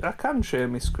my... I can share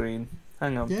my screen.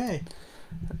 Hang on. Yeah.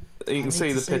 You can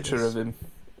see the picture of him.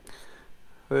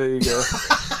 There you go.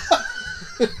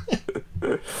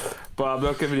 But I'm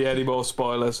not giving you any more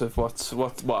spoilers of what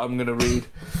I'm going to read.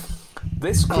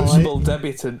 This Crucible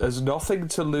debutant has nothing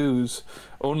to lose.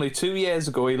 Only 2 years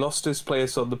ago he lost his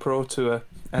place on the Pro Tour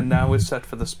and now is set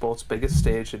for the sport's biggest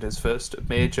stage in his first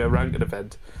major ranking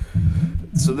event.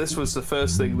 So this was the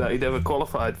first thing that he'd ever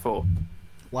qualified for.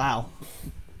 Wow.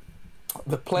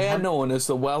 The player known as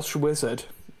the Welsh Wizard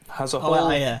has a whole...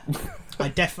 I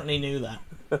definitely knew that.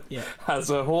 Yeah. Has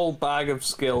a whole bag of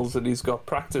skills, and he's got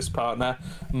practice partner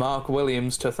Mark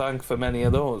Williams to thank for many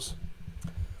of those.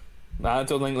 I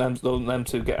don't think them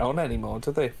two get on anymore,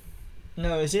 do they?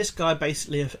 No, is this guy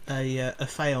basically a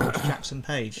failed Jackson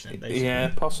Page? Then, basically?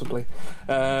 Yeah, possibly.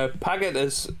 Paget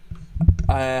has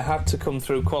had to come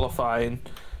through qualifying,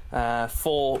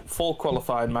 four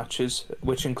qualifying matches,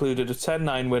 which included a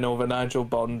 10-9 win over Nigel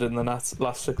Bond in the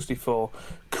last 64.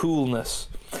 Coolness.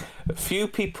 Few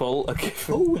people are given...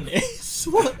 Coolness?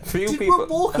 What? Did Rob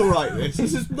Walker write this?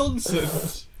 This is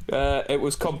nonsense. It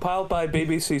was compiled by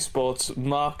BBC Sports'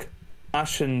 Mark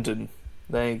Ashenden.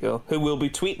 There you go. Who will be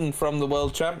tweeting from the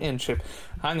World Championship.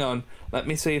 Hang on. Let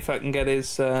me see if I can get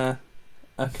his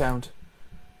account.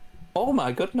 Oh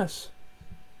my goodness.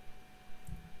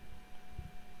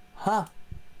 Huh.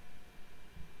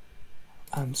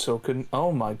 I'm so good.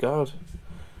 Oh my god.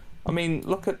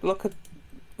 Look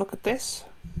at this.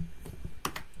 I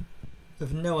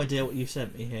have no idea what you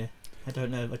sent me here. I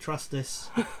don't know if I trust this.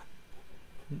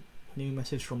 New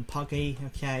message from Puggy.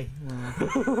 Okay.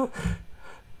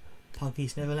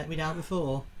 Puggy's never let me down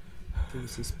before.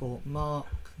 BBC Sport Mark.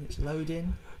 It's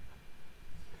loading.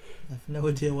 I have no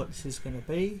idea what this is going to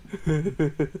be.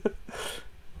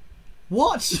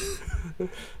 What?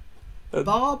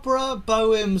 Barbara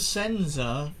Boehm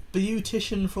Senza,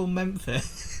 beautician from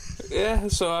Memphis. Yeah,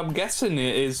 so I'm guessing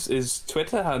his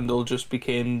Twitter handle just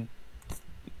became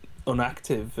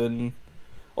inactive he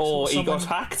got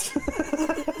hacked.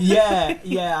 Yeah.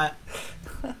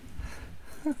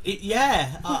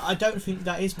 I don't think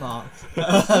that is Mark.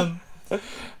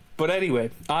 But anyway,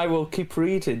 I will keep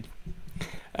reading.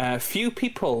 Few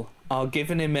people are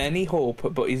giving him any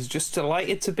hope, but he's just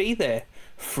delighted to be there.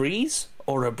 Freeze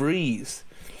or a breeze?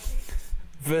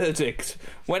 Verdict.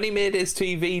 When he made his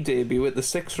TV debut at the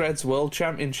Six Reds World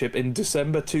Championship in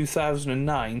December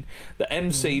 2009, the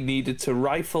MC needed to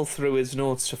rifle through his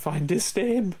notes to find his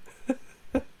name.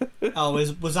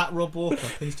 Was that Rob Walker?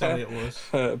 Please tell me it was.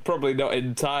 Probably not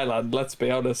in Thailand, let's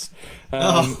be honest.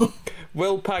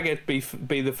 Will Paget be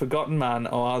the forgotten man,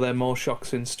 or are there more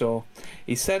shocks in store?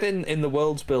 He said in the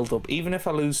World's build-up, even if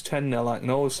I lose 10-0, I can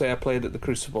always say I played at the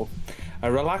Crucible.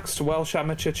 A relaxed Welsh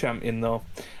amateur champion, though,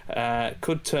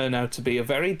 could turn out to be a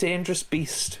very dangerous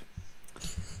beast.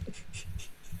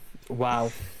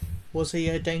 Wow. Was he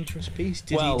a dangerous beast?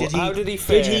 How did he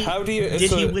fare?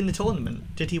 Did he win the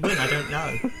tournament? Did he win? I don't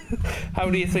know. How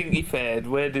do you think he fared?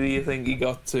 Where do you think he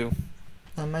got to?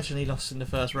 I imagine he lost in the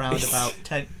first round about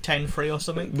 10-3 or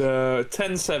something. No,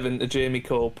 10-7 to Jamie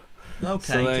Cope.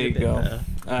 Okay, so there you go.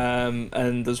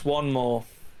 And there's one more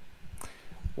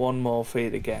for you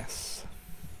to guess.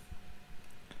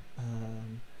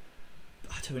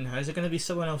 I who knows? Is there going to be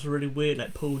someone else really weird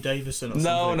like Paul Davison or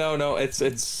something? No.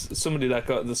 It's somebody that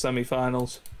got the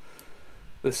semi-finals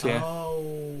this year.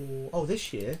 Oh,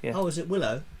 this year? Yeah. Oh, is it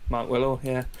Willow? Mark Willow,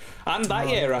 yeah. And that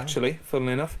year, actually,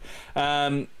 funnily enough.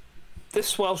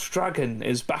 This Welsh Dragon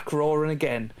is back roaring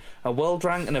again. A world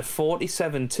ranking of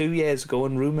 47 2 years ago,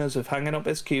 and rumours of hanging up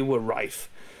his queue were rife.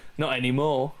 Not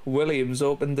anymore. Williams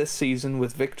opened this season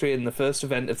with victory in the first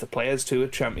event of the Players' Tour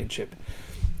Championship,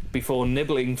 before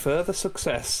nibbling further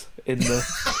success in the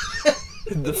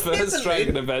in the first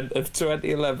Dragon event of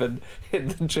 2011 in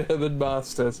the German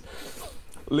Masters,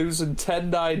 losing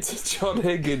 10-9 to John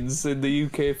Higgins in the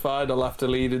UK final after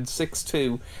leading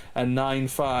 6-2 and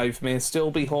 9-5 may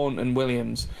still be haunting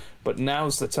Williams, but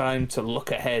now's the time to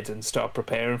look ahead and start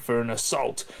preparing for an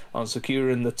assault on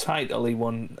securing the title he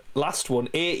won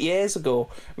 8 years ago.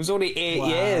 It was only 8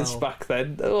 years back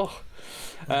then.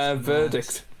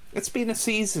 Verdict. It's been a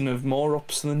season of more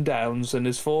ups than downs, and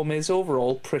his form is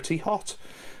overall pretty hot.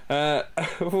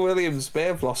 Williams may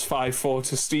have lost 5-4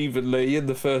 to Stephen Lee in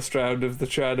the first round of the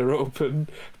China Open,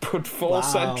 but 4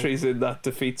 centuries in that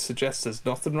defeat suggests there's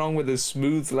nothing wrong with his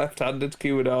smooth left-handed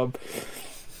cueing arm.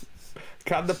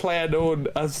 Can the player known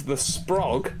as the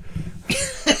SPROG...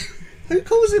 Who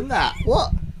calls him that?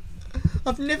 What?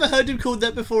 I've never heard him called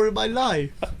that before in my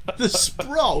life. The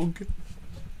SPROG?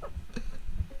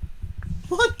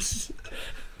 What?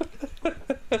 I'm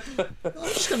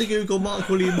just going to Google Mark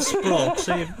Williams SPROG,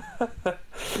 see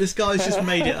if this guy's just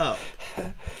made it up.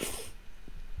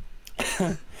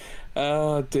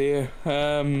 Oh dear.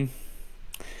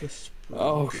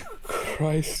 Oh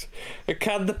Christ.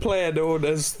 Can the player known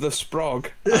as the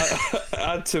SPROG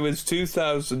add to his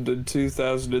 2000 and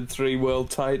 2003 world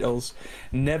titles?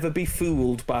 Never be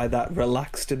fooled by that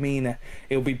relaxed demeanour.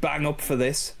 He'll be bang up for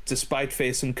this, despite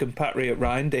facing compatriot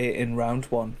Ryan Day in round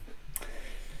 1.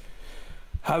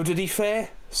 How did he fare?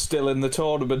 Still in the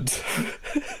tournament.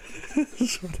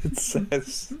 That's what it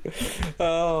says.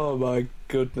 Oh my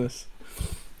goodness.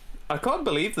 I can't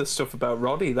believe this stuff about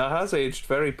Roddy. That has aged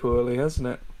very poorly, hasn't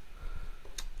it?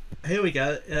 Here we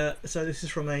go. So this is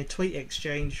from a tweet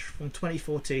exchange from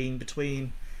 2014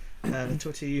 between the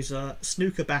Twitter user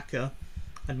Snooker Backer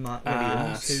and Mark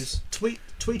Williams, who's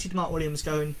tweeted Mark Williams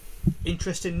going,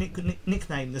 interesting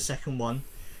nickname, the second one.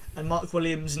 And Mark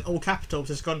Williams in all capitals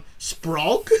has gone,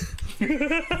 SPROG?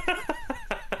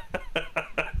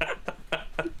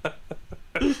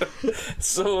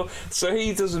 So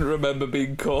he doesn't remember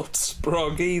being called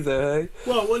SPROG either, eh?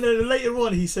 Well, no, later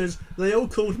on he says, they all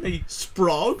called me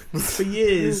SPROG for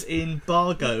years in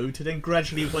Bargo, to then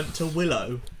gradually went to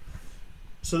Willow.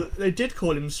 So they did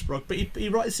call him SPROG, but he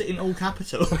writes it in all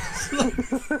capitals.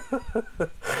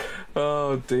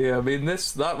 Oh dear, I mean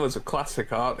that was a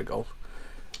classic article.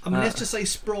 I mean, let's just say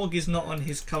SPROG is not on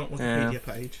his current Wikipedia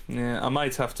page. Yeah, I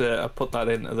might have to put that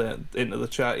into the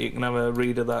chat. You can have a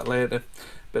read of that later.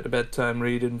 Bit of bedtime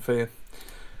reading for you.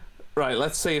 Right,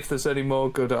 let's see if there's any more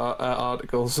good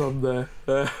articles on there.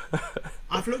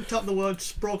 I've looked up the word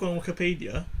SPROG on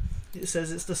Wikipedia. It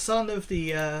says it's the son of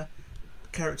the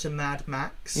character Mad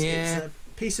Max. Yeah. It's a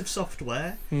piece of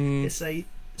software. It's a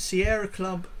Sierra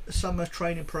Club summer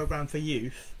training program for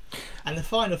youth. And the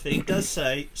final thing does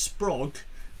say SPROG,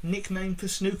 nickname for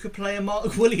snooker player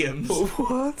Mark Williams.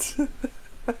 What?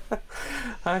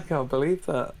 I can't believe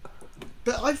that.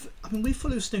 But I mean, we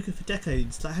followed snooker for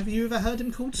decades. Like, have you ever heard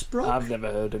him called SPROG? I've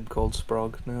never heard him called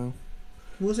SPROG, no.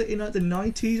 Was it in like the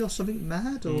 90s or something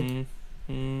mad? Or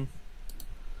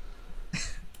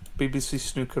BBC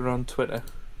Snooker on Twitter.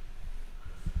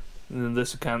 And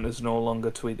this account is no longer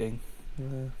tweeting.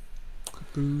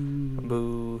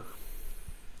 Boo.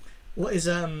 What is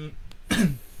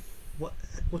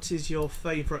what is your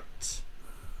favourite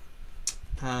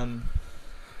snooker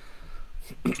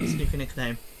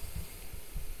nickname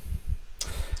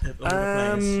of all the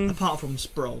players? Apart from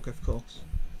SPROG, of course.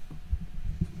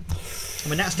 I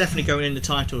mean, that's definitely going in the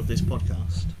title of this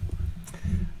podcast.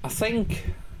 I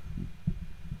think...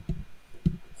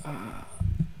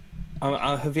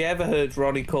 have you ever heard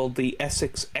Ronnie called the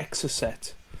Essex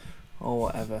Exocet? Or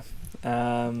whatever.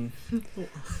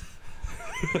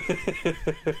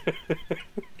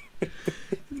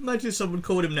 Imagine someone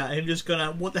called him that and him just gone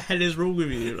out, what the hell is wrong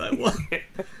with you? Like, what? Yeah.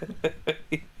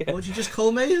 What'd you just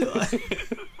call me?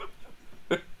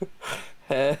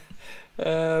 I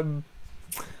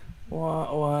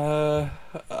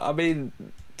mean,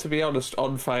 to be honest,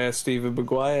 On Fire Stephen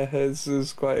Maguire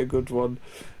is quite a good one.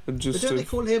 And just but don't they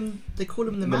call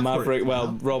him the Maverick?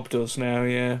 Well, Rob does now,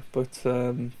 yeah, but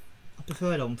I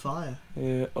prefer it On Fire.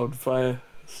 Yeah, On Fire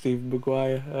Stephen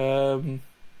Maguire.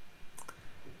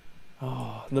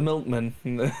 Oh, the Milkman.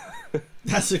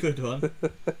 That's a good one.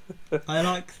 I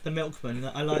like the Milkman.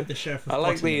 I like the Sheriff of I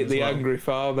like Pottingham the as well. Angry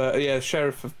Farmer. Yeah,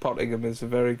 Sheriff of Pottingham is a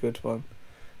very good one.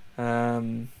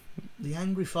 The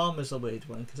Angry Farmer's a weird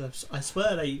one because I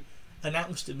swear they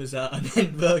announced him as that, and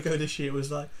then Virgo this year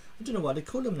was like, I don't know why they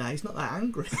call him now. He's not that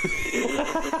angry.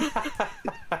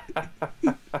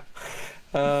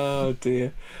 Oh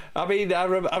dear. I mean, I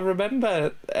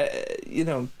remember, you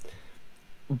know,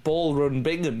 Ball Run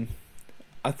Bingham.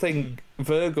 I think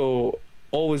Virgo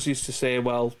always used to say,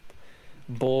 well,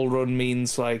 Ball Run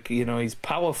means like, you know, he's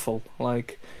powerful,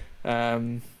 like,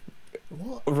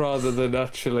 What? rather than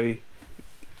actually,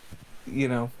 you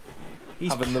know,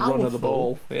 He's having the powerful. run of the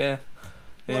ball. Yeah. What,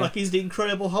 Yeah. like he's the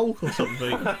Incredible Hulk or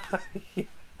something?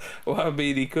 Well, I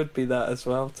mean, he could be that as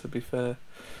well, to be fair.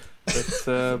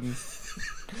 But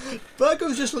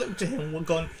Virgo's just looked at him and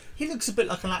gone, he looks a bit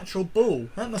like an actual bull.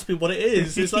 That must be what it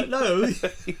is. It's like, no.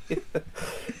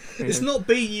 It's not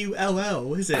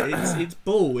B-U-L-L, is it? It's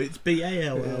bull. It's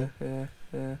B-A-L-L. Yeah.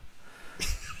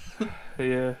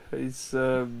 Yeah, he's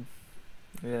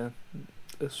yeah,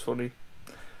 it's funny.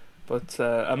 But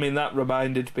I mean, that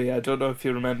reminded me, I don't know if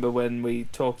you remember when we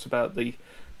talked about the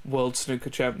World Snooker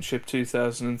Championship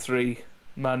 2003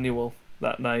 manual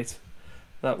that night.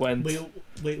 That went.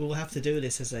 We will have to do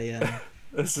this as a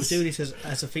we'll do this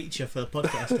as a feature for a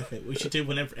podcast. I think we should do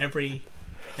one every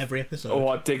episode.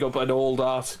 Or dig up an old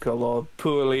article or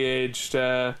poorly aged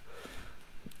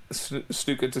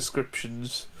snooker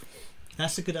descriptions.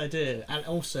 That's a good idea. And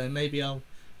also maybe I'll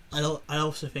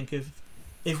also think of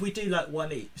if we do like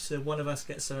one each. So one of us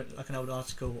gets something like an old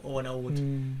article or an old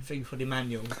thing for the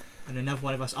manual, and another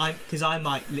one of us. Because I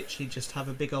might literally just have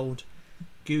a big old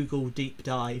Google deep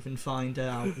dive and find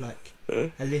out like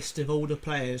a list of all the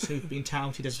players who've been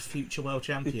touted as a future world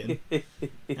champion,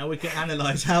 and we can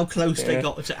analyse how close they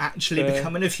got to actually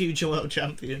becoming a future world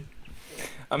champion.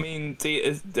 I mean, do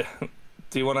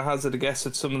you want to hazard a guess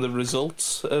at some of the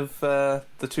results of the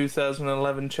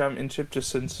 2011 championship, just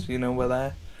since you know we're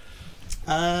there?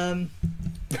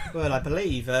 Well, I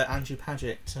believe Andrew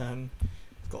Paget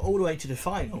got all the way to the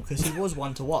final because he was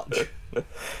one to watch.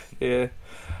 Yeah.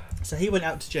 So he went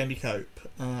out to Jamie Cope.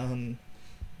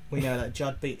 We know that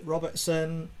Judd beat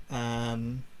Robertson. I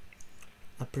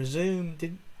presume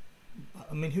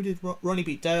who did Ronnie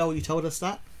beat Dale? You told us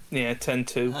that. Yeah,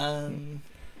 10-2.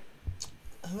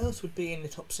 Who else would be in the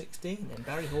top 16 then?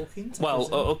 Barry Hawkins?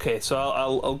 Well, okay, so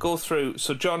I'll go through.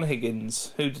 So John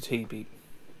Higgins, who did he beat?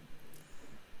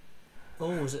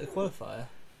 Oh, was it a qualifier?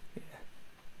 Yeah.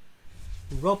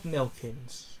 Rob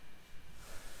Milkins.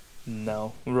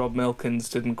 No, Rob Milkins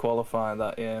didn't qualify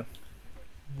that year.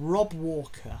 Rob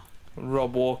Walker.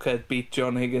 Rob Walker beat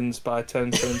John Higgins by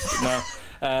 10 points. No.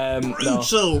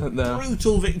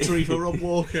 Brutal victory for Rob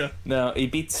Walker. No, he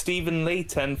beat Stephen Lee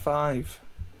 10-5.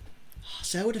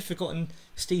 So I would have forgotten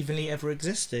Stephen Lee ever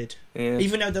existed. Yeah.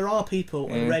 Even though there are people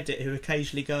on Reddit who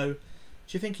occasionally go,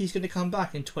 do you think he's going to come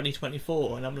back in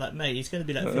 2024? And I'm like, mate, he's going to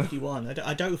be like 51.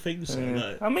 I don't think so.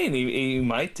 No. I mean, he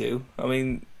might do. I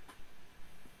mean,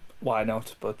 why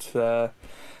not? But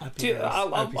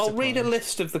I'll read a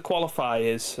list of the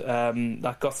qualifiers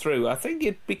that got through. I think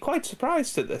you'd be quite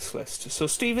surprised at this list. So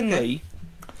Stephen Lee.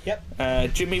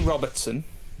 Yep. Jimmy Robertson.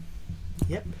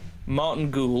 Yep.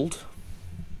 Martin Gould.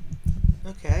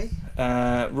 Okay.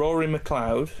 Rory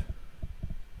McLeod.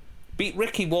 Beat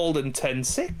Ricky Walden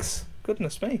 10-6.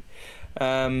 Goodness me.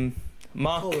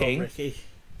 Mark King. Ricky.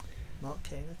 Mark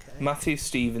King, okay. Matthew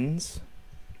Stevens.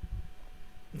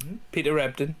 Mm-hmm. Peter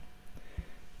Ebden.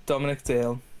 Dominic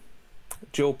Dale.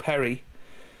 Joe Perry.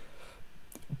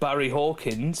 Barry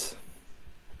Hawkins.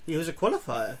 He was a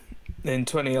qualifier. In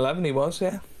 2011 he was,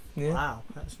 yeah. Wow,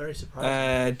 that's very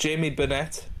surprising. Jamie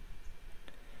Burnett.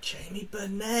 Jamie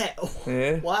Burnett. Oh,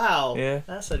 Yeah. wow. Yeah.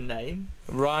 That's a name.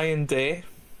 Ryan Day.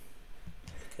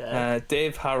 Okay.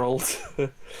 Dave Harold.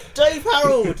 Dave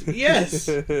Harold. Yes.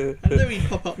 I knew he'd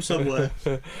pop up somewhere.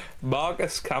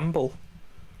 Marcus Campbell.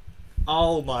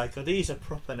 Oh my god, these are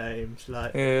proper names.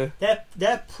 Like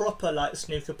they're proper like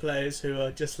snooker players who are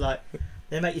just like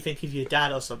they make you think of your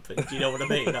dad or something. Do you know what I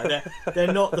mean? Like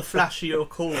they're not the flashy or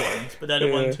cool ones, but they're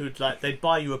the ones who'd like they'd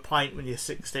buy you a pint when you're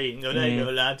 16. Go, there you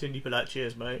go, lad, and you'd be like,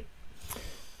 cheers, mate.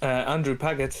 Andrew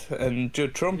Paget and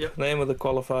Judd Trump. Yep. Name of the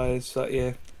qualifiers that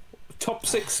year. Top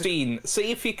 16.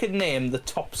 See if you can name the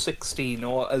top 16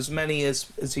 or as many as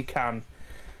you can.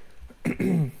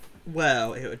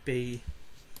 Well, it would be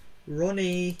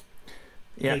Ronnie,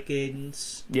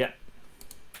 Higgins,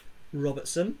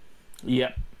 Robertson,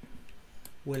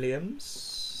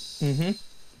 Williams, Mm-hmm.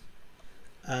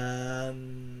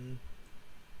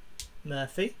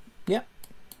 Murphy,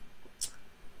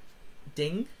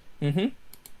 Ding. Mm-hmm.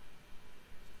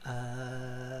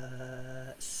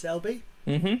 Selby.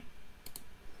 Mm-hmm.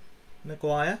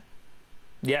 Maguire.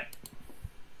 Yeah.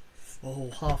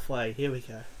 Oh, halfway. Here we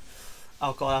go.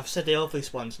 Oh god, I've said the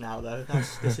obvious ones now though.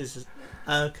 This is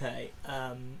okay.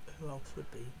 Who else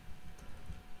would be?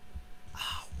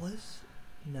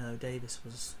 No, Davis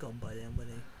was gone by then,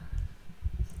 wasn't he?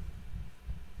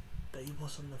 But he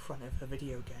was on the front of a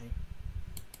video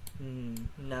game.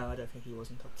 No, I don't think he was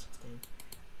in top 16.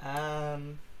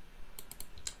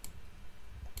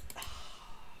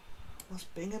 Was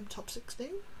Bingham top 16?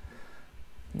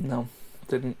 No,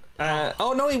 didn't.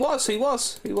 Oh no, he was.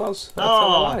 That's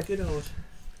Good old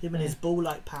him and his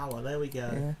ball-like power. There we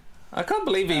go. Yeah. I can't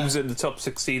believe he was in the top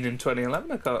 16 in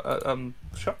 2011. I'm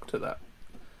shocked at that.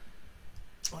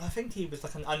 Well, I think he was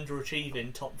like an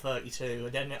underachieving top 32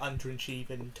 and then an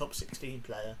underachieving top 16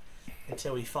 player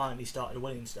until he finally started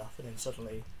winning stuff, and then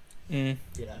suddenly, you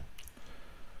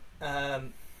know.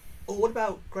 What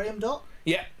about Graham Dott?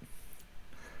 Yeah.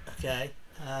 Okay.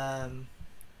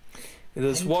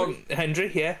 There's Hendry? one Hendry.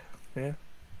 Yeah.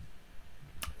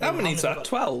 How many's that?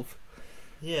 12.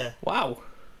 Yeah. Wow.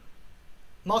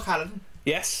 Mark Allen.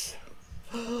 Yes.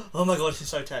 Oh my god, this is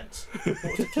so tense.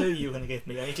 What's the clue you were going to give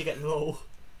me? I need to get them all.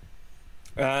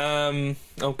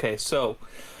 Okay, so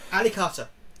Ali Carter.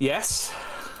 yes.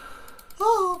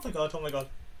 Oh my god. Oh my god.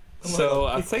 So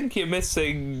I think you're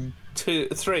missing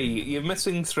 3. You're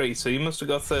missing 3, so you must have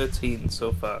got 13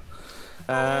 so far.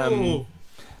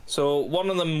 So one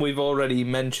of them we've already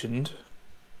mentioned.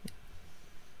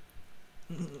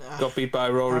 Got beat by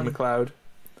Rory McLeod.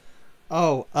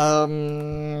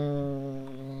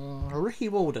 Ricky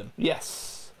Walden.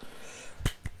 Yes.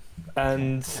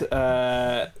 And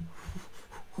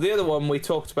the other one we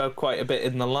talked about quite a bit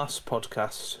in the last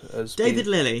podcast as David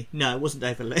Lilly. No, it wasn't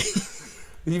David Lilly.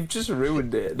 You've just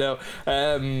ruined it. No.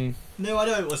 No, I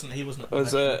know it wasn't. He wasn't.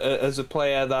 As a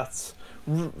player that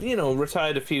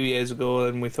retired a few years ago,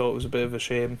 and we thought it was a bit of a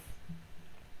shame.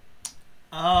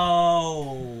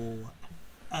 Alan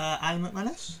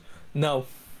McManus? No.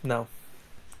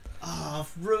 Oh,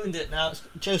 I've ruined it now. It's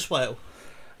Joe Swale.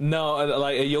 No,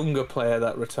 like a younger player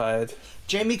that retired.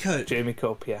 Jamie Cope. Jamie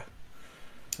Cope, yeah.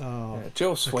 Oh, Yeah,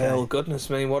 Joe Swale, okay. Goodness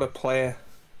me, what a player.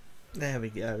 There we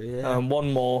go, yeah.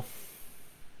 One more.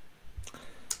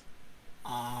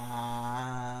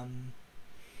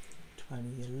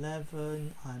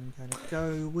 2011, I'm going to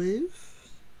go with...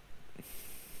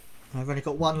 I've only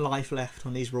got one life left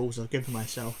on these rules I've given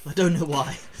myself. I don't know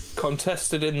why.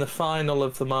 Contested in the final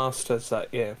of the Masters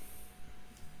that year.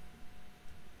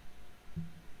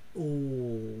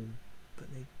 Oh, but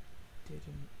they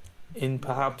didn't. In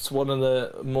perhaps one of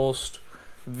the most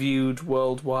viewed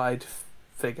worldwide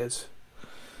figures,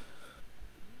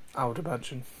 I would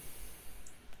imagine.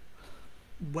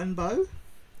 Wenbo?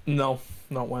 No,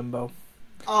 not Wembo.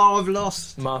 Oh, I've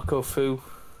lost. Marco Fu.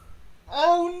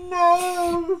 Oh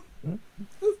no!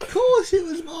 Of course it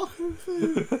was Marco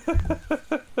Fu.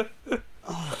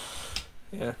 Oh,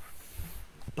 Yeah.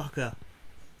 bugger.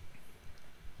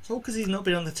 It's all because he's not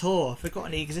been on the tour. I've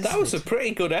forgotten he existed. That was a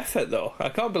pretty good effort, though. I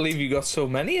can't believe you got so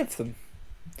many of them.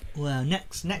 Well,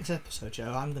 next episode,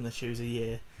 Joe, I'm going to choose a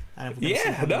year. And we're gonna see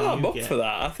Yeah, how no, many I'm you up get. for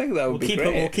that. I think that would be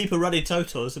We'll great. keep a running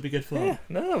total. It'll be good fun. Yeah,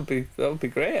 no, that would be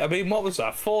great. I mean, what was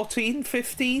that? 14,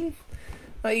 15?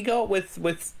 That you got with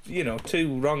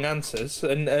 2 wrong answers,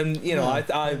 and I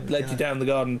led you down the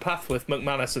garden path with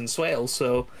McManus and Swale.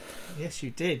 So yes,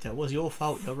 you did. That was your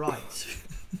fault. You're right.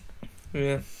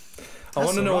 yeah, I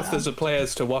want to know if there's a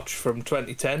players to watch from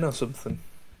 2010 or something.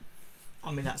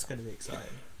 I mean, that's going to be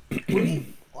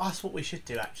exciting. That's what we should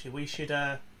do. Actually, we should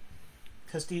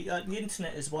because the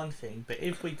internet is one thing, but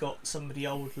if we got some of the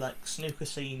old like snooker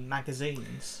scene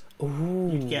magazines,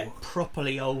 you'd get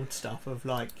properly old stuff of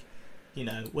like.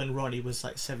 When Ronnie was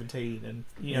like 17, and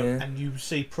and you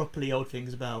see properly old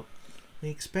things about. We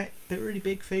expect really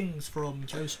big things from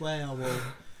Joe Swale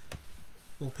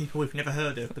or people we've never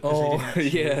heard of because they didn't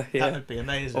actually, that would be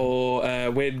amazing.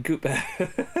 Or Wayne Cooper.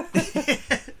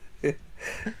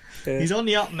 He's on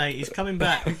the up, mate. He's coming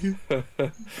back.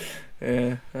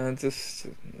 Yeah, it's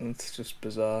just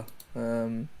bizarre.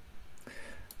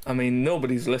 I mean,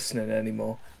 nobody's listening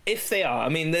anymore. If they are, I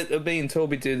mean, me and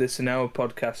Toby do this in our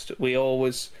podcast. We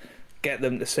always get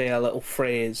them to say a little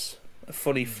phrase, a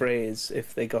funny phrase,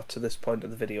 if they got to this point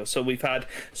of the video. So we've had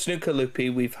Snooker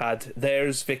Loopy, we've had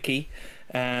There's Vicky,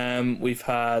 we've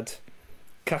had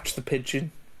Catch the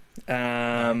Pigeon.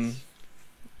 Yeah,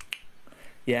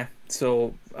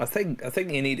 so I think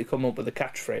you need to come up with a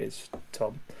catchphrase,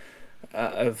 Tom,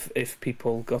 of if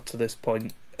people got to this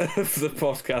point of the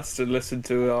podcast and listened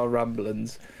to our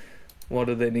ramblings. What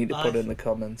do they need to put in the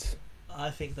comments? I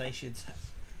think they should,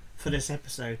 for this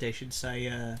episode, they should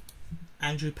say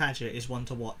Andrew Padgett is one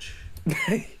to watch.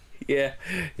 Yeah.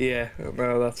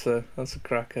 No, that's a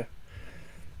cracker.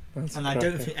 I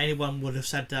don't think anyone would have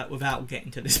said that without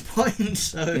getting to this point.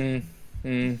 So.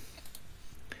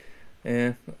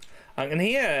 Yeah. I can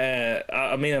hear.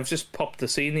 I mean, I've just popped the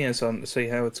seniors on to see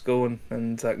how it's going,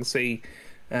 and I can see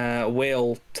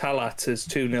Whale Talat is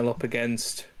 2-0 up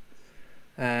against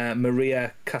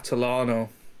Maria Catalano.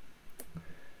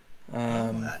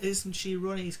 Isn't she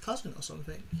Ronnie's cousin or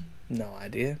something? No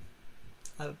idea.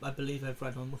 I believe I've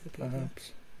read on Wikipedia.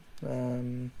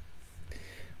 Perhaps.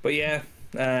 But yeah,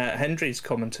 Hendry's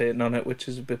commentating on it, which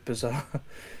is a bit bizarre.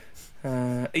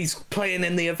 He's playing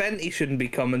in the event. He shouldn't be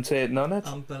commentating on it.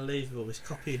 Unbelievable. He's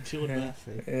copying Jordan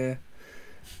Murphy. Yeah.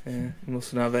 He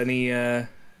mustn't have any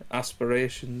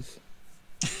aspirations.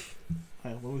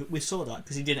 Well, we saw that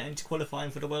because he didn't enter qualifying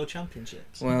for the World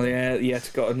Championships. Well, yeah, yet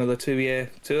got another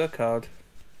 2-year tour card.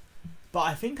 But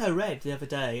I think I read the other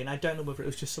day, and I don't know whether it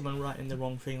was just someone writing the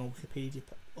wrong thing on Wikipedia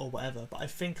or whatever, but I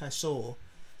think I saw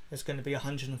there's going to be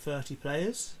 130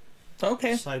 players.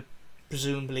 Okay. So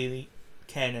presumably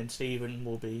Ken and Stephen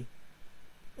will be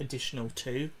additional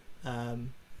too. So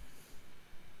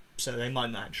they might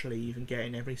not actually even get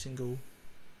in every single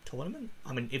tournament.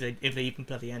 I mean, if they even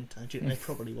bloody enter, they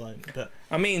probably won't. But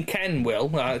I mean, Ken will.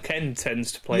 Ken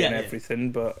tends to play in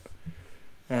everything, but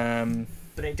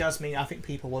it does mean I think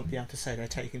people won't be able to say they're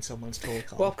taking someone's tour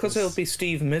card. Well, because it'll be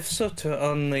Steve Mifsut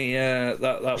on the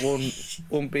that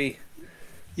won't be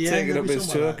taking up his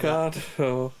tour card.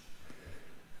 So,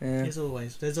 yeah.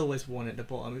 There's always one at the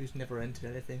bottom who's never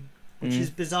entered anything, which is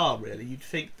bizarre, really. You'd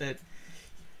think that.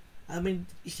 I mean,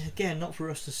 again, not for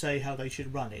us to say how they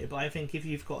should run it, but I think if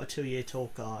you've got a 2-year tour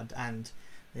card and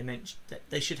they mentioned that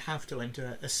they should have to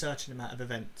enter a certain amount of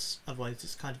events, otherwise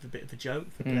it's kind of a bit of a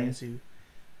joke for players who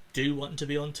do want to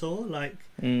be on tour, like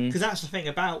because that's the thing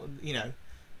about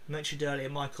mentioned earlier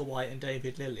Michael White and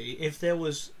David Lilly. If there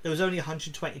was only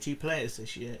 122 players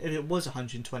this year, if it was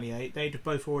 128, they'd have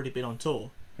both already been on tour.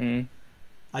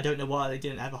 I don't know why they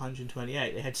didn't have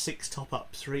 128. They had 6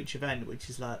 top-ups for each event, which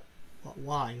is like,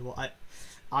 why?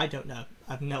 I don't know.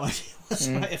 I have no idea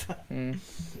whatsoever.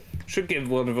 Should give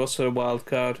one of us a wild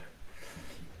card.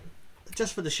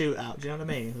 Just for the shootout, do you know what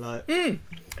I mean? Like,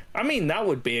 I mean, that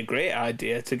would be a great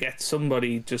idea to get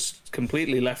somebody just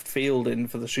completely left field in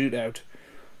for the shootout.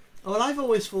 Well, I've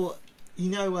always thought,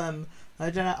 I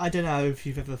don't know if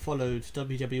you've ever followed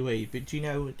WWE, but do you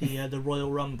know the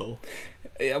Royal Rumble?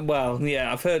 Yeah, well,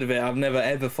 yeah, I've heard of it. I've never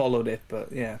ever followed it,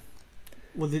 but yeah.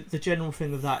 Well, the general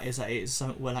thing of that is that it's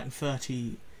where like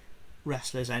 30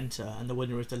 wrestlers enter, and the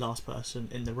winner is the last person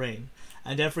in the ring.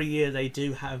 And every year they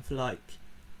do have like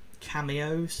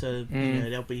cameos, so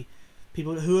there'll be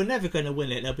people who are never going to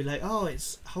win it. They'll be like, oh,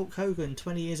 it's Hulk Hogan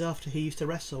 20 years after he used to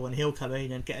wrestle, and he'll come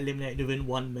in and get eliminated within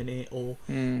 1 minute. Or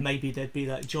maybe there'd be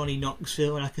like Johnny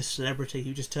Knoxville, like a celebrity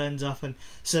who just turns up, and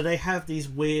so they have these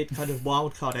weird kind of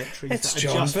wild card entries. It's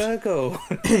John Virgo.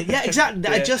 Yeah, exactly.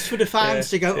 That are just for the fans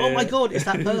to go, oh my god, it's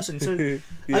that person. So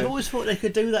I've always thought they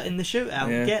could do that in the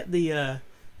shootout. Get the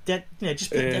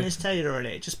just put Dennis Taylor in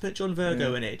it. Just put John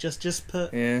Virgo in it. Just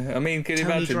put. Yeah, I mean, can you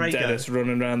imagine Drago. Dennis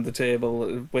running around the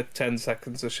table with 10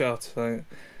 seconds a shot? Like,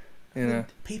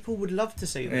 people would love to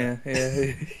see that.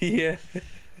 Yeah.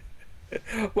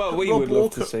 Well, we would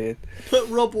love to see it. Put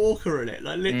Rob Walker in it.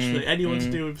 Like literally anyone to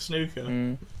do with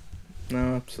snooker.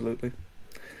 No, absolutely.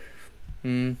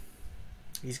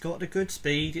 He's got the good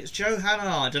speed. It's Joe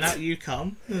Hannard, and out you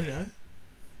come.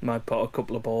 Might pot a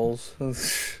couple of balls.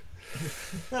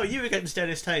 No, you against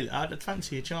Dennis Taylor. I'd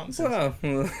fancy your chances. Well,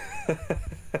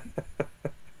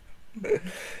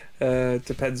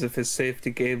 depends if his safety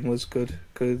game was too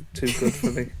good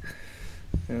for me.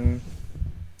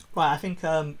 Right, I think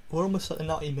we're almost at the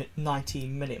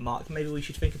 90-minute mark. Maybe we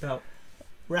should think about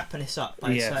wrapping this up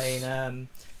by saying,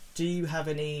 do you have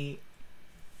any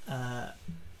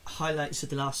highlights of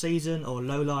the last season or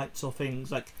lowlights or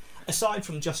things like aside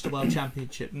from just the World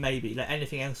Championship? Maybe like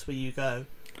anything else where you go,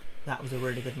 that was a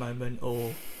really good moment,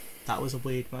 or that was a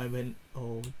weird moment,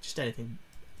 or just anything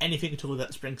at all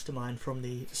that springs to mind from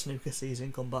the snooker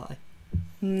season gone by.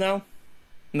 No,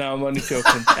 I'm only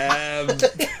joking.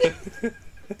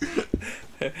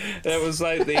 That was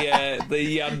like the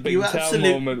Jan Bingtown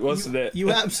moment, wasn't it?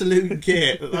 You absolute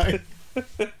git. Like.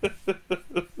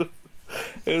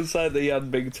 It was like the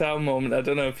Jan Bingtown moment. I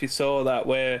don't know if you saw that,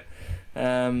 where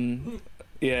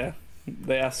they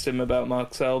asked him about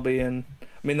Mark Selby, and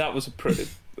I mean that was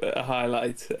a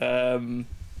highlight. They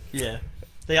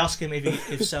ask him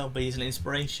if Selby is an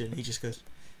inspiration. He just goes,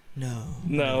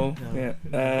 No. Yeah.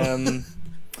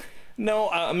 No,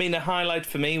 I mean, a highlight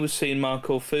for me was seeing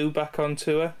Marco Fu back on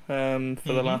tour for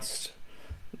the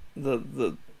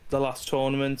last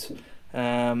tournament.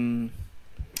 I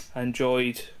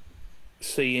enjoyed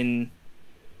seeing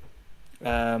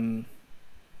Ryan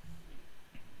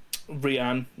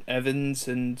Evans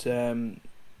and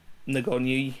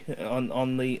Nagoni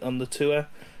on the tour.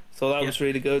 Thought that was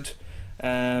really good.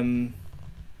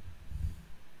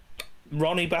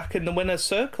 Ronnie back in the winner's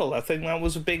circle. I think that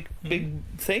was a big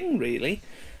thing, really.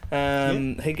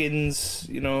 Higgins,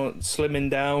 slimming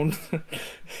down.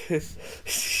 I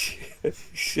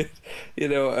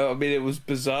mean, it was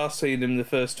bizarre seeing him the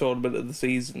first tournament of the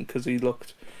season because he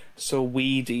looked so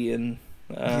weedy and.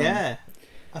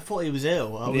 I thought he was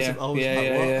ill. I was like, what?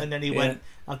 And then he went,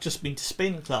 I've just been to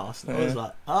spin class. And I was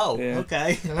like,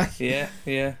 okay.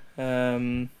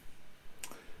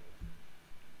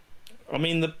 I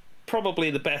mean,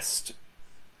 probably the best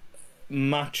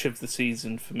match of the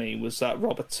season for me was that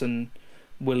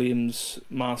Robertson-Williams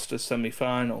Masters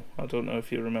semi-final. I don't know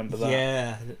if you remember that.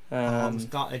 Yeah, I was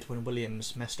gutted when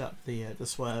Williams messed up the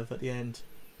swerve at the end.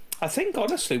 I think,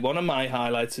 honestly, one of my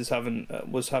highlights is having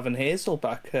Hazel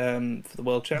back for the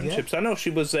World Championships. I know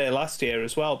she was there last year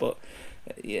as well, but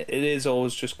it is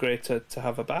always just great to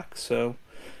have her back. So,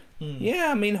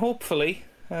 I mean, hopefully,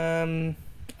 a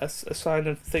sign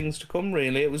of things to come,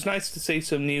 really. It was nice to see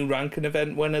some new ranking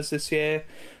event winners this year.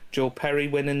 Joe Perry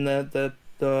winning the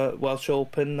Welsh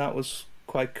Open. That was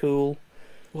quite cool.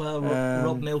 Well,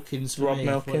 Rob Milkins.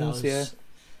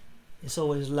 It's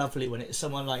always lovely when it's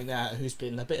someone like that who's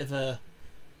been a bit of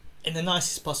in the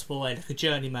nicest possible way, like a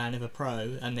journeyman of a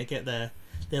pro, and they get their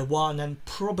one and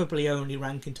probably only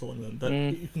ranking tournament. But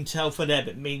you can tell for them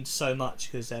it means so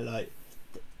much because they're like,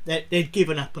 they'd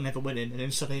given up on ever winning, and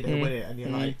then suddenly they win it, and you're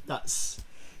like, that's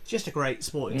just a great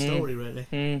sporting story,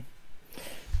 really.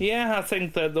 Yeah, I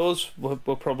think that those were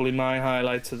probably my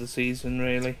highlights of the season,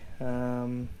 really.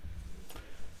 A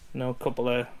couple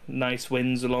of nice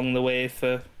wins along the way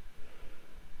for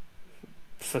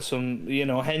some,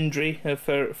 Hendry,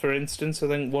 for instance. I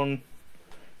think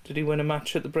did he win a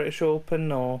match at the British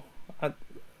Open, or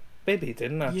maybe he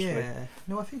didn't actually. Yeah,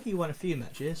 no, I think he won a few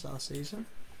matches last season.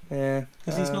 Yeah,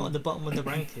 because he's not at the bottom of the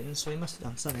rankings, so he must have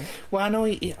done something. Well, I know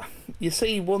he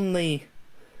won the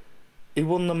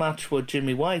match with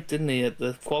Jimmy White, didn't he, at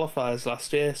the qualifiers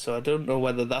last year? So I don't know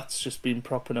whether that's just been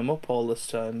propping him up all this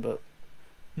time, but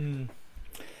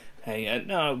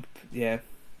hey,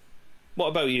 What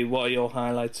about you? What are your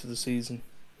highlights of the season?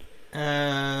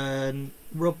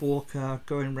 Rob Walker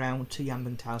going round to Yan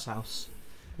Bingtao's house.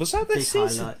 Was that this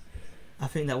season? Highlight. I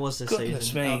think that was this Goodness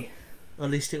season. Me. At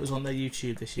least it was on their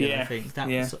YouTube this year. I think that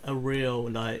was a real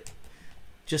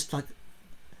just like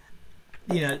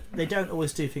they don't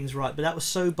always do things right, but that was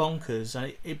so bonkers,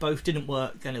 and it both didn't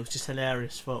work, and it was just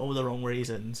hilarious for all the wrong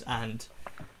reasons, and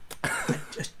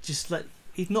just like.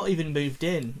 He'd not even moved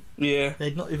in. Yeah.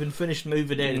 They'd not even finished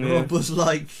moving in. And Rob was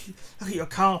like, look at your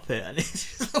carpet. And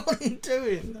it's just, what are you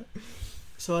doing?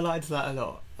 So I liked that a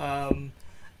lot.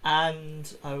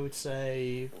 And I would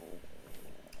say,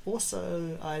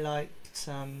 also, I liked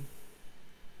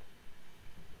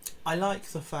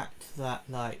the fact that,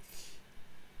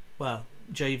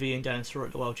 JV and Dennis were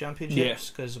at the World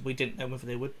Championships, because we didn't know whether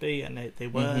they would be, and they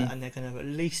were, and they're going to at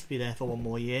least be there for one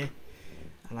more year.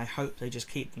 And I hope they just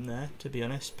keep them there, to be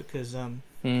honest, because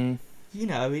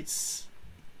it's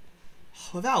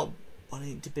without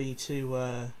wanting to be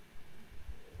too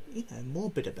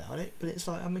morbid about it, but it's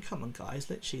like, I mean, come on, guys,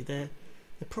 literally they're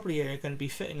probably going to be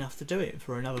fit enough to do it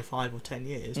for another 5 or 10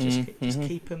 years. Just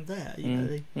keep them there.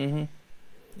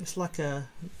 It's like they're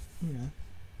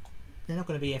not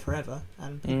going to be here forever,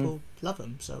 and people love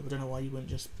them. So I don't know why you wouldn't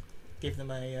just give them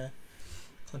a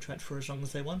contract for as long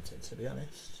as they wanted, to be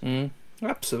honest.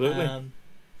 Absolutely.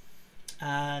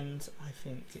 And I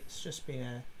think it's just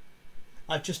been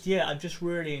I've just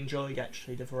really enjoyed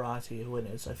actually the variety of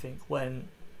winners. I think when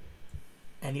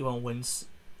anyone wins,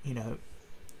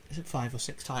 is it 5 or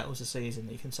 6 titles a season,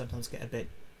 you can sometimes get a bit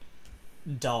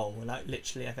dull. Like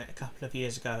literally, I think a couple of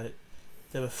years ago,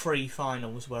 there were 3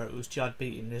 finals where it was Judd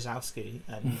beating Rizowski,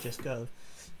 and you just go.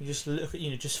 You just look at,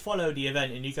 just follow the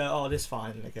event, and you go, oh, this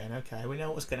final again. Okay, we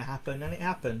know what's going to happen, and it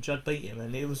happened. Judd beat him,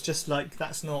 and it was just like,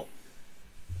 that's not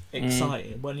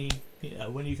exciting. When you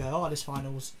go, oh, this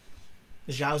final's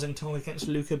Zhao Zhengtong against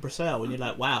Luca Bracel, and you're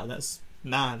like, wow, that's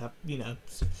mad.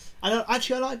 I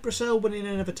like Bracel winning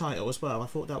another title as well. I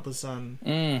thought that was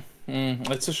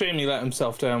It's a shame he let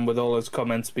himself down with all his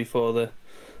comments before the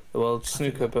World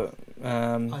Snooker, but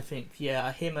I think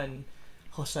him and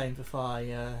Hossein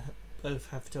Vafai both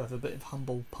have to have a bit of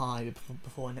humble pie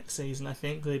before next season. I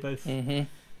think they both. Mm-hmm.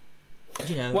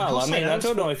 You know, Well, I mean, I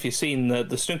don't know if you've seen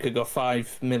the Snooker got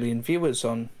 5 million viewers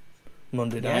on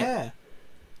Monday night. Yeah.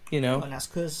 You know, and that's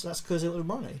because it was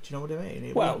money. Do you know what I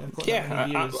mean?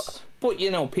 But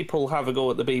you know, people have a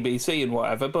go at the BBC and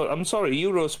whatever. But I'm sorry,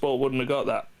 Eurosport wouldn't have got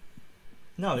that.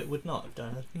 No, it would not have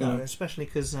done it. No, especially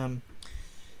because you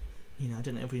know, I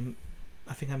don't know if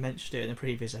I think I mentioned it in a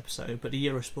previous episode, but the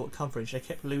Eurosport coverage, they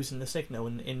kept losing the signal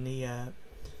in the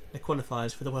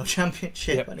qualifiers for the World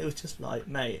Championship, and it was just like,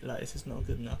 mate, like, this is not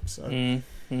good enough. So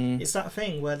it's that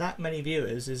thing where that many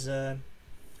viewers is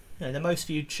you know, the most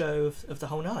viewed show of the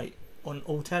whole night on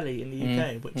all telly in the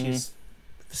UK, which is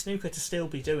for snooker to still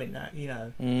be doing that, you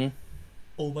know,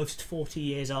 almost 40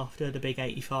 years after the big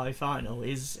 85 final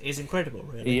is incredible,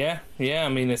 really. Yeah, I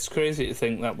mean, it's crazy to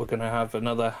think that we're going to have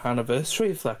another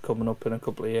anniversary of that coming up in a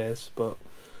couple of years, but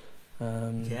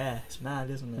yeah, it's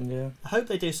mad, isn't it? Yeah. I hope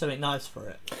they do something nice for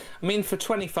it. I mean, for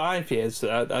 25 years,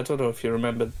 I don't know if you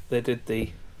remember, they did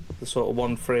the sort of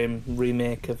one-frame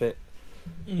remake of it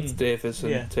with Davis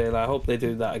and Taylor. I hope they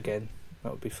do that again.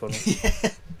 That would be funny.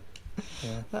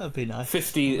 Yeah, that would be nice. The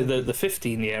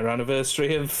 15-year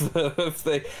anniversary of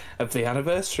the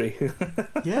anniversary.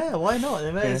 Yeah, why not?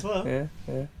 They may as well. Yeah.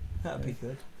 That would be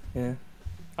good. Yeah.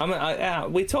 I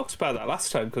mean, we talked about that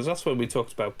last time because that's when we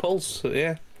talked about Pulse.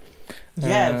 Yeah.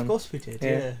 Yeah, of course we did.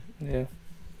 Yeah.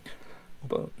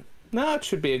 But no, it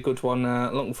should be a good one.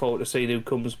 Looking forward to seeing who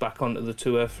comes back onto the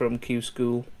tour from Q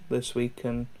School this week,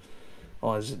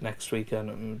 or is it next week? I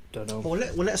don't know. Well,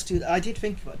 let's do that. I did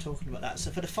think about talking about that.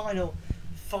 So for the final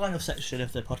section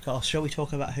of the podcast, shall we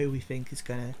talk about who we think is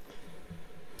going to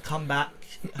come back?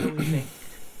 Who we think?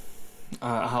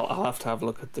 I'll have to have a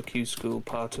look at the Q School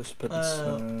participants.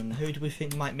 Who do we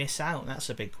think might miss out? That's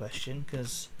a big question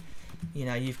because, you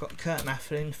know, you've got Kurt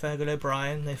Mafflin, Fergal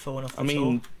O'Brien. They've fallen off the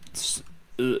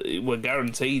tour. We're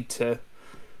guaranteed to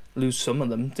lose some of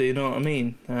them. Do you know what I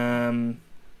mean?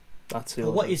 That's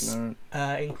the what is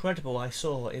incredible I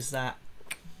saw is that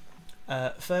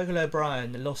Fergal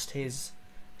O'Brien lost his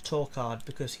tour card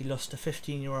because he lost to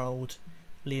 15-year-old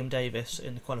Liam Davis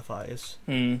in the qualifiers,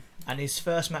 and his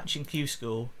first match in Q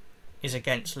School is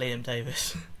against Liam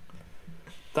Davis.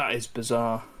 That is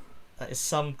bizarre. That is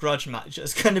some grudge match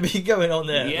that's going to be going on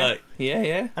there.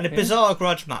 Yeah. And a bizarre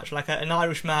grudge match, like an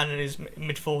Irish man in his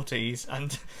mid-40s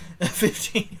and a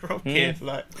 15-year-old kid.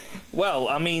 Like, well,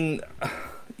 I mean,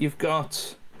 you've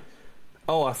got.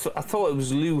 Oh, I thought it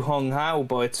was Liu Hong Hao,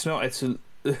 but it's not. It's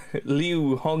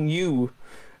Liu Hong Yu.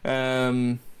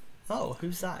 Oh,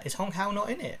 who's that? Is Hong Hao not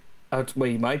in it? Well,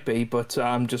 he might be, but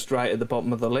I'm just right at the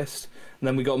bottom of the list. And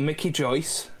then we got Mickey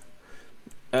Joyce.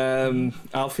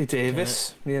 Alfie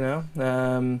Davis, you know.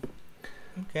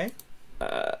 Okay.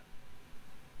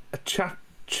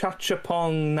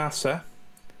 Chachapong Nasa.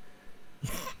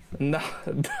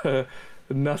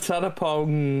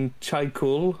 Natanapong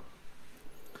Chaikul.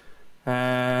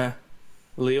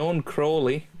 Leon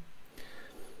Crowley.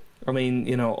 I mean,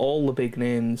 you know, all the big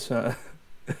names.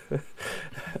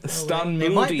 Stan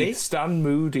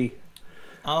Moody.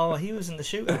 Oh, he was in the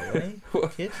shootout, wasn't he?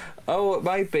 Kid? Oh, it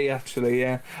might be, actually,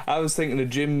 yeah. I was thinking of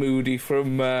Jim Moody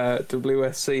from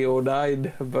WSC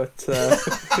 09, but...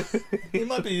 He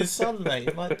might be his son, mate.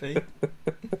 It might be.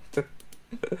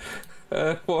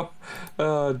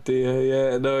 Oh, dear,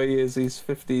 yeah. No, he is. He's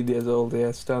 15 years old,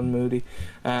 yeah, Stan Moody.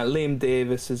 Liam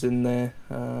Davis is in there.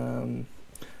 I'm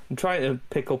trying to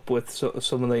pick up with sort of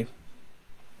some of the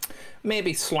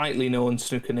maybe slightly known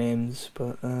snooker names,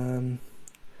 but...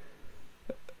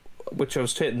 which I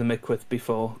was taking the mick with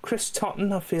before. Chris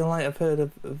Totten, I feel like I've heard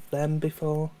of them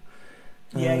before.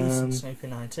 Yeah, he's in Snooker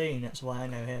 19, that's why I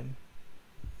know him.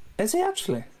 Is he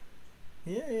actually?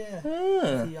 Yeah.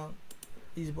 Ah.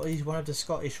 He's one of the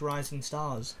Scottish rising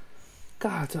stars.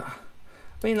 God, I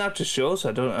mean, that just shows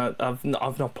I've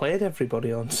not played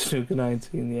everybody on Snooker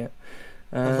 19 yet.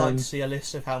 I'd like to see a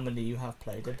list of how many you have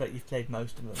played. I bet you've played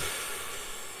most of them.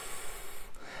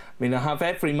 I mean, I have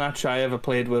every match I ever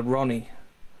played with Ronnie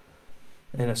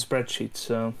in a spreadsheet,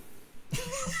 so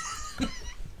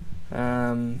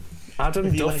Adam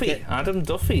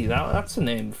Duffy, that's a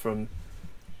name from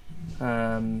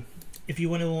if you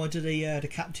want to order the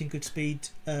Captain Goodspeed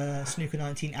Snooker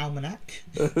 19 Almanac.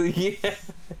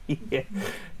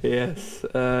 Yes.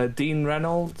 Dean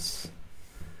Reynolds.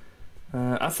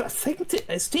 I think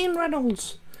it's Dean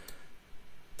Reynolds.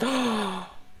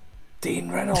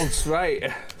 Dean Reynolds,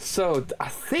 right. So, I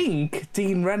think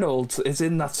Dean Reynolds is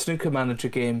in that Snooker Manager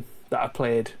game that I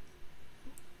played.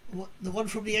 What, the one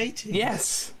from the 80s?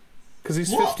 Yes, because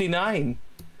he's 59.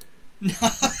 No.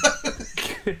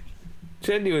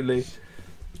 Genuinely.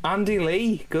 Andy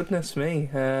Lee, goodness me.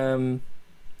 Who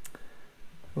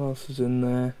else is in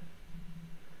there?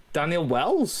 Daniel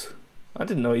Wells. I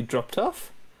didn't know he dropped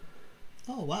off.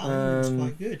 Oh wow, that's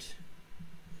quite good.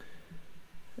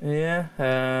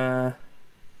 Yeah.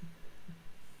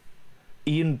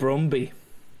 Ian Brumby,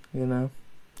 you know.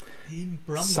 Ian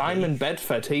Brumby. Simon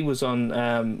Bedford, he was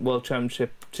on World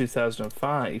Championship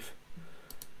 2005.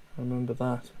 I remember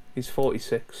that. He's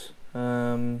 46.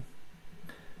 I'm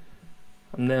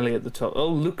nearly at the top. Oh,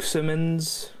 Luke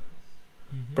Simmons,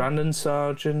 Brandon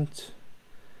Sargent,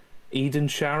 Eden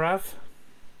Sharav,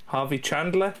 Harvey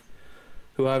Chandler,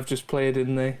 who I've just played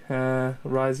in the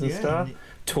Rising Star,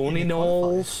 Tony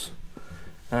Knowles.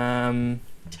 Tony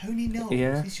Knowles,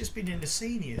 yeah. He's just been in the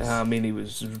seniors. I mean, he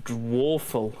was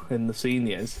woeful in the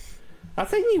seniors. I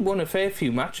think he won a fair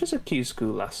few matches at Q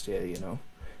School last year, you know.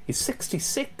 He's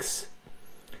 66.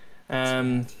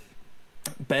 Ben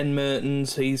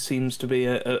Mertens, he seems to be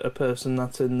a person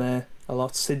that's in there a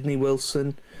lot. Sidney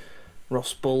Wilson,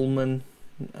 Ross Bullman,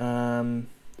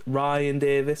 Ryan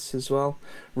Davis as well.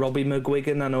 Robbie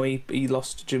McGuigan, I know he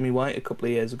lost to Jimmy White a couple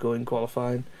of years ago in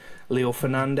qualifying. Leo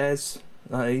Fernandez,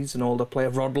 he's an older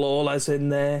player. Rod Lawler's in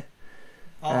there.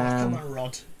 Oh, come on,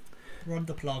 Rod. Rod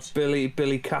the plot.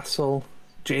 Billy Castle,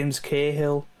 James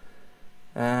Cahill,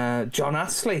 John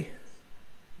Astley.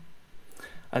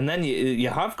 And then you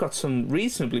have got some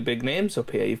reasonably big names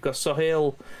up here. You've got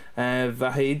Sohail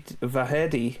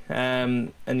Vahedi,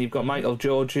 and you've got Michael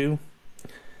Georgiou,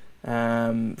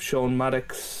 Sean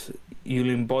Maddox,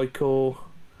 Julian Boyko,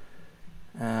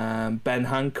 Ben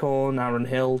Hancorn, Aaron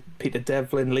Hill, Peter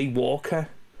Devlin, Lee Walker,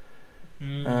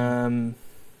 Stephen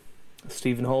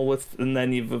Hallworth, and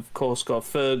then you've of course got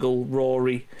Fergal,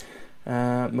 Rory,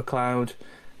 McLeod,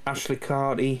 Ashley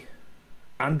Carty,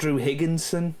 Andrew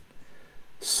Higginson,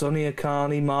 Sonny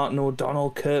Akani, Martin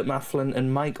O'Donnell, Kurt Mafflin,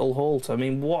 and Michael Holt. I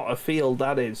mean, what a field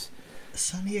that is.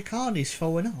 Sonny Akani's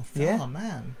falling off. Yeah. Oh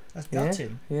man, that's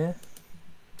gutting. Yeah.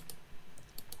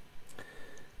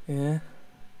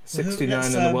 69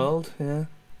 in the world. Yeah.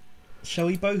 Shall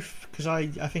we both? Because I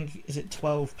think is it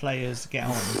 12 players get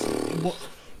on.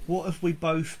 What if we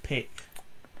both pick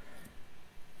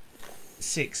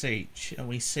 6 each, and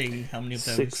we see how many of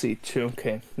those? 6 each.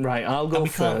 Okay. Right. I'll go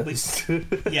first.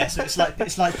 Yeah. So it's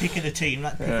like picking a team.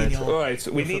 Like picking right. your. All right.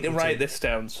 So we need to write team. this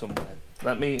down somewhere.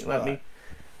 Let me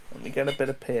get a bit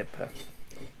of paper.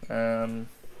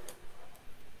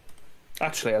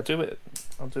 Actually, I'll do it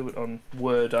on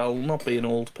Word. I'll not be an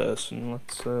old person.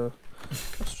 Let's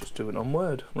just do it on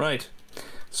Word. Right.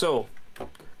 So,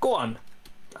 go on.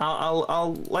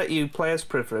 I'll let you players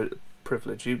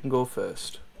privilege. You can go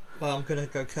first. Well, I'm gonna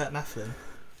go Kurt Mafflin.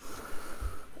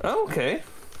 Okay.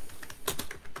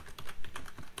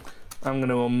 I'm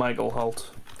gonna go Michael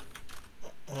Holt.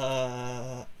 Then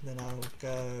I'll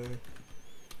go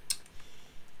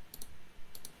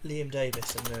Liam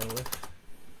Davis. I'm going with.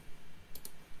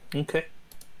 Okay.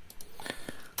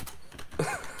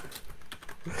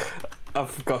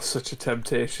 I've got such a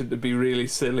temptation to be really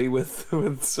silly with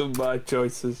some of my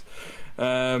choices.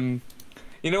 You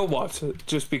know what?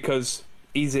 Just because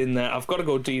he's in there, I've got to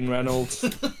go Dean Reynolds.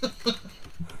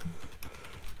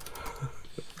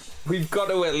 We've got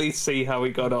to at least see how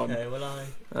he got on. Okay, well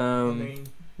I mean...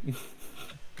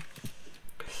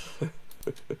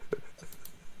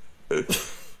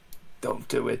 Don't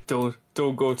do it.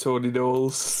 Don't go Tony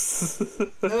Knowles.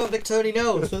 No, Nick Tony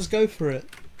Knowles. Let's go for it.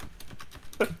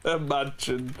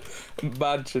 Imagine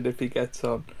if he gets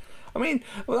on. I mean,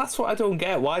 well, that's what I don't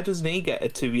get. Why doesn't he get a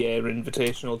 2-year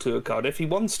invitational tour card if he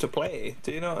wants to play?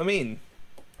 Do you know what I mean?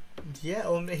 Yeah,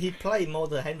 well, he'd play more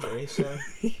than Henry, so.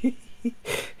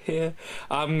 Yeah,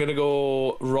 I'm gonna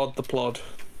go Rod the Plod.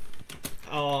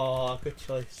 Oh, good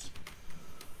choice.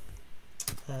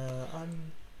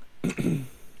 I'm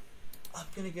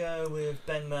gonna go with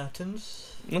Ben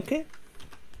Mertens. Okay.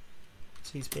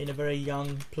 He's been a very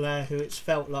young player who it's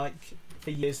felt like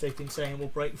for years they've been saying will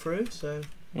break through, so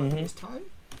might be his time.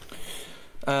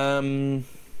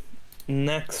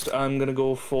 Next I'm gonna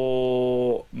go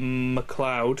for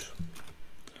McLeod.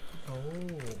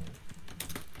 Oh.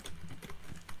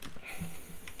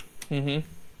 I'm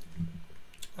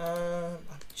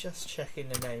just checking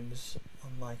the names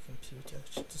on my computer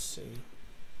just to see.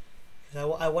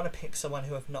 Because I want to pick someone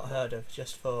who I've not heard of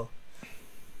just for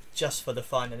the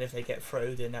fun, and if they get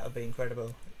through then that would be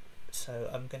incredible. So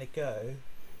I'm going to go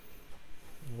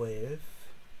with...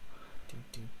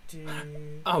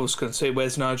 I was going to say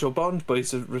where's Nigel Bond, but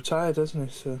he's retired, hasn't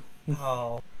he? So.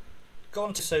 Oh,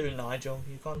 gone too soon, Nigel.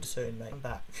 You've gone too soon, mate. I'm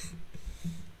back.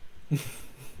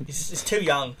 It's too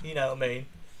young, you know what I mean.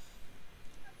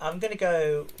 I'm going to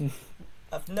go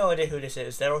I've no idea who this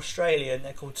is. They're Australian.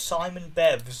 They're called Simon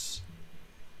Bevs.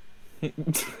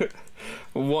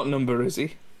 What number is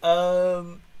he?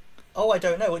 Oh, I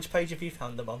don't know. Which page have you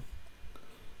found them on?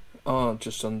 Oh,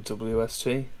 just on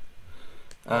WST.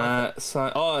 Oh,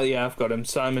 Oh yeah, I've got him.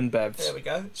 Simon Bevs. there we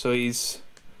go. So he's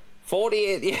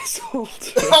 48 years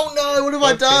old. Oh no! What have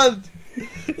I done?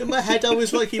 In my head, I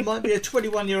was like, he might be a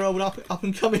 21-year-old up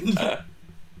and coming.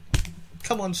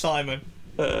 Come on, Simon.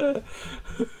 Well,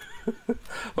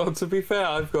 to be fair,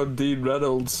 I've got Dean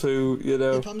Reynolds, who, you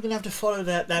know... If I'm going to have to follow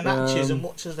their matches and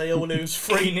watch as they all lose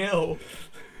 3-0.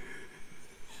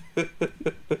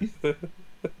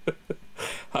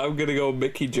 I'm going to go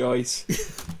Mickey Joyce.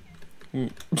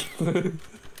 Did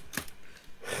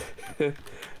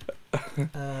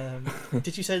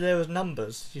you say there was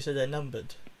numbers? Did you say they're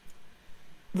numbered?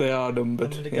 They are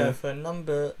numbered. I'm going to go for a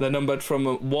number... They're numbered from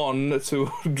 1 to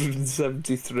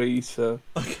 173, so...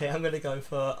 Okay, I'm going to go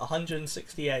for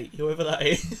 168, whoever that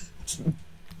is.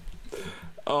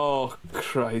 Oh,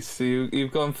 Christ.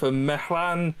 You've gone for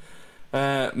Mehran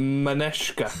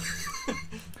Maneshka.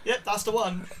 Yep, that's the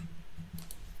one.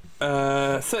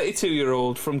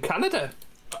 32-year-old from Canada.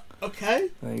 Okay.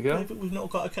 There you go. Maybe we've not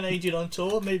got a Canadian on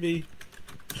tour, maybe...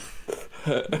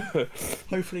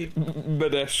 Hopefully...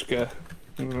 Maneshka.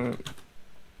 I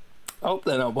hope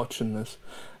they're not watching this.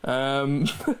 Right,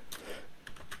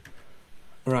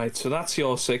 so that's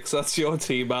your 6. That's your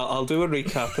team. I'll do a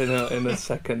recap in a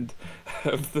second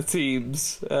of the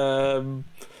teams. Who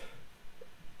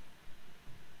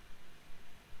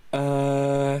am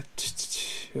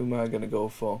I going to go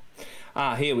for?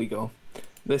 Here we go.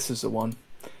 This is the one.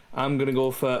 I'm going to go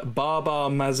for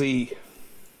Baba Mazi.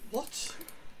 What?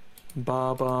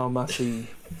 Baba Mazi.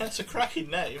 That's a cracking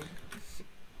name.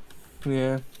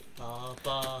 Yeah.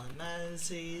 Baba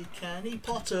Mazzy, can he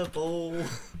pot a ball?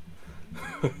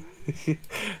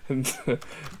 And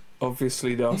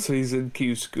obviously not. He's in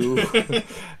Q school.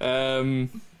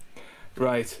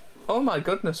 Right. Oh my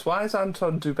goodness! Why is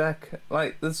Anton Dubek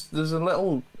like? There's a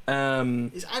little.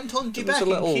 Is Anton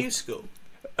Dubek in Q school?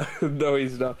 No,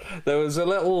 he's not. There was a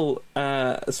little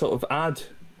sort of ad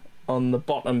on the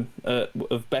bottom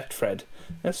of Betfred.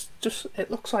 It's just, it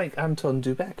looks like Anton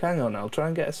Dubek. Hang on, I'll try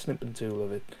and get a snipping tool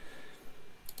of it.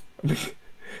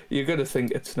 You're going to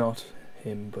think it's not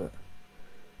him, but...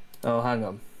 Oh, hang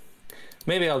on.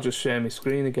 Maybe I'll just share my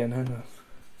screen again, hang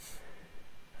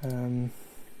on.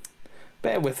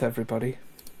 Bear with everybody.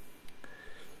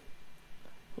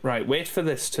 Right, wait for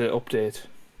this to update.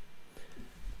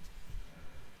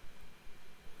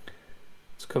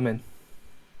 It's coming.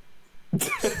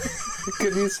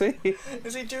 Can you see?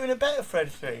 Is he doing a better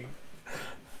Fred thing?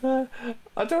 I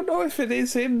don't know if it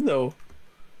is him though.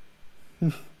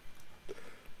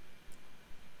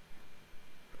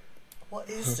 What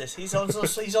is this? He's on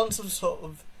some sort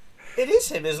of... It is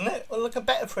him, isn't it? Or like a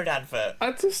better Fred advert.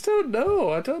 I just don't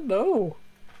know. I don't know.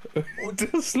 It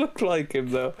does look like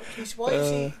him though. What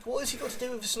has he got to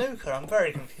do with snooker? I'm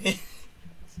very confused.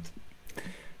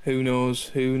 Who knows?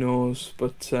 Who knows?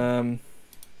 But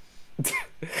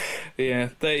yeah,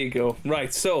 there you go.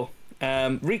 Right, so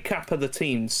recap of the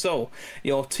teams. So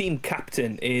your team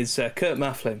captain is Kurt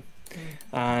Mafflin,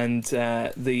 and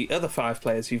the other 5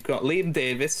 players, you've got Liam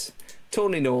Davis,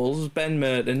 Tony Knowles, Ben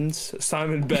Mertens,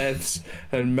 Simon Bevs,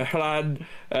 and Mehran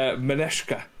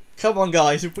Maneshka. Come on,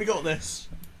 guys, have we got this?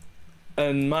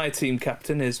 And my team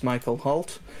captain is Michael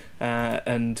Holt,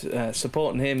 and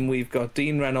supporting him we've got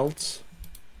Dean Reynolds,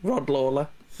 Rod Lawler,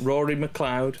 Rory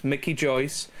McLeod, Mickey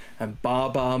Joyce, and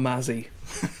Baba Mazzy.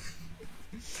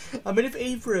 I mean, if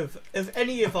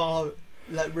any of our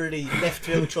like really left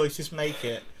field choices make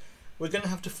it, we're going to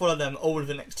have to follow them all of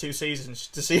the next 2 seasons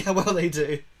to see how well they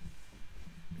do.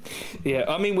 Yeah,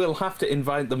 I mean, we'll have to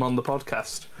invite them on the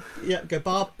podcast. Yeah, go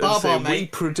Baba, mate. We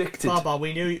predicted. Baba,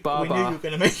 we knew you were going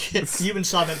to make it. You and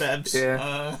Simon Bevs.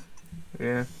 Yeah.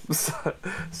 Yeah.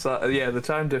 So, yeah, the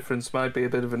time difference might be a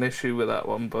bit of an issue with that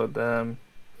one, but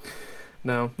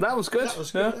no, that was good. That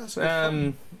was good. That's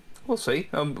good. We'll see.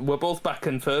 We're both back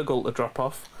in Fergal to drop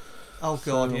off. Oh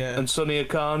God, yeah. And Sonny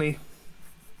Akani.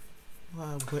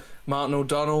 Well, Martin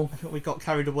O'Donnell. I think we got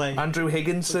carried away. Andrew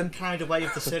Higginson. Carried away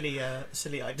with the silly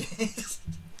ideas.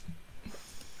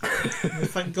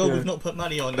 Thank God we've not put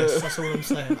money on this. That's all I'm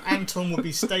saying. Anton would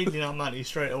be stealing our money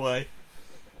straight away.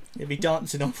 He'd be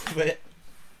dancing off of it.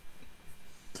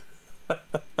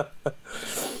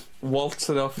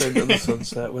 Waltzing off into the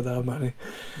sunset with our money.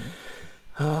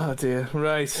 Oh dear.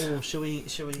 Right. Oh, shall we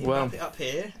wrap it up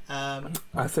here?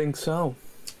 I think so.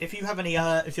 If you have any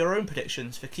if your own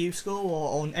predictions for Q School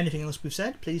or on anything else we've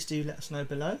said, please do let us know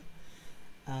below.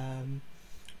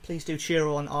 please do cheer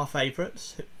on our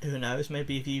favourites. Who knows?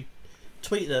 Maybe if you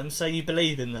tweet them, say you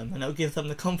believe in them, and it'll give them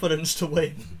the confidence to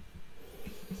win.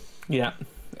 Yeah,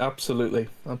 absolutely.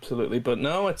 But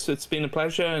no, it's been a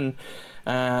pleasure, and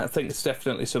I think it's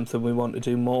definitely something we want to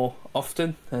do more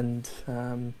often, and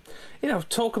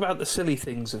talk about the silly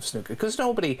things of snooker, because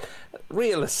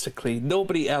realistically,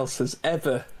 nobody else has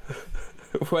ever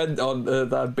went on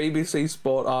that BBC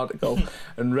Sport article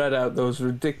and read out those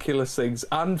ridiculous things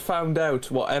and found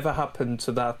out whatever happened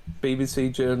to that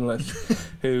BBC journalist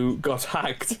who got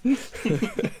hacked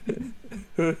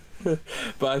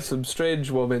by some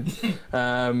strange woman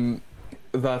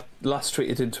that last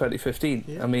tweeted in 2015.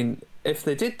 Yeah. I mean, if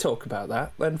they did talk about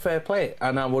that, then fair play.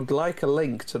 And I would like a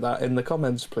link to that in the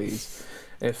comments, please,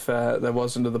 if there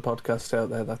was another podcast out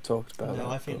there that talked about that. No,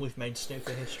 I think we've made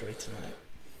snooker history tonight.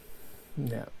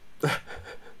 Yeah.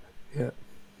 Yeah.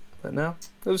 But no,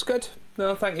 it was good.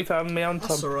 No, thank you for having me on, Tom.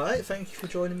 That's alright. Thank you for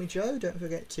joining me, Joe. Don't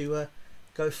forget to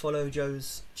go follow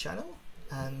Joe's channel.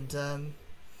 And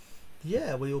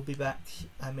yeah, we will be back.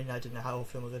 I mean, I don't know how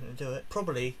often we're going to do it.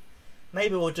 Probably.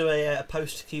 Maybe we'll do a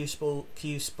post Crucible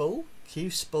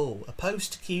a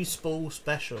post Crucible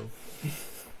special.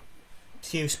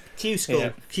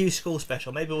 Q-School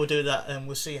special. Maybe we'll do that and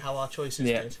we'll see how our choices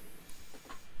did.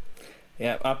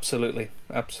 Yeah, absolutely.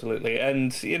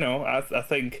 And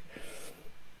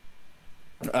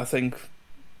I think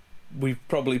we've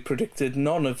probably predicted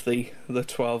none of the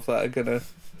 12 that are gonna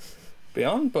be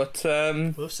on, but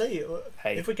we'll see.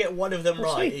 Hey, if we get one of them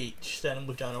right each, then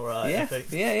we've done all right. Yeah, I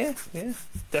think. yeah,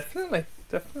 definitely.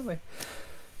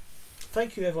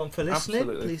 Thank you everyone for listening.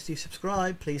 Absolutely. Please do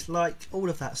subscribe. Please like all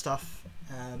of that stuff.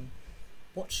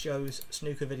 Watch Joe's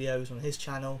snooker videos on his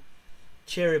channel.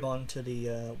 Cheer him on to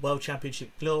the World Championship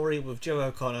glory with Joe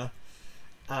O'Connor.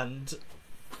 And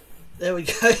there we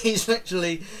go. He's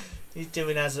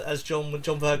doing as John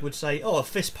Berg would say. Oh, a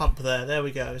fist pump there. There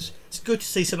we go. It's good to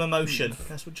see some emotion.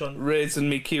 That's what John. Raising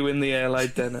me cue in the air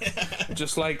like Dennis.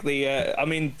 Just like the. I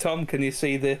mean, Tom, can you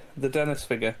see the Dennis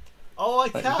figure? Oh, I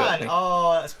can.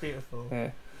 Oh, that's beautiful.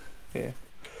 Yeah.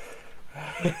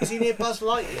 Is he near Buzz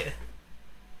Lightyear?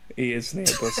 He is near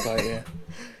Buzz Lightyear.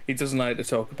 He doesn't like to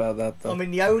talk about that, though. I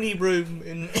mean, the only room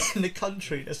in the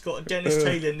country that's got a Dennis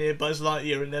Taylor near Buzz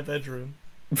Lightyear in their bedroom.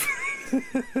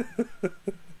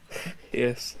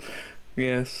 Yes.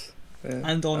 Yeah,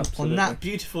 and on that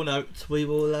beautiful note, we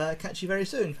will catch you very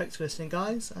soon. Thanks for listening,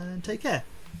 guys, and take care.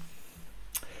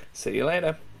 See you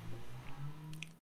later.